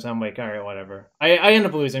second glimpse, and I'm like, all right, whatever. I end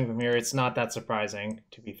up losing from here. It's not that surprising,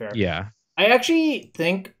 to be fair. Yeah. I actually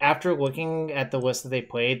think, after looking at the list that they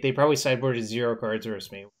played, they probably sideboarded 0 cards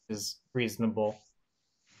versus me, which is reasonable.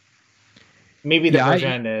 Maybe the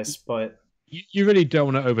version is, but... You really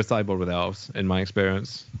don't want to over-sideboard with Elves, in my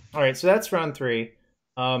experience. Alright, so that's round 3.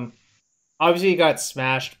 Obviously, you got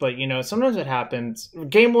smashed, but, you know, sometimes it happens.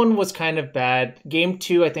 Game 1 was kind of bad. Game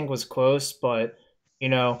 2, I think, was close, but, you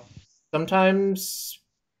know... Sometimes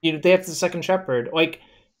they have the second Shepherd. Like,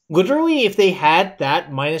 literally, if they had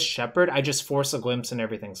that minus Shepherd, I just force a glimpse and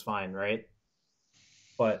everything's fine, right?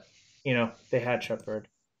 But, you know, they had Shepherd.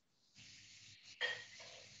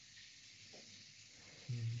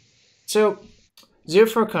 So, Zero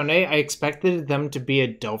for Kone, I expected them to be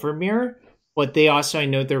a Delvermere, but they also, I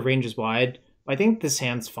know their range is wide. I think this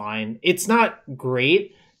hand's fine. It's not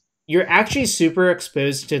great. You're actually super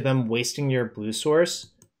exposed to them wasting your blue source.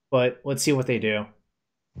 But let's see what they do.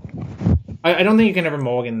 I don't think you can ever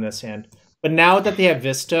mulligan this hand. But now that they have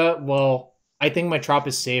Vista, well, I think my Trop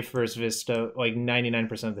is safe versus Vista like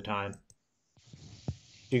 99% of the time.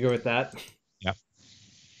 Do you agree with that? Yep.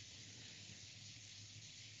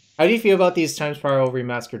 How do you feel about these Time Spiral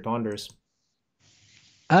Remastered Ponders?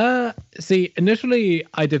 See, initially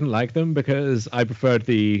I didn't like them because I preferred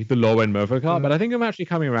the low-end Mofo card, but I think I'm actually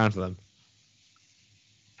coming around to them.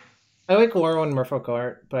 I like Lorwyn Merfolk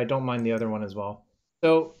art, but I don't mind the other one as well.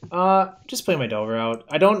 So, just play my Delver out.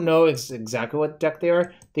 I don't know exactly what deck they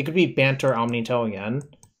are. They could be Banter Omnitel again.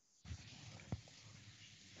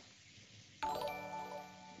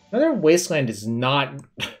 Another Wasteland is not...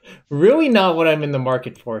 really not what I'm in the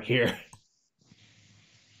market for here.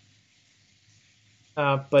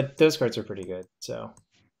 But those cards are pretty good, so...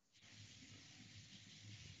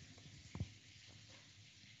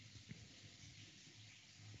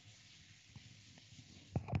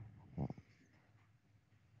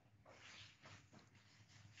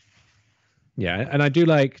 Yeah, and I do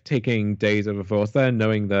like taking Days over Force there,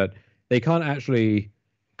 knowing that they can't actually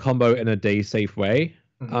combo in a day-safe way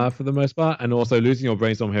for the most part. And also losing your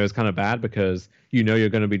Brainstorm here is kind of bad because you know you're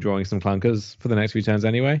going to be drawing some clunkers for the next few turns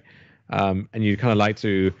anyway. And you kind of like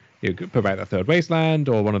to put back that third Wasteland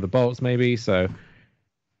or one of the bolts maybe, so...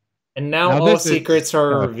 And now all secrets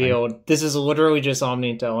are revealed. This is literally just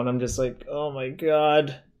Omnitel, and I'm just like, oh my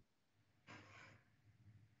god.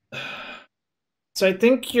 So I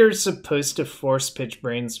think you're supposed to force pitch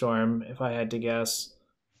Brainstorm, if I had to guess.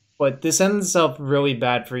 But this ends up really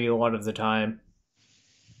bad for you a lot of the time.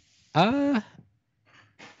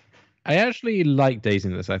 I actually like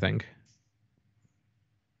dazing this, I think.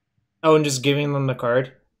 Oh, and just giving them the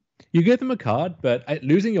card. You give them a card, but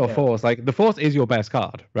losing your Yeah. force, like the force is your best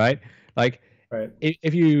card, right? Like Right.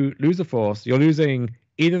 if you lose a force, you're losing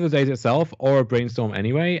either the daze itself or a brainstorm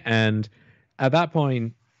anyway. And at that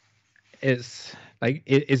point, it's like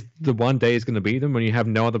is the one day is going to beat them when you have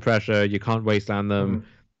no other pressure. You can't wasteland them. Mhm.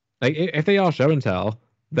 Like if they are show and tell,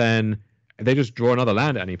 then if they just draw another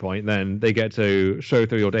land at any point, then they get to show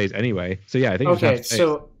through your days anyway. So yeah, I think you just have Okay, to daze.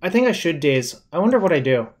 so I think I should daze. I wonder what I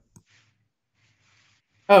do.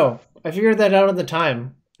 Oh, I figured that out at the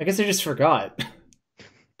time. I guess I just forgot.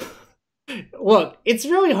 Look, it's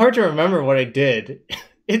really hard to remember what I did.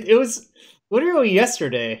 It was literally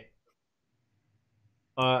yesterday.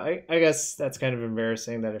 I guess that's kind of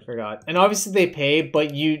embarrassing that I forgot. And obviously they pay,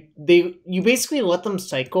 but you basically let them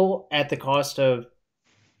cycle at the cost of,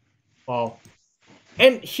 well.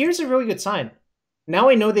 And here's a really good sign. Now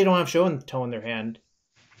I know they don't have show and tell in their hand,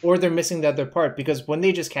 or they're missing the other part, because when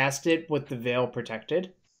they just cast it with the veil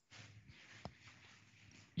protected.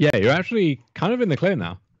 Yeah, you're actually kind of in the clear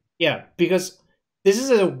now. Yeah, because this is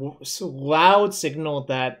a loud signal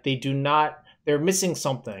that they're missing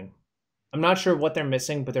something. I'm not sure what they're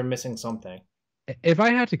missing, but they're missing something. If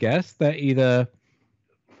I had to guess, they're either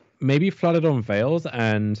maybe flooded on veils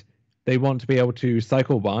and they want to be able to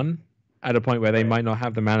cycle one at a point where they might not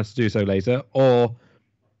have the mana to do so later, or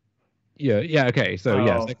yeah, okay, so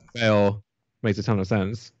yes, veil makes a ton of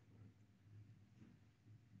sense.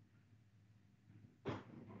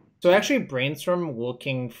 So I actually brainstorm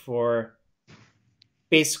looking for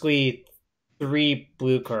basically 3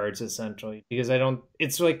 blue cards essentially, because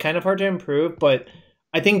it's like kind of hard to improve, but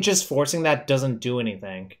I think just forcing that doesn't do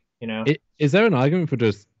anything, you know? Is there an argument for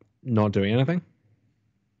just not doing anything?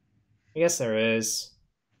 I guess there is.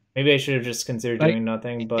 Maybe I should have just considered doing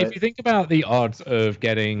nothing, but if you think about the odds of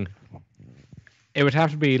getting, it would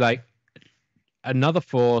have to be like another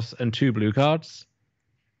force and 2 blue cards,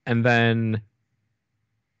 and then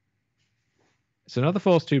it's another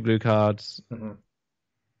force, 2 blue cards. Mm-hmm.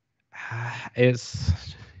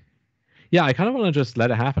 It's yeah, I kind of want to just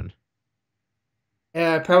let it happen.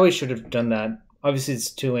 Yeah, I probably should have done that. Obviously, it's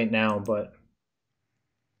too late now, but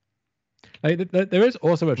like there is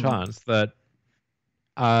also a chance that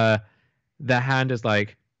their hand is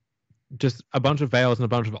like just a bunch of veils and a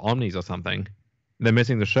bunch of omnis or something. They're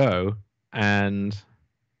missing the show, and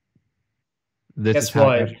this guess is how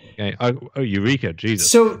what? Oh, Eureka, Jesus.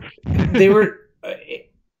 So they were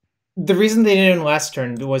the reason they didn't last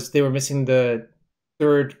turn was they were missing the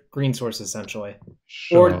 3rd green source essentially,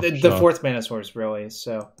 or the 4th mana source really.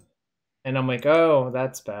 So, and I'm like, oh,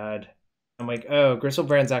 that's bad. I'm like, oh,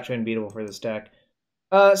 Gristlebrand's actually unbeatable for this deck.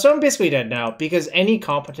 So I'm basically dead now, because any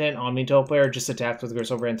competent Omnitail player just attacks with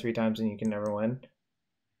Gristlebrand 3 times and you can never win.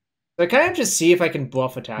 So I kind of just see if I can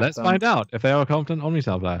bluff attack them. Let's find out if they are a competent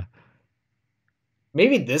Omnitail player.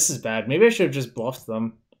 Maybe this is bad. Maybe I should have just bluffed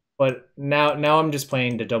them. But now I'm just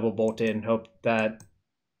playing to double bolt it and hope that,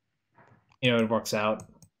 it works out.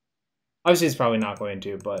 Obviously, it's probably not going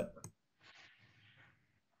to, but...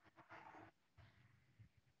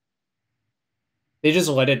 They just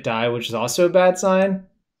let it die, which is also a bad sign.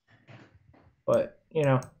 But,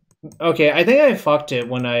 Okay, I think I fucked it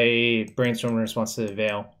when I brainstormed in response to the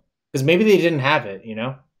Veil. Because maybe they didn't have it,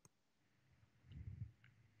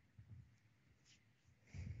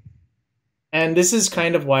 And this is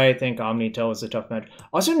kind of why I think Omnitail is a tough match.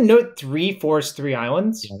 Also, note 3 forest, 3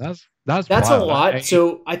 islands. Yeah, that's a lot.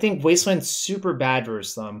 So I think Wasteland's super bad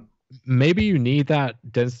versus them. Maybe you need that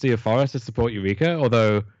density of forest to support Eureka.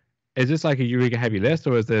 Although, is this like a Eureka heavy list,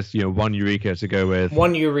 or is this 1 Eureka to go with?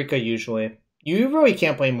 1 Eureka usually. You really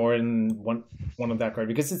can't play more than one of that card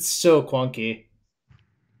because it's so clunky.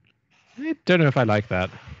 I don't know if I like that.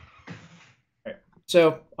 Right.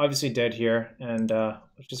 So obviously dead here, and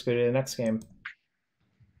let's just go to the next game.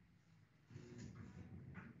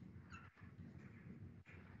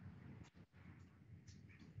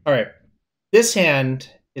 All right, this hand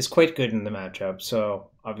is quite good in the matchup, so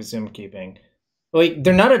obviously I'm keeping. Like,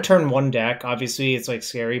 they're not a turn 1 deck. Obviously, it's like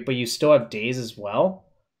scary, but you still have days as well.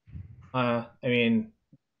 I mean,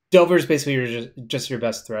 Delver's basically just your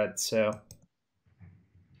best threat, so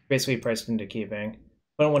basically priced into keeping.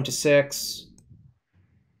 Went 1 to 6,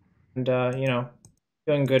 and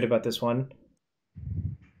feeling good about this one.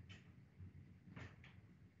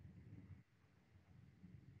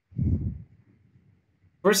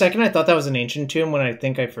 For a second, I thought that was an Ancient Tomb when I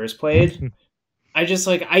think I first played. I just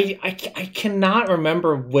I cannot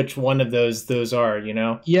remember which one of those are,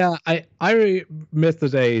 Yeah, I miss the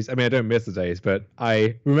days. I mean, I don't miss the days, but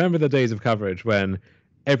I remember the days of coverage when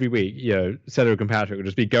every week, Cedric and Patrick would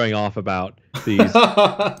just be going off about these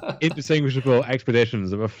indistinguishable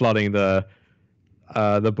expeditions that were flooding the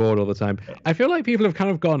board all the time. I feel like people have kind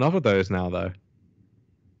of gone off of those now, though.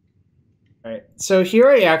 Right. So here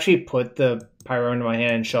I actually put the Pyro in my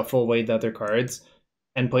hand and shuffle away the other cards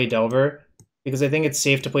and play Delver, because I think it's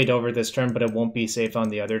safe to play Delver this turn, but it won't be safe on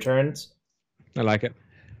the other turns. I like it.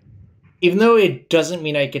 Even though it doesn't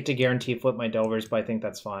mean I get to guarantee flip my Delvers, but I think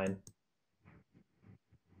that's fine.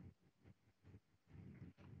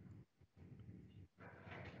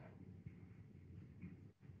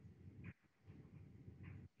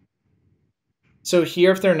 So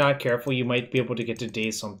here, if they're not careful, you might be able to get to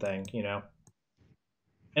daze something,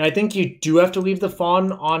 And I think you do have to leave the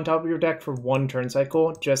Fawn on top of your deck for one turn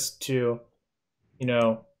cycle just to,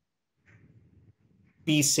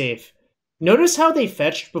 be safe. Notice how they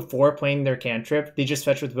fetched before playing their cantrip. They just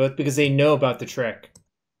fetched with both because they know about the trick.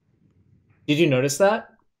 Did you notice that?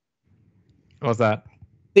 What was that?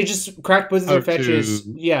 They just cracked both of their fetches.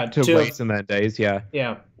 To waste in their days, yeah.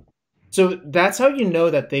 Yeah. So that's how you know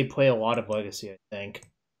that they play a lot of Legacy, I think.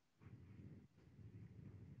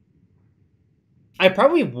 I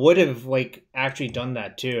probably would have, actually done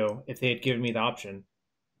that, too, if they had given me the option.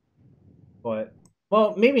 But,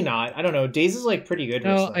 well, maybe not. I don't know. Daze is, pretty good.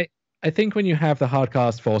 No, I think when you have the hard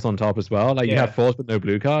cast Force on top as well, you have Force but no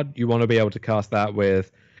blue card, you want to be able to cast that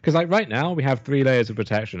with... Because, right now, we have 3 layers of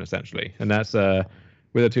protection, essentially. And that's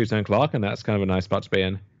with a 2-turn clock, and that's kind of a nice spot to be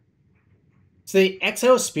in. So they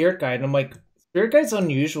exile Spirit Guide, and I'm like, Spirit Guide's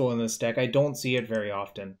unusual in this deck. I don't see it very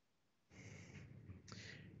often.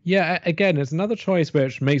 Yeah, again, it's another choice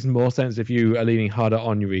which makes more sense if you are leaning harder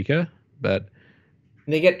on Eureka, but...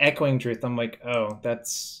 And they get Echoing Truth. I'm like, oh,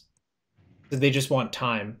 that's... They just want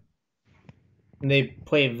time. And they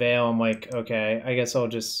play Veil. I'm like, okay, I guess I'll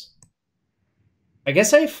just... I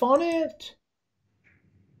guess I fawn it?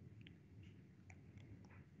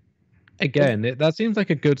 Again, that seems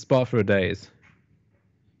like a good spot for a daze.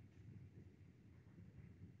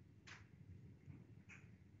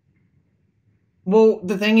 Well,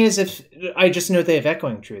 the thing is, if I just know they have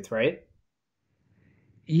Echoing Truth, right?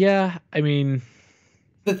 Yeah, I mean...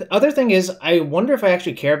 The other thing is, I wonder if I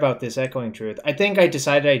actually care about this Echoing Truth. I think I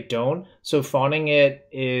decided I don't, so fawning it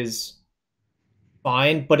is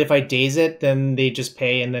fine, but if I daze it, then they just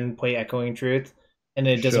pay and then play Echoing Truth, and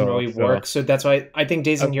it doesn't really work, so that's why I think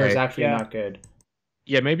dazing here is actually not good.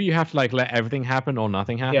 Yeah, maybe you have to let everything happen or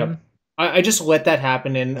nothing happen. Yeah. I just let that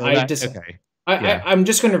happen, and I'm just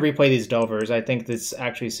going to replay these Delvers. I think that's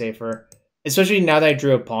actually safer. Especially now that I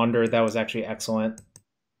drew a Ponder, that was actually excellent.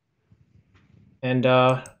 And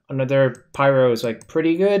another Pyro is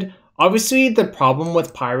pretty good. Obviously, the problem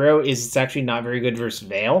with Pyro is it's actually not very good versus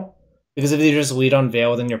Veil. Because if they just lead on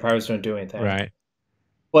Veil, then your Pyros don't do anything. Right.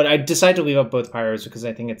 But I decided to leave up both Pyros because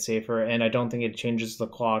I think it's safer, and I don't think it changes the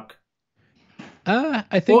clock.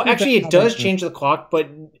 I think. Well, actually, it does change the clock, but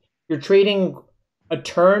you're trading a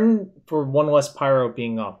turn for one less Pyro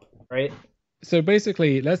being up, right? So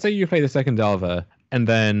basically, let's say you play the second Delver, and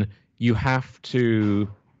then you have to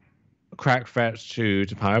crack fetch to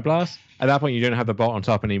Pyroblast. At that point, you don't have the bot on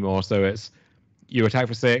top anymore, so it's you attack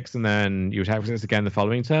for 6, and then you attack for 6 again the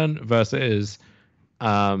following turn, versus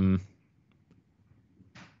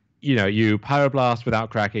you Pyroblast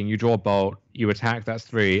without cracking, you draw Bolt, you attack, that's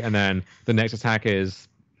 3, and then the next attack is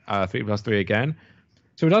 3+3 again.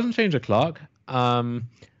 So it doesn't change the clock. On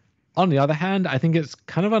the other hand, I think it's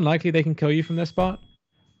kind of unlikely they can kill you from this spot.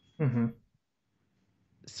 Mm-hmm.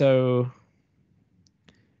 So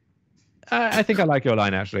I think I like your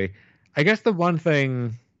line, actually. I guess the one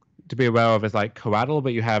thing to be aware of is Coaddle,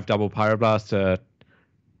 but you have double Pyroblast to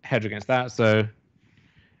hedge against that, so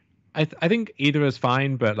I think either is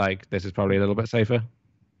fine, but this is probably a little bit safer.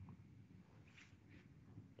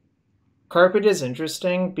 Carpet is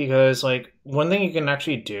interesting because one thing you can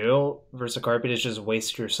actually do versus a Carpet is just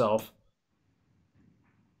waste yourself.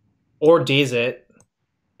 Or daze it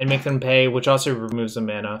and make them pay, which also removes the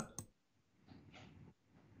mana.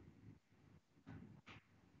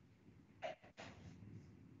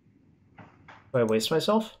 Do I waste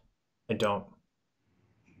myself? I don't.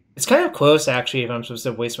 It's kind of close, actually, if I'm supposed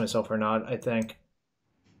to waste myself or not, I think.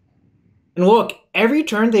 And look, every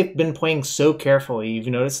turn they've been playing so carefully, you've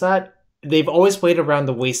noticed that? They've always played around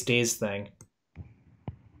the waste days thing.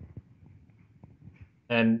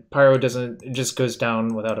 And Pyro doesn't, it just goes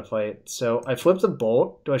down without a fight. So I flip the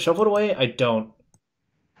Bolt. Do I shuffle it away? I don't.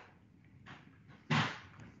 I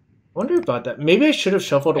wonder about that. Maybe I should have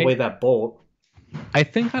shuffled away that Bolt. I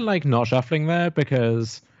think I like not shuffling there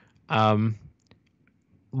because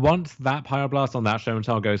once that Pyroblast on that Showman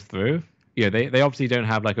tile goes through, they obviously don't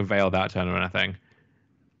have a Veil that turn or anything.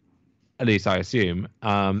 at least I assume.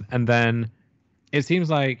 And then it seems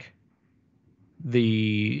like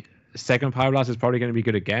the second Pyroblast is probably going to be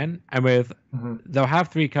good again. And they'll have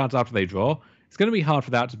 3 cards after they draw. It's going to be hard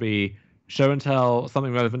for that to be show and tell,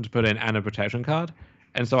 something relevant to put in, and a protection card.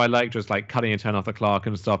 And so I like just like cutting a turn off the clock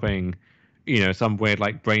and stopping, some weird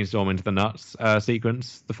like brainstorm into the nuts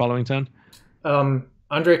sequence the following turn.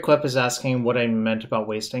 Andre Klepp is asking what I meant about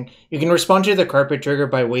wasting. You can respond to the carpet trigger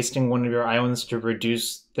by wasting one of your islands to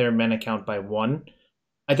reduce their mana count by 1.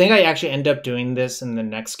 I think I actually end up doing this in the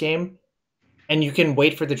next game. And you can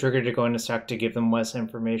wait for the trigger to go into stack to give them less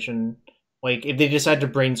information. Like, if they decide to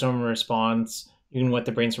brainstorm a response, you can let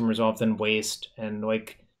the brainstorm resolve, then waste. And,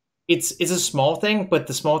 like, it's a small thing, but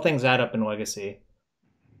the small things add up in Legacy.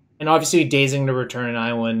 And obviously, dazing to return an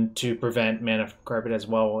island to prevent mana from carpet as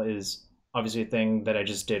well is obviously a thing that I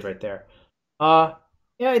just did right there. Yeah,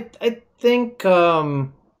 I think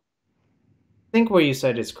what you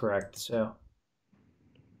said is correct, so...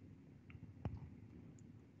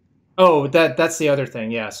 Oh, that's the other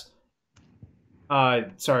thing, yes.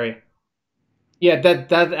 Sorry. Yeah,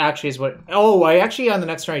 that actually is what... Oh, I actually, on the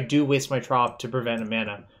next turn, I do waste my trop to prevent a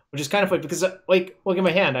mana. Which is kind of funny, because, like, look at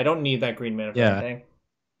my hand. I don't need that green mana for anything.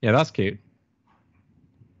 Yeah, that's cute.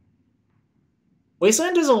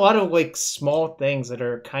 Wasteland does a lot of, like, small things that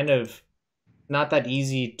are kind of not that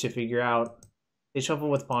easy to figure out. They shuffle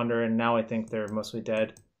with Ponder, and now I think they're mostly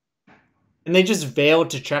dead. And they just failed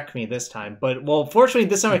to check me this time. But, well, fortunately,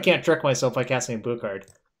 this time I can't trick myself by casting a blue card.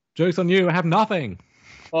 Joke's on you, I have nothing!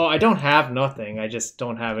 Well, I don't have nothing. I just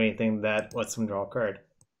don't have anything that lets them draw a card.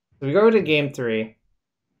 So we go to game 3.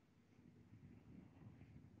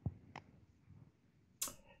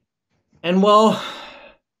 And, well,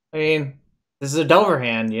 I mean, this is a Delver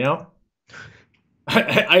hand, you know?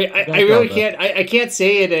 I really can't... I can't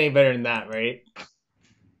say it any better than that, right?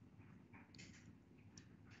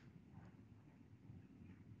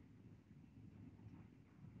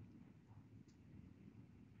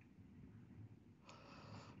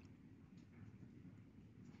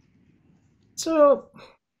 So,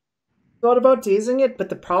 thought about dazing it, but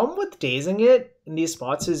the problem with dazing it in these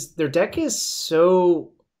spots is their deck is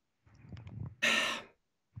so...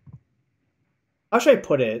 How should I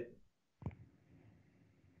put it?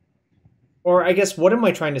 Or I guess, what am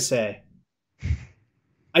I trying to say?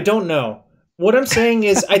 I don't know. What I'm saying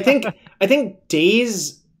is, I think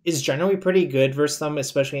Daze is generally pretty good versus them,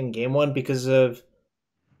 especially in game 1, because of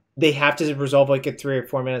they have to resolve like a 3 or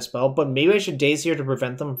 4 mana spell, but maybe I should Daze here to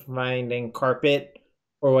prevent them from finding carpet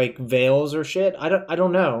or like veils or shit. I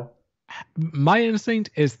don't know. My instinct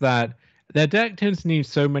is that their deck tends to need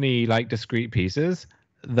so many like discrete pieces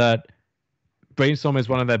that Brainstorm is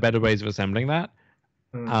one of their better ways of assembling that.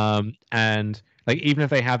 And like even if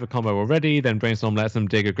they have a combo already, then Brainstorm lets them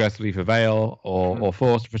dig aggressively for veil or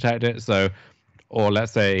force to protect it. So, or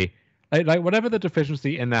let's say like whatever the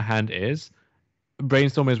deficiency in their hand is,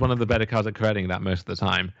 Brainstorm is one of the better cards at correcting that most of the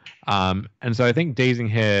time. And so I think dazing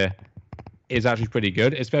here is actually pretty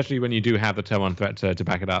good, especially when you do have the turn 1 threat to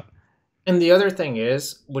back it up. And the other thing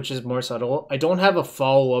is, which is more subtle, I don't have a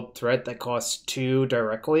follow-up threat that costs 2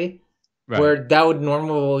 directly, where that would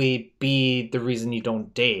normally be the reason you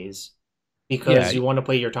don't daze, because you want to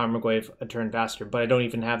play your Tarmogoyf a turn faster, but I don't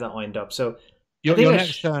even have that lined up. So your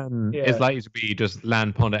next turn is likely to be just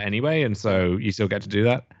land Ponder anyway, and so you still get to do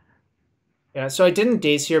that. Yeah, so I didn't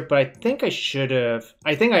daze here, but I think I should have.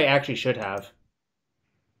 I think I actually should have.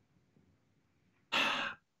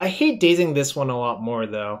 I hate dazing this one a lot more,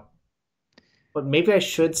 though. But maybe I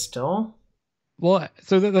should still? Well,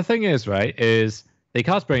 so the thing is, right, is they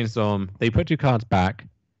cast Brainstorm, they put 2 cards back.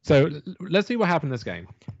 So let's see what happened in this game.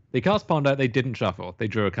 They cast Ponder, they didn't shuffle, they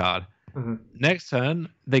drew a card. Next turn,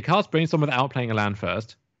 they cast Brainstorm without playing a land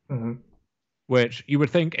first. Which you would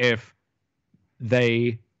think if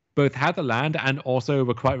they both had the land and also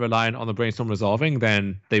were quite reliant on the Brainstorm resolving,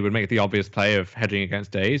 then they would make the obvious play of hedging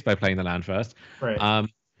against Daze by playing the land first. Right.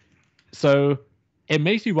 So it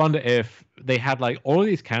makes you wonder if they had like all of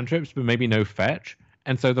these cantrips, but maybe no fetch.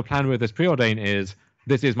 And so the plan with this Preordain is,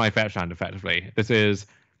 this is my fetch land, effectively. This is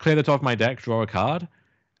clear the top of my deck, draw a card.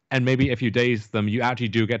 And maybe if you daze them, you actually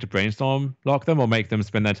do get to Brainstorm lock them or make them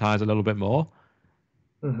spin their tires a little bit more.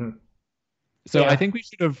 So I think we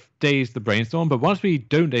should have dazed the Brainstorm, but once we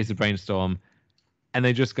don't daze the Brainstorm and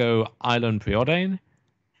they just go Island Preordain,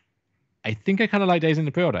 I think I kind of like dazing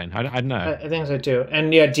the Preordain. I don't know. I think so too.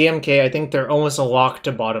 And yeah, DMK, I think they're almost a lock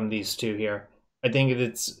to bottom these 2 here. I think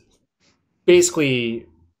it's basically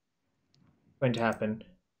going to happen.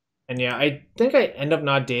 And yeah, I think I end up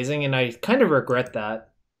not dazing, and I kind of regret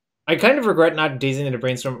that. I kind of regret not dazing the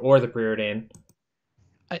Brainstorm or the Preordain.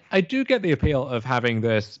 I do get the appeal of having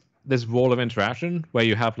this this wall of interaction where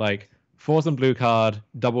you have like force and blue card,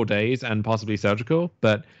 double days, and possibly surgical.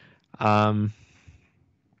 But so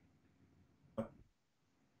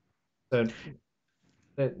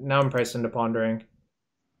now I'm priced into pondering.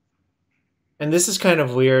 And this is kind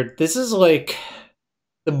of weird. This is like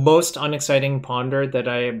the most unexciting ponder that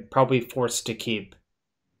I am probably forced to keep.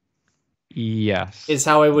 Yes. Is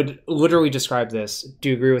how I would literally describe this. Do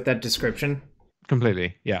you agree with that description?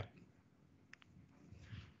 Completely, yeah.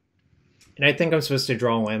 And I think I'm supposed to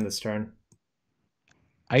draw a land this turn.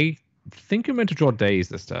 I think I'm meant to draw days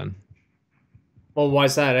this turn. Well, why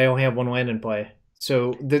is that? I only have one land in play.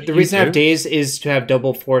 So the reason I have days is to have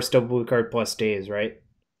double force, double blue card plus days, right?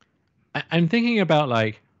 I'm thinking about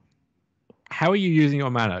like, how are you using your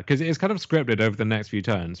mana? Because it's kind of scripted over the next few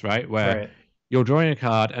turns, right? Where you're drawing a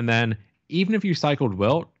card, and then even if you cycled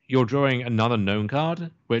Wilt, you're drawing another known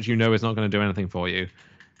card, which you know is not going to do anything for you.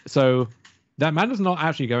 So that mana's not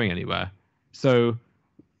actually going anywhere. So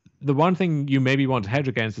the one thing you maybe want to hedge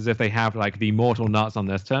against is if they have like the mortal nuts on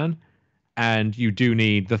this turn, and you do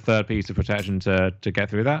need the third piece of protection to get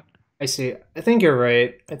through that. I see. I think you're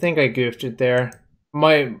right. I think I goofed it there.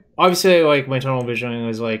 Obviously, like, my tunnel visioning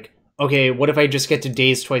was like, okay, what if I just get to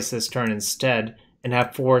daze twice this turn instead and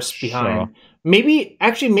have force behind? Sure. Maybe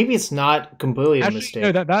it's not completely a mistake.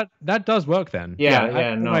 No, that does work then.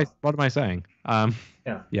 What am I saying?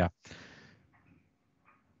 Yeah.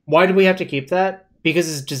 Why do we have to keep that?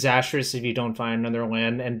 Because it's disastrous if you don't find another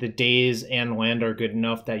land, and the days and land are good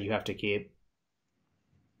enough that you have to keep.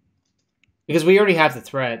 Because we already have the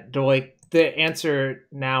threat. The answer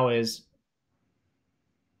now is...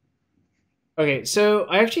 Okay, so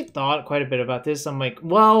I actually thought quite a bit about this. I'm like,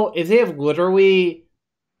 well, if they have literally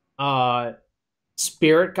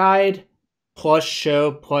Spirit Guide plus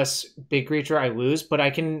Show plus Big Creature, I lose, but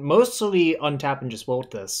I can mostly untap and just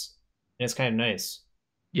wilt this. And it's kind of nice.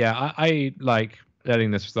 Yeah, I like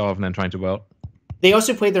letting this resolve and then trying to wilt. They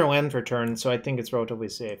also played their land for turn, so I think it's relatively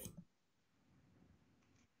safe.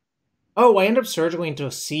 Oh, I end up surging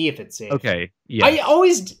to see if it's safe. Okay, yeah.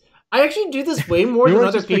 I actually do this way more than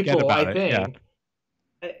other people, I think.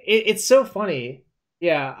 Yeah. It's so funny.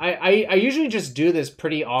 Yeah, I usually just do this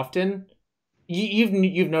pretty often.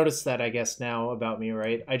 You've noticed that, I guess, now about me,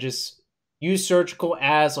 right? I just use surgical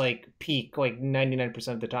as like peak like 99%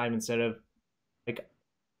 of the time instead of like,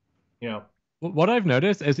 you know. What I've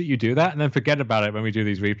noticed is that you do that and then forget about it when we do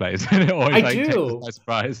these replays. It always takes us by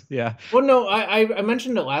surprise. Yeah. Well, no, I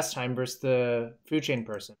mentioned it last time versus the food chain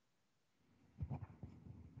person.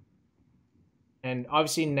 And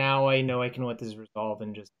obviously now I know I can let this resolve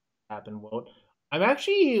and just happen. Well, I'm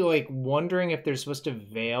actually like wondering if they're supposed to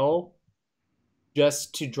veil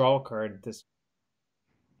just to draw a card this.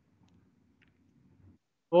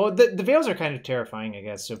 Well, the veils are kind of terrifying, I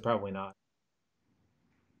guess, so probably not.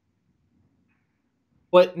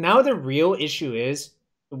 But now the real issue is,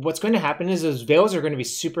 what's going to happen is those veils are going to be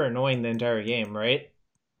super annoying the entire game, right?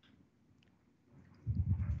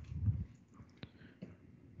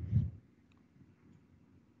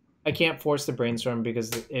 I can't force the brainstorm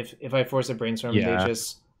because if I force a brainstorm,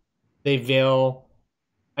 they veil.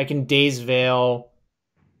 I can daze veil.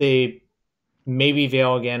 They maybe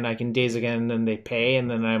veil again. I can daze again, and then they pay,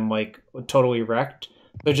 and then I'm like totally wrecked.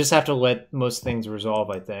 So I just have to let most things resolve,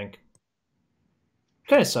 I think.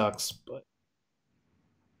 Kind of sucks, but...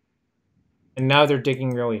 And now they're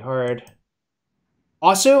digging really hard.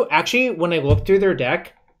 Also, actually, when I looked through their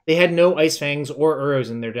deck, they had no Ice Fangs or Uros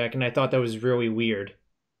in their deck, and I thought that was really weird.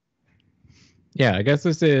 Yeah, I guess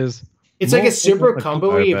this is... It's like a super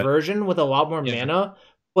combo-y version with a lot more mana,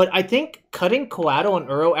 but I think cutting Coatl and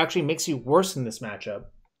Uro actually makes you worse in this matchup.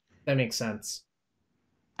 That makes sense.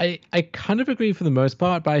 I kind of agree for the most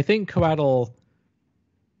part, but I think Coatl...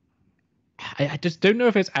 I just don't know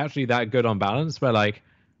if it's actually that good on balance, where like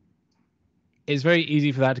it's very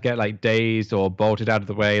easy for that to get like dazed or bolted out of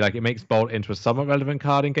the way. Like it makes Bolt into a somewhat relevant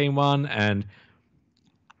card in game one, and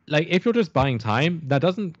like if you're just buying time, that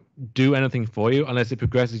doesn't do anything for you unless it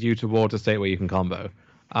progresses you towards a state where you can combo.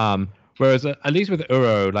 Whereas at least with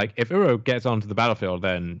Uro, like if Uro gets onto the battlefield,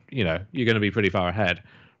 then you know you're going to be pretty far ahead.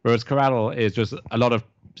 Whereas Coatl is just a lot of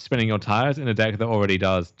spinning your tires in a deck that already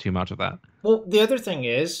does too much of that. Well, the other thing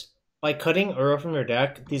is, by cutting Uro from your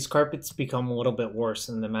deck, these carpets become a little bit worse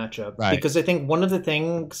in the matchup. Right. Because I think one of the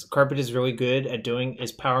things Carpet is really good at doing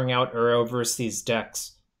is powering out Uro versus these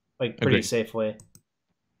decks, like, pretty safely.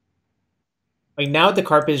 Like, now the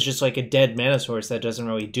Carpet is just like a dead mana source that doesn't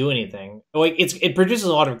really do anything. Like, it produces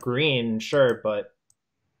a lot of green, sure, but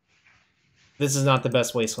this is not the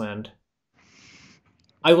best Wasteland.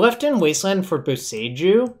 I left in Wasteland for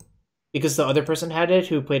Boseiju, because the other person had it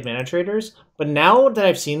who played Mana Traders. But now that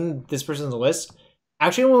I've seen this person's list,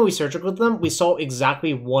 actually when we searched with them, we saw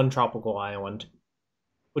exactly one tropical island,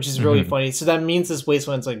 which is really funny. So that means this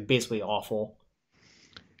wasteland's like basically awful.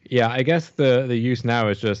 Yeah, I guess the use now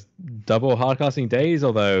is just double hardcasting days,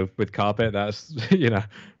 although with carpet that's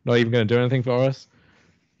not even going to do anything for us.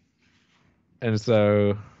 And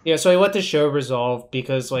so yeah, so I let the show resolve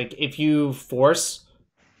because like if you force,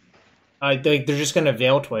 they're just gonna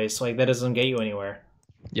veil twice. Like that doesn't get you anywhere.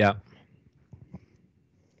 Yeah.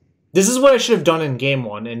 This is what I should have done in game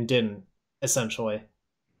 1 and didn't, essentially.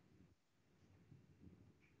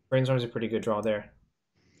 Brainstorm's a pretty good draw there.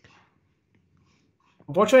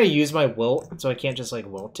 Unfortunately, I use my wilt, so I can't just like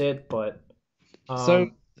wilt it, but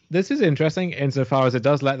so this is interesting insofar as it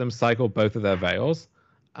does let them cycle both of their veils.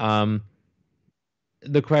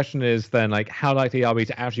 The question is then, like, how likely are we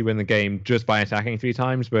to actually win the game just by attacking 3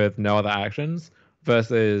 times with no other actions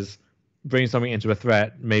versus bringing something into a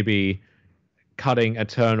threat, maybe cutting a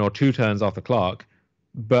turn or 2 turns off the clock,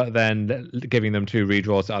 but then giving them 2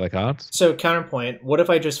 redraws to other cards? So, counterpoint, what if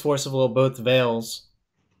I just force a little both veils?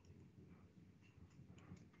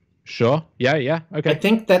 Sure. Yeah. Okay. I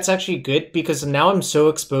think that's actually good because now I'm so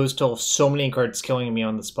exposed to so many cards killing me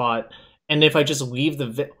on the spot. And if I just leave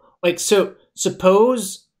the so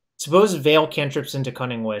suppose Veil cantrips into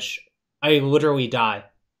Cunning Wish, I literally die.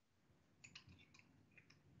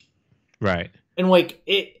 Right. And like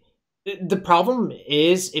the problem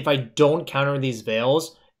is if I don't counter these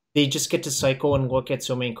Veils, they just get to cycle and look at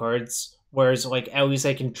so many cards. Whereas like at least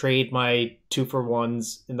I can trade my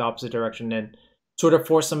 2-for-1s in the opposite direction and sort of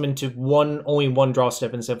force them into only one draw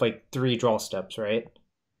step instead of like 3 draw steps, right?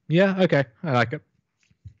 Yeah, okay. I like it.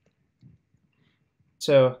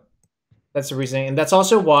 So that's the reasoning. And that's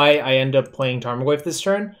also why I end up playing Tarmogoyf this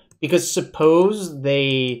turn. Because suppose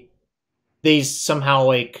they somehow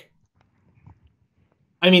like...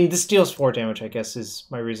 I mean, this deals 4 damage, I guess, is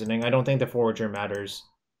my reasoning. I don't think the Forager matters.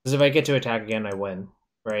 Because if I get to attack again, I win,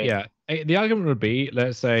 right? Yeah. The argument would be,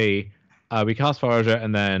 let's say we cast Forager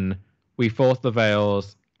and then we force the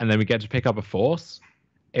Veils and then we get to pick up a Force.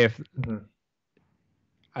 If...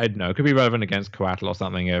 I don't know, it could be relevant against Coatl or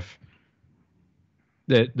something if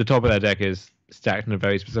the top of their deck is stacked in a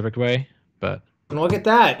very specific way, but... And look at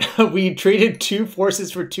that! We traded 2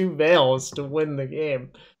 forces for 2 Veils to win the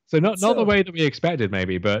game. So not the way that we expected,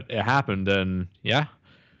 maybe, but it happened, and yeah.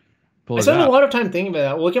 I spent a lot of time thinking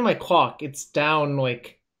about that. Look at my clock. It's down,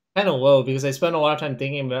 like, kind of low because I spent a lot of time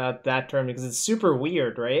thinking about that turn because it's super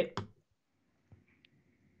weird, right?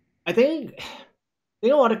 I think a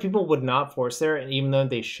lot of people would not force there, even though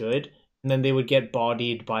they should, and then they would get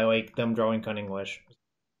bodied by, like, them drawing Cunning Wish.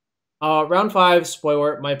 Round 5,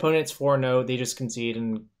 spoiler, my opponent's 4-0, they just concede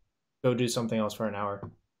and go do something else for an hour.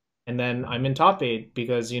 And then I'm in top 8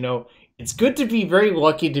 because, it's good to be very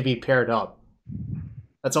lucky to be paired up.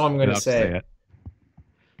 That's all I'm going to say.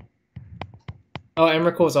 Oh,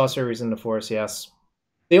 Emrakul is also a reason to force, yes.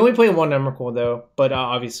 They only play 1 Emrakul, though, but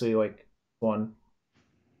obviously, like, 1.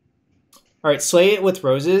 Alright, Slay It with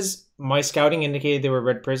Roses. My scouting indicated they were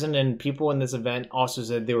Red Prison, and people in this event also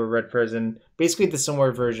said they were Red Prison. Basically the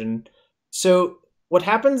similar version. So, what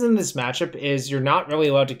happens in this matchup is you're not really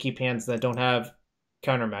allowed to keep hands that don't have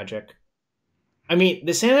counter magic. I mean,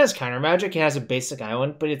 this hand has counter magic, it has a basic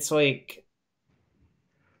island, but it's like...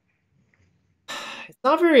 It's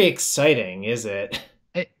not very exciting, is it?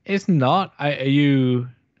 It's not. Are you...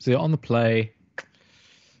 So on the play...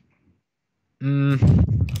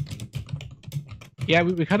 Yeah,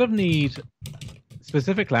 we kind of need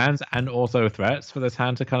specific lands and also threats for this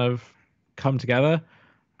hand to kind of come together.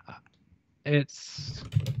 It's...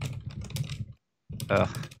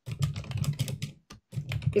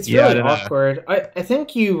 It's really awkward. I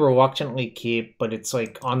think you reluctantly keep, but it's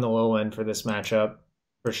like on the low end for this matchup,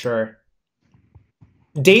 for sure.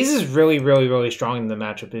 Daze is really, really, really strong in the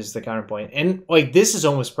matchup is the counterpoint. And like this is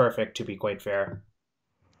almost perfect, to be quite fair.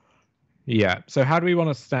 Yeah, so how do we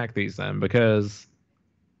want to stack these then? Because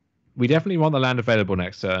we definitely want the land available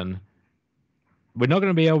next turn. We're not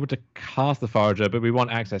going to be able to cast the Forager, but we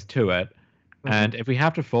want access to it. And if we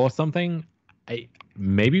have to force something,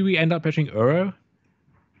 maybe we end up pitching Uro?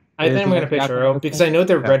 I think I'm going to pitch Uro, because I know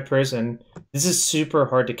they're Red Prison. This is super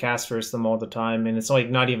hard to cast versus them all the time, and it's like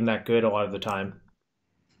not even that good a lot of the time.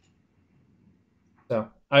 So,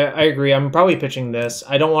 I agree. I'm probably pitching this.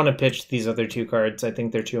 I don't want to pitch these other 2 cards. I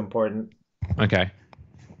think they're too important. Okay.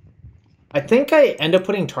 I think I end up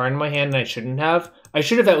putting Tar in my hand, and I shouldn't have. I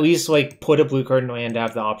should have at least like put a blue card in my hand to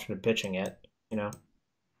have the option of pitching it,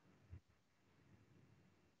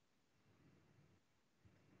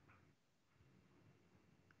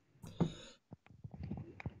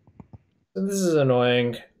 This is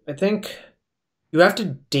annoying. I think you have to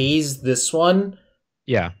daze this one.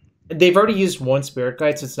 Yeah. They've already used one spirit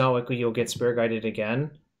guide, so it's not likely you'll get spirit guided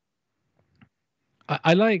again.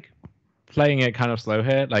 I like playing it kind of slow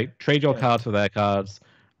here. Like trade your Yeah. cards for their cards.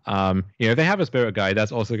 If they have a spirit guide,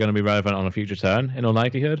 that's also going to be relevant on a future turn in all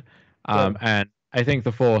likelihood. Yeah. And I think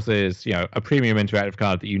the force is, a premium interactive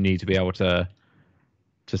card that you need to be able to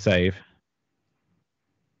save.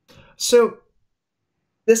 So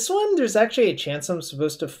this one, there's actually a chance I'm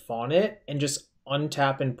supposed to fawn it and just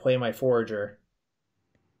untap and play my forager.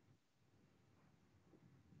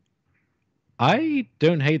 I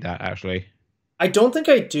don't hate that actually. I don't think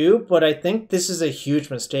I do, but I think this is a huge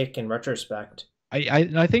mistake in retrospect.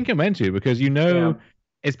 I think I'm meant to because Yeah.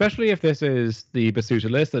 especially if this is the Basuta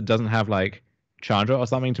list that doesn't have like Chandra or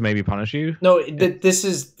something to maybe punish you. No,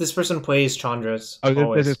 this person plays Chandras Oh,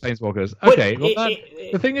 this is always. Planeswalkers. But Okay, well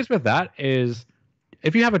the thing is with that is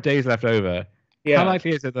if you have a days left over, how yeah,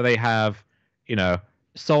 likely is it that they have, you know,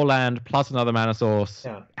 Soul Land plus another mana source,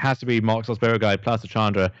 yeah, has to be Mox or Spirit Guide plus a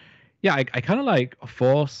Chandra. Yeah, I kind of like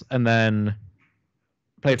Force and then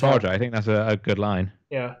play untap. Forager. I think that's a good line.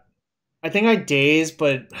 Yeah, I think I daze,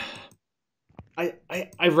 but I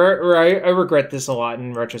regret this a lot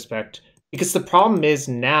in retrospect because the problem is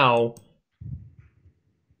now.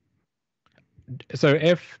 So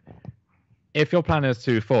if your plan is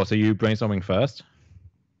to Force, are you brainstorming first?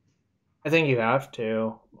 I think you have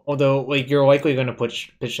to. Although, like, you're likely going to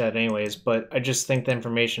pitch that anyways, but I just think the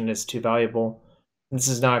information is too valuable. This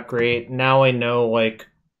is not great. Now I know, like,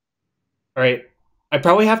 all right, I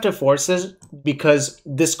probably have to force this because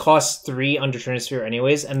this costs 3 under Trinisphere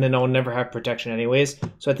anyways, and then I'll never have protection anyways.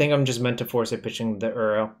 So I think I'm just meant to force it pitching the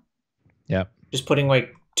Uro. Yeah. Just putting,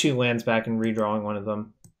 like, 2 lands back and redrawing one of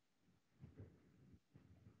them.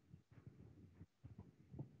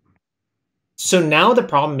 So now the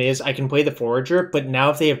problem is I can play the Forager, but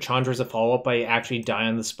now if they have Chandra as a follow-up, I actually die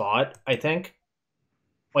on the spot, I think.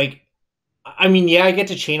 Like, I mean, yeah, I get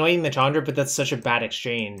to chain lightning the Chandra, but that's such a bad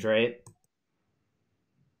exchange, right?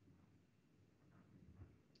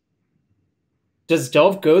 Does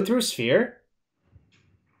Delve go through Sphere?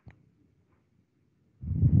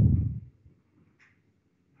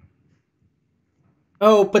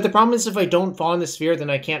 Oh, but the problem is if I don't fall in the Sphere,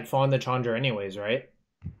 then I can't fall in the Chandra anyways, right?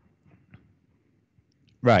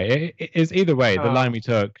 Right. It's either way. The line we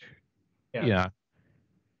took, Yeah. yeah.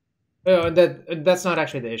 Oh, that's not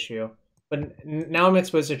actually the issue. But now I'm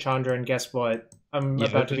exposed to Chandra, and guess what? I'm Yeah,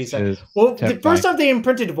 about to be this set. is Well, the first terrifying. time they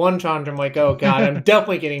imprinted one Chandra, I'm like, oh god, I'm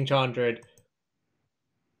definitely getting Chandra'd.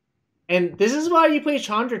 And this is why you play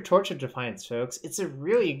Chandra Torch of Defiance, folks. It's a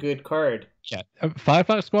really good card. Yeah,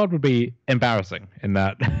 Firefly Squad would be embarrassing in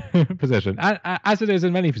that position, as it is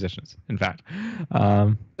in many positions, in fact.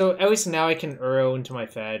 So at least now I can Uro into my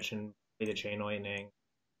fetch and play the Chain Lightning.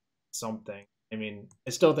 Something. I mean, I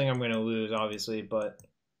still think I'm going to lose, obviously, but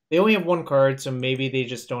they only have one card, so maybe they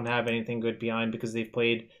just don't have anything good behind because they've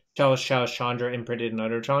played Chalice, Chalice, Chandra, imprinted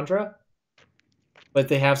another Chandra. But if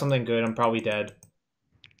they have something good, I'm probably dead.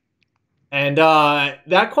 And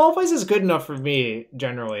that qualifies as good enough for me,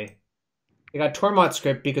 generally. They got Tormod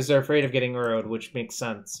script because they're afraid of getting Uroed, which makes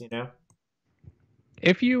sense, you know?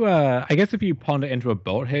 If you, I guess if you ponder into a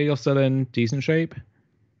bolt here, you're still in decent shape.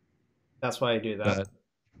 That's why I do that. But,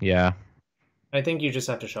 yeah. I think you just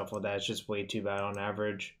have to shuffle that. It's just way too bad on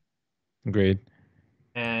average. Agreed.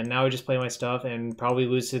 And now I just play my stuff and probably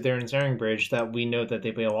lose to their Ensnaring Bridge that we know that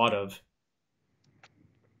they play a lot of.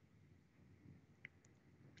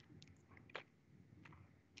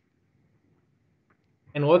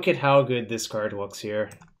 And look at how good this card looks here.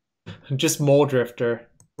 Just Mole Drifter.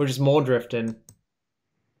 We're just Mole Drifting.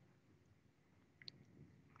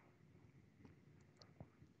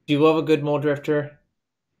 Do you love a good Mole Drifter?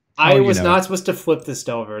 Oh, I you was know it. not supposed to flip this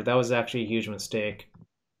Delver. That was actually a huge mistake.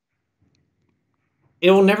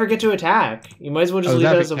 It will never get to attack. You might as well just leave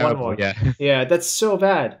it as a 1/1. Yeah. Yeah, that's so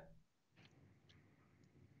bad.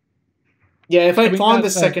 Yeah, if I'd fallen the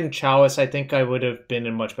second Chalice, I think I would have been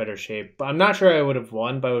in much better shape. But I'm not sure I would have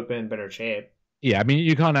won, but I would have been in better shape. Yeah, I mean,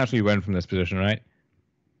 you can't actually win from this position, right?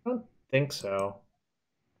 I don't think so.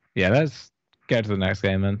 Yeah, let's get to the next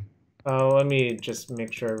game then. Oh, let me just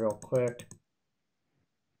make sure real quick.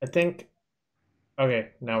 I think... Okay,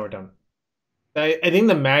 now we're done. I think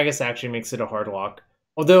the Magus actually makes it a hard lock.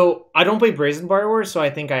 Although, I don't play Brazen Borrower, so I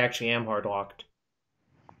think I actually am hard locked.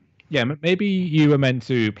 Yeah, maybe you were meant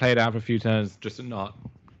to play it out for a few turns just to not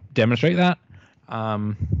demonstrate that.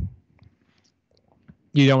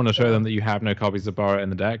 You don't want to show them that you have no copies of Borrow in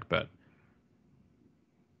the deck, but...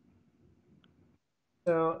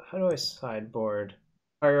 So, how do I sideboard?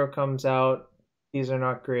 Pyro comes out. These are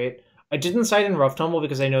not great. I didn't cite in Rough Tumble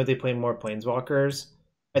because I know they play more Planeswalkers.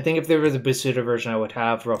 I think if there was a Basuda version, I would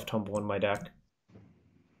have Rough Tumble in my deck.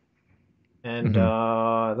 And the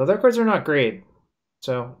other cards are not great.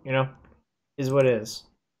 So, is what is.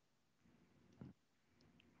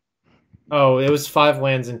 Oh, it was 5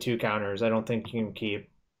 lands and 2 counters. I don't think you can keep.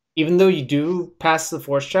 Even though you do pass the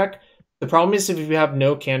force check, the problem is if you have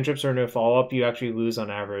no cantrips or no follow-up, you actually lose on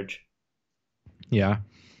average. Yeah.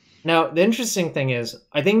 Now, the interesting thing is,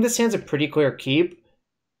 I think this hand's a pretty clear keep.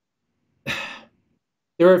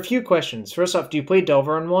 There are a few questions. First off, do you play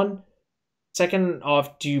Delver on 1? Second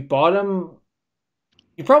off, do you bottom...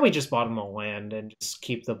 You probably just bottom a land and just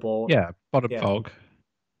keep the bolt. Yeah, bottom fog.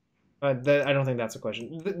 I don't think that's a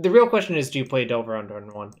question. The real question is, do you play Delver on turn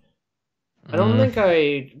 1? I don't think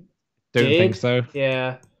I don't think so.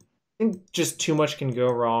 Yeah. I think just too much can go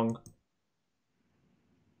wrong.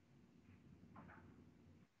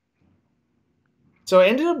 So I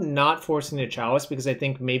ended up not forcing the Chalice because I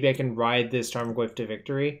think maybe I can ride this Tarmogoyf to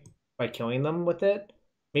victory by killing them with it.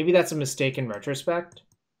 Maybe that's a mistake in retrospect.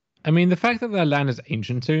 I mean, the fact that their land is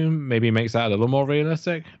Ancient Tomb maybe makes that a little more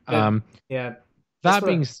realistic. Yeah. That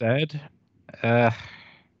being said, I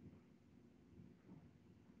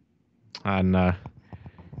don't know.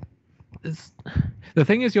 The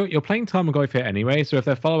thing is, you're playing Tarmogoyf here anyway, so if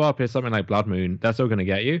their follow-up is something like Blood Moon, that's still going to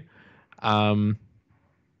get you. And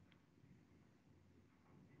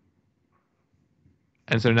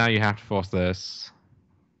so now you have to force this.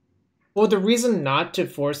 Well, the reason not to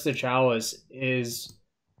force the Chalice is...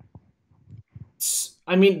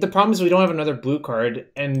 I mean, the problem is we don't have another blue card,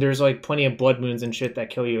 and there's like plenty of Blood Moons and shit that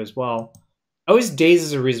kill you as well. I always Daze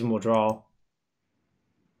is a reasonable draw.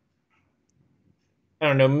 I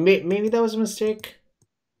don't know, maybe that was a mistake.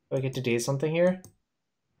 Do I get to Daze something here?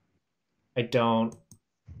 I don't.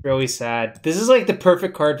 Really sad. This is like the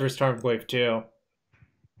perfect card for Stormwave too.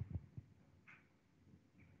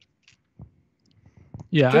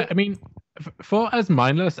 Yeah, I mean, for as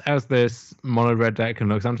mindless as this mono red deck can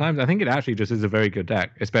look sometimes, I think it actually just is a very good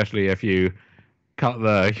deck, especially if you cut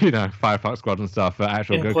the, Firefox Squad and stuff for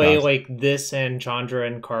actual and good play cards. Like this and Chandra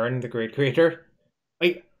and Karn, the Great Creator.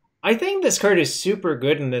 Like, I think this card is super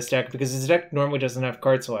good in this deck because this deck normally doesn't have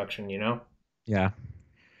card selection, Yeah.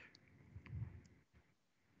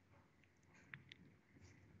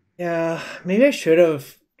 Yeah, maybe I should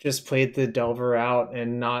have just played the Delver out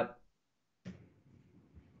and not...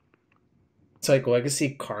 It's like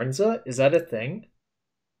Legacy Karnza? Is that a thing?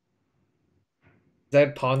 Is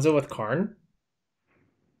that Ponza with Karn?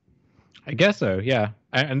 I guess so, yeah.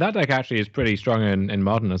 And that deck actually is pretty strong in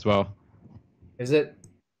Modern as well. Is it?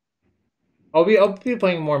 I'll be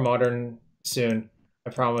playing more Modern soon.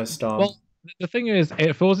 I promise, Dom. Well, the thing is,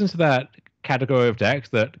 it falls into that category of decks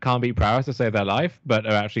that can't beat prowess to save their life, but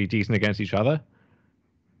are actually decent against each other.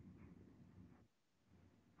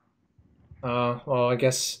 Well, I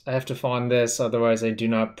guess I have to fawn this, otherwise I do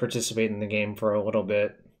not participate in the game for a little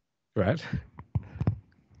bit. Right.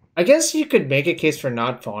 I guess you could make a case for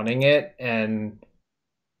not fawning it, and...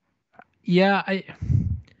 Yeah,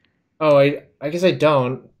 I guess I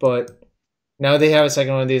don't, but now they have a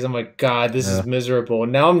second one of these, I'm like, God, this is miserable.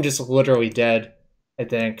 Now I'm just literally dead, I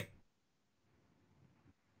think.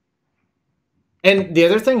 And the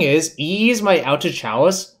other thing is, EE is my out to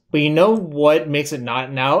Chalice, but you know what makes it not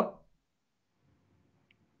an out?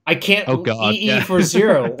 I can't EE for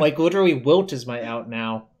 0. Like, literally, Wilt is my out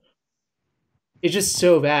now. It's just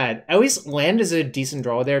so bad. At least land is a decent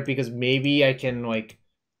draw there because maybe I can, like,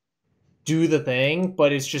 do the thing,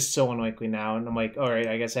 but it's just so unlikely now. And I'm like, alright,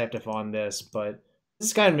 I guess I have to fawn this, but this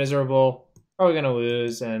is kind of miserable. Probably gonna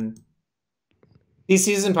lose, and these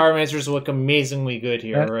Seasoned Pyromancers look amazingly good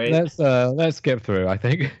here, right? Let's skip through, I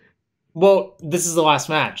think. Well, this is the last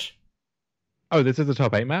match. Oh, this is the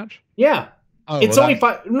top 8 match? Yeah. Oh, it's only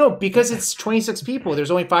 5. No, because it's 26 people.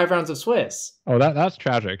 There's only 5 rounds of Swiss. Oh, that's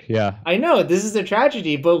tragic. Yeah. I know this is a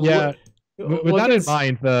tragedy, but yeah. With that in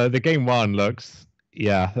mind, the game 1 looks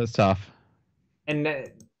that's tough. And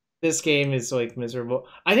this game is like miserable.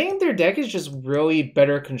 I think their deck is just really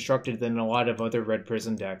better constructed than a lot of other Red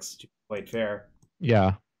Prison decks. To be quite fair.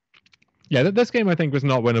 Yeah. Yeah. This game I think was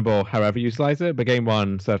not winnable, however you slice it, but game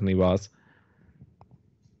 1 certainly was.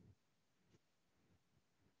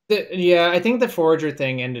 Yeah, I think the Forager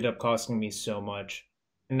thing ended up costing me so much.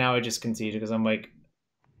 And now I just conceded because I'm like...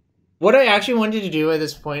 What I actually wanted to do at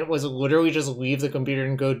this point was literally just leave the computer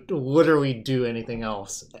and go literally do anything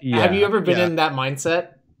else. Yeah, have you ever been in that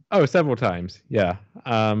mindset? Oh, several times, yeah.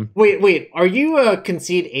 Wait, are you a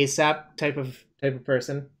concede ASAP type of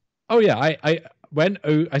person? Oh yeah,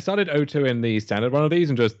 I started O2 in the standard one of these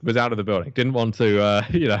and just was out of the building. Didn't want to,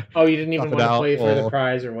 Oh, you didn't tough even it want to out, play for the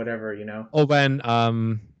prize or whatever, you know? or when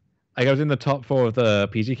like I was in the top 4 of the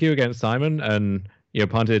PGQ against Simon and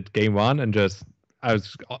punted game 1 and just I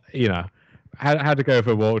was had to go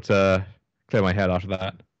for a walk to clear my head after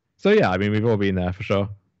that. So yeah, I mean we've all been there for sure.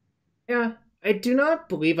 Yeah, I do not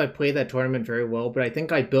believe I played that tournament very well, but I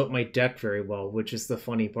think I built my deck very well, which is the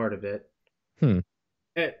funny part of it.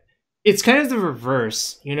 It's kind of the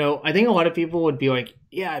reverse, you know. I think a lot of people would be like,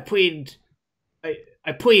 "Yeah, I played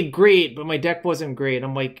great, but my deck wasn't great."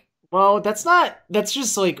 I'm like, "Well, that's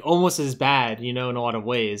just like almost as bad, you know, in a lot of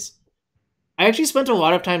ways." I actually spent a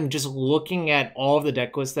lot of time just looking at all of the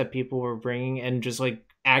deck lists that people were bringing and just like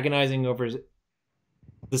agonizing over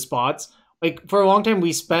the spots. Like for a long time,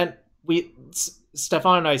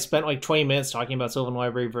 Stefan and I spent like 20 minutes talking about Sylvan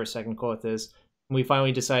Library versus Second Colthus, and we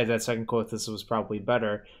finally decided that Second Colthus was probably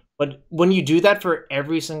better. But when you do that for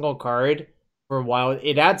every single card for a while,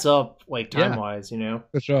 it adds up like time-wise, you know?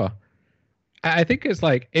 For sure. I think it's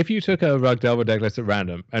like if you took a Rug Delver deck list at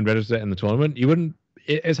random and registered it in the tournament, you wouldn't.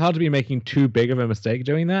 It's hard to be making too big of a mistake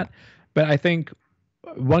doing that. But I think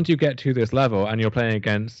once you get to this level and you're playing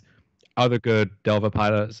against other good Delver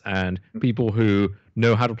pilots and people who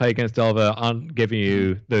know how to play against Delver, aren't giving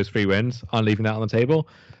you those free wins, aren't leaving that on the table,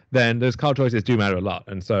 then those card choices do matter a lot.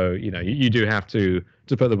 And so, you do have to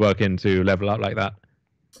put the work in to level up like that.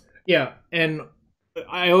 Yeah, and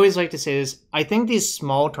I always like to say this. I think these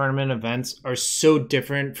small tournament events are so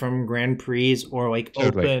different from Grand Prix or like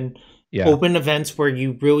open events where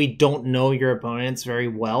you really don't know your opponents very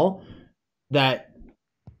well, that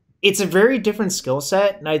it's a very different skill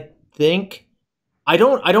set. And I think I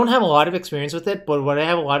don't have a lot of experience with it, but what I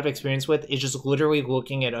have a lot of experience with is just literally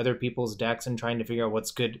looking at other people's decks and trying to figure out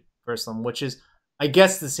what's good for them, which is, I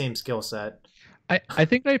guess, the same skill set. I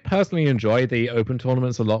think I personally enjoy the open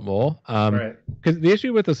tournaments a lot more. Right. Because the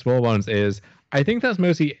issue with the small ones is I think that's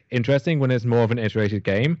mostly interesting when it's more of an iterated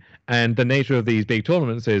game. And the nature of these big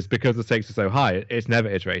tournaments is because the stakes are so high, it's never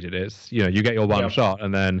iterated. It's, you get your one shot,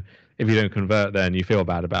 and then if you don't convert, then you feel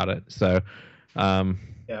bad about it. So, because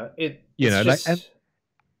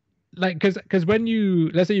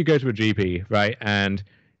when let's say you go to a GP, right, and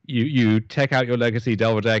you tech out your legacy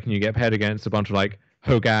Delver deck and you get paired against a bunch of like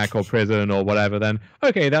Hogak or Prison or whatever, then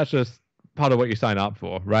okay, that's just part of what you sign up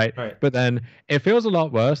for, right? But then it feels a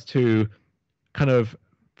lot worse to kind of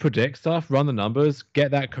predict stuff, run the numbers, get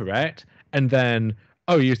that correct, and then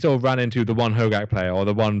you still ran into the one Hogak player or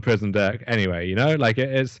the one Prison deck anyway, like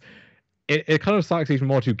it kind of sucks even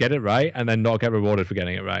more to get it right and then not get rewarded for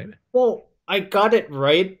getting it right. Well, I got it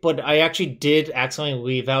right, but I actually did accidentally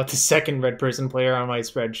leave out the second red person player on my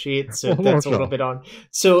spreadsheet, so that's a little bit on.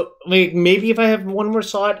 So, like, maybe if I have one more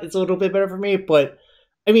slot, it's a little bit better for me, but,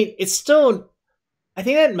 I mean, it's still... I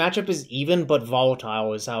think that matchup is even, but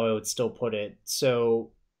volatile is how I would still put it.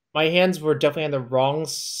 So, my hands were definitely on the wrong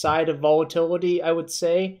side of volatility, I would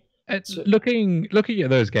say. Looking at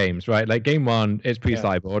those games, right? Like, game 1 is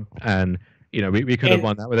pre-sideboard, and, we could have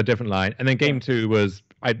won that with a different line, and then game 2 was...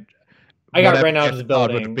 I got ran out of the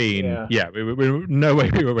building. Would have been, we no way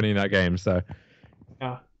we were winning that game. So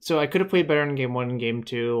so I could have played better in game 1 and game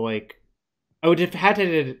 2. Like I would have had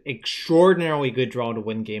an extraordinarily good draw to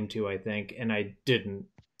win game 2, I think, and I didn't.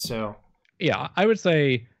 So yeah, I would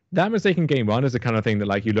say that mistake in game 1 is the kind of thing that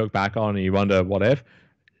like you look back on and you wonder what if.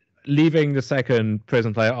 Leaving the second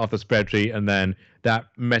Prison player off the spreadsheet and then that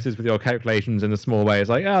messes with your calculations in a small way. It's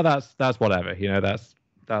like, that's whatever.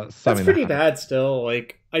 That's pretty bad still.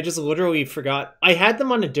 Like, I just literally forgot. I had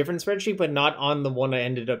them on a different spreadsheet, but not on the one I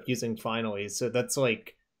ended up using finally. So that's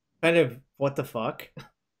like, kind of, what the fuck?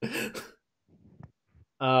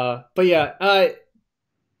 But yeah,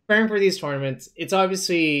 preparing for these tournaments, it's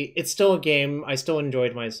still a game. I still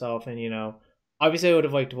enjoyed myself, and obviously I would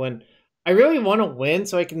have liked to win. I really want to win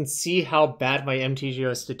so I can see how bad my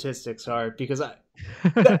MTGO statistics are, because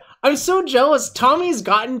I'm so jealous. Tommy's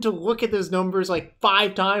gotten to look at those numbers like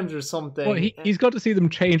 5 times or something. Well, he's got to see them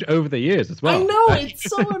change over the years as well. I know, it's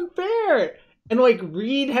so unfair. And like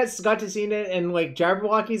Reed has got to see it, and like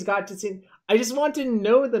Jabberwocky's got to see it. I just want to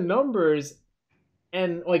know the numbers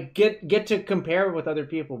and like get to compare with other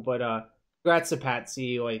people. But congrats to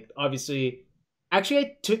Patsy. Like obviously, actually,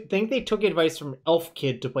 I think they took advice from Elf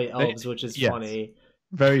Kid to play elves, which is funny.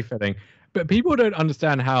 Very fitting. But people don't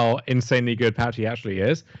understand how insanely good Patchy actually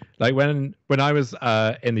is. Like when I was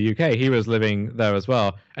in the UK, he was living there as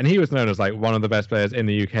well, and he was known as like one of the best players in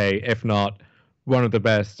the UK, if not one of the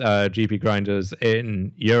best GP grinders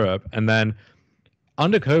in Europe. And then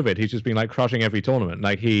under COVID, he's just been like crushing every tournament.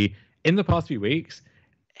 Like in the past few weeks,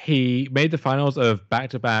 he made the finals of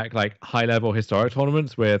back-to-back like high-level historic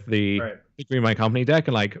tournaments with the Right. Green My Company deck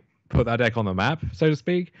and like put that deck on the map, so to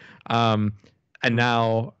speak. And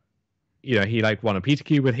now, he like won a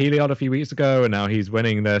PTQ with Heliod a few weeks ago, and now he's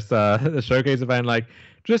winning this the showcase event, like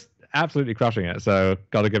just absolutely crushing it. So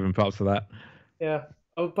gotta give him props for that. Yeah.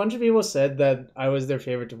 A bunch of people said that I was their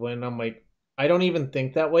favorite to win. I'm like, I don't even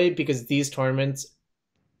think that way because these tournaments,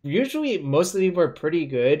 usually most of the people are pretty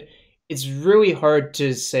good. It's really hard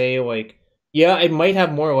to say, like, yeah, I might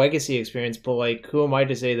have more legacy experience, but like, who am I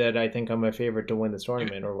to say that I think I'm my favorite to win this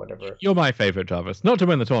tournament or whatever? You're my favorite, Jarvis. Not to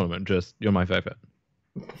win the tournament, just you're my favorite.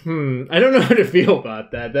 I don't know how to feel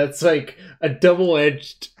about that. That's like a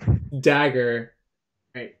double-edged dagger.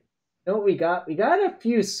 Right. No, we got a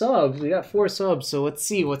few subs. We got 4 subs, so let's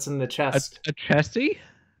see what's in the chest. A chesty?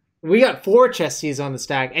 We got 4 chesties on the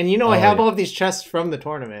stack. And I have all of these chests from the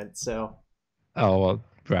tournament, so. Oh, well,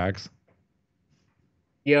 brags.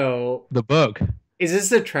 Yo. The book. Is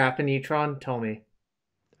this a trap in Etron? Tell me.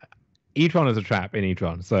 Etron is a trap in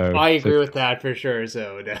Etron, so. I agree with that for sure,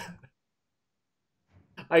 so.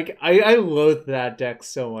 I loathe that deck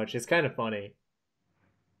so much. It's kind of funny.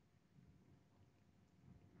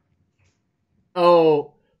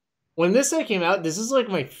 Oh, when this set came out, this is like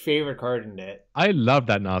my favorite card in it. I love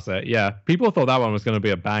that Narset. Yeah, people thought that one was going to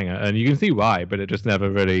be a banger, and you can see why, but it just never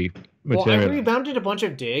really materialized. Well, I rebounded a bunch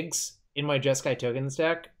of digs in my Jeskai Tokens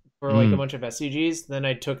deck for like a bunch of SCGs. Then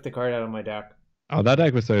I took the card out of my deck. Oh, that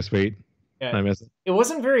deck was so sweet. Yeah, I miss it. It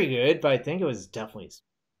wasn't very good, but I think it was definitely sweet.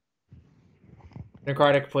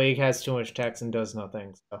 Necrotic Plague has too much text and does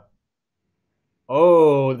nothing. So.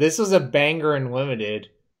 Oh, this was a banger in limited.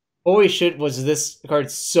 Holy shit, was this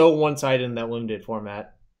card so one-sided in that limited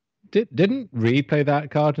format. Didn't Reed play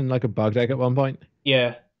that card in like a bug deck at one point?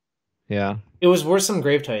 Yeah. Yeah. It was worse than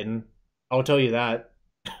Grave Titan. I'll tell you that.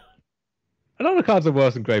 A lot of cards are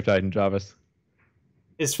worse than Grave Titan, Jarvis.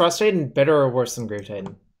 Is Frost Titan better or worse than Grave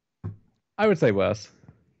Titan? I would say worse.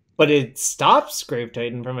 But it stops Grave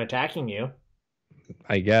Titan from attacking you.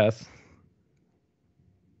 I guess.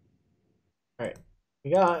 Alright.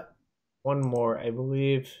 We got one more, I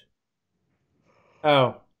believe.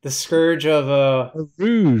 Oh, the Scourge of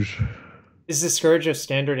Rouge. Is the Scourge of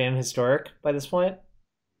Standard and Historic by this point?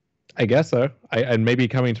 I guess so. And maybe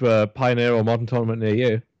coming to a Pioneer or Modern tournament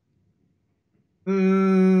near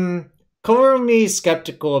you. Color me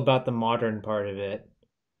skeptical about the Modern part of it.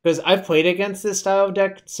 Because I've played against this style of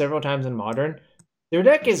deck several times in Modern. Their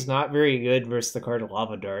deck is not very good versus the card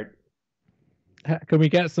Lava Dart. Can we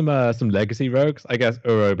get some legacy rogues? I guess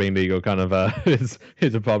Uro being legal kind of is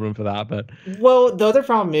a problem for that, but well, the other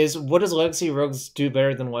problem is, what does legacy rogues do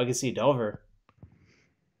better than legacy Delver?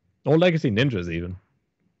 Or legacy ninjas even.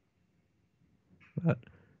 But...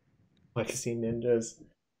 Legacy ninjas.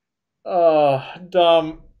 Oh,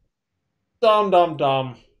 dumb.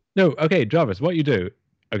 Dumb. No, okay, Jarvis, what you do?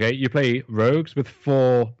 Okay, you play rogues with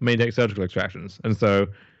 4 main deck surgical extractions, and so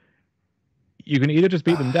you can either just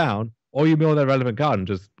beat them down. Or you mill their relevant card and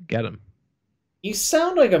just get them. You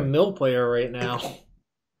sound like a mill player right now.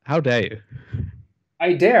 How dare you?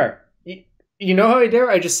 I dare. You know how I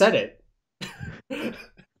dare? I just said it.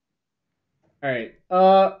 Alright.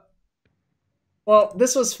 Well,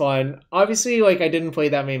 this was fun. Obviously, like, I didn't play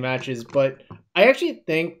that many matches, but I actually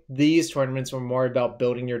think these tournaments were more about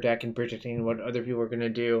building your deck and predicting what other people are going to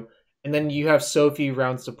do. And then you have so few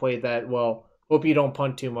rounds to play that, well... Hope you don't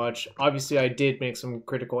punt too much. Obviously, I did make some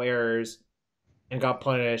critical errors and got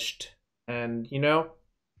punished. And,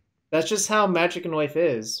 that's just how Magic in life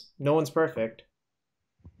is. No one's perfect.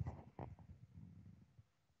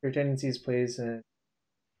 Your tendencies plays in...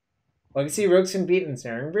 Legacy Rogues can beat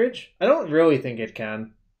Ensnaring Bridge? I don't really think it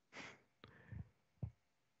can.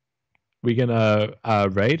 We gonna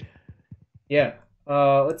raid? Yeah.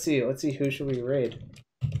 Let's see. Who should we raid?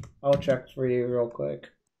 I'll check for you real quick.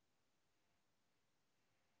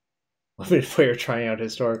 Limited player trying out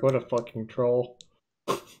Historic. What a fucking troll.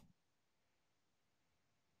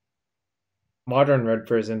 Modern Red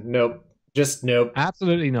Prison. Nope. Just nope.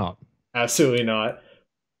 Absolutely not. Absolutely not.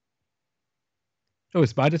 Oh,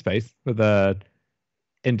 Spider Space with the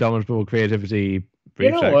indomitable creativity.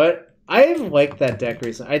 You know what? I've liked that deck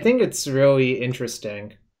recently. I think it's really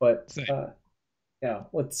interesting. But yeah,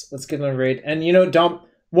 let's get on a raid. And Dom.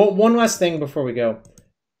 Well, one last thing before we go.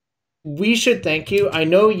 We should thank you. I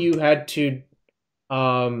know you had to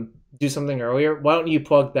do something earlier. Why don't you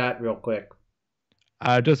plug that real quick?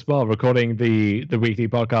 Just while recording the weekly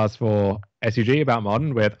podcast for SUG about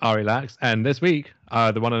Modern with Ari Lax, and this week,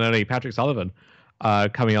 the one and only Patrick Sullivan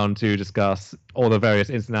coming on to discuss all the various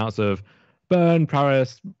ins and outs of Burn,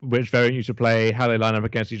 Paris, which variant you should play, how they line up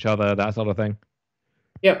against each other, that sort of thing.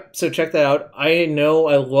 Yep, so check that out. I know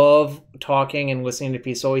I love talking and listening to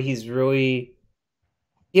Pisoi.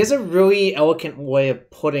 He has a really elegant way of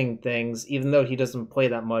putting things, even though he doesn't play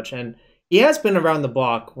that much. And he has been around the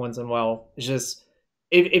block once in a while. It's just,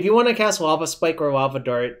 if you want to cast Lava Spike or Lava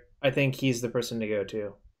Dart, I think he's the person to go to.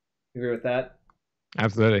 You agree with that?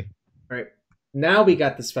 Absolutely. All right. Now we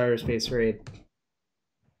got the Spire Space Raid.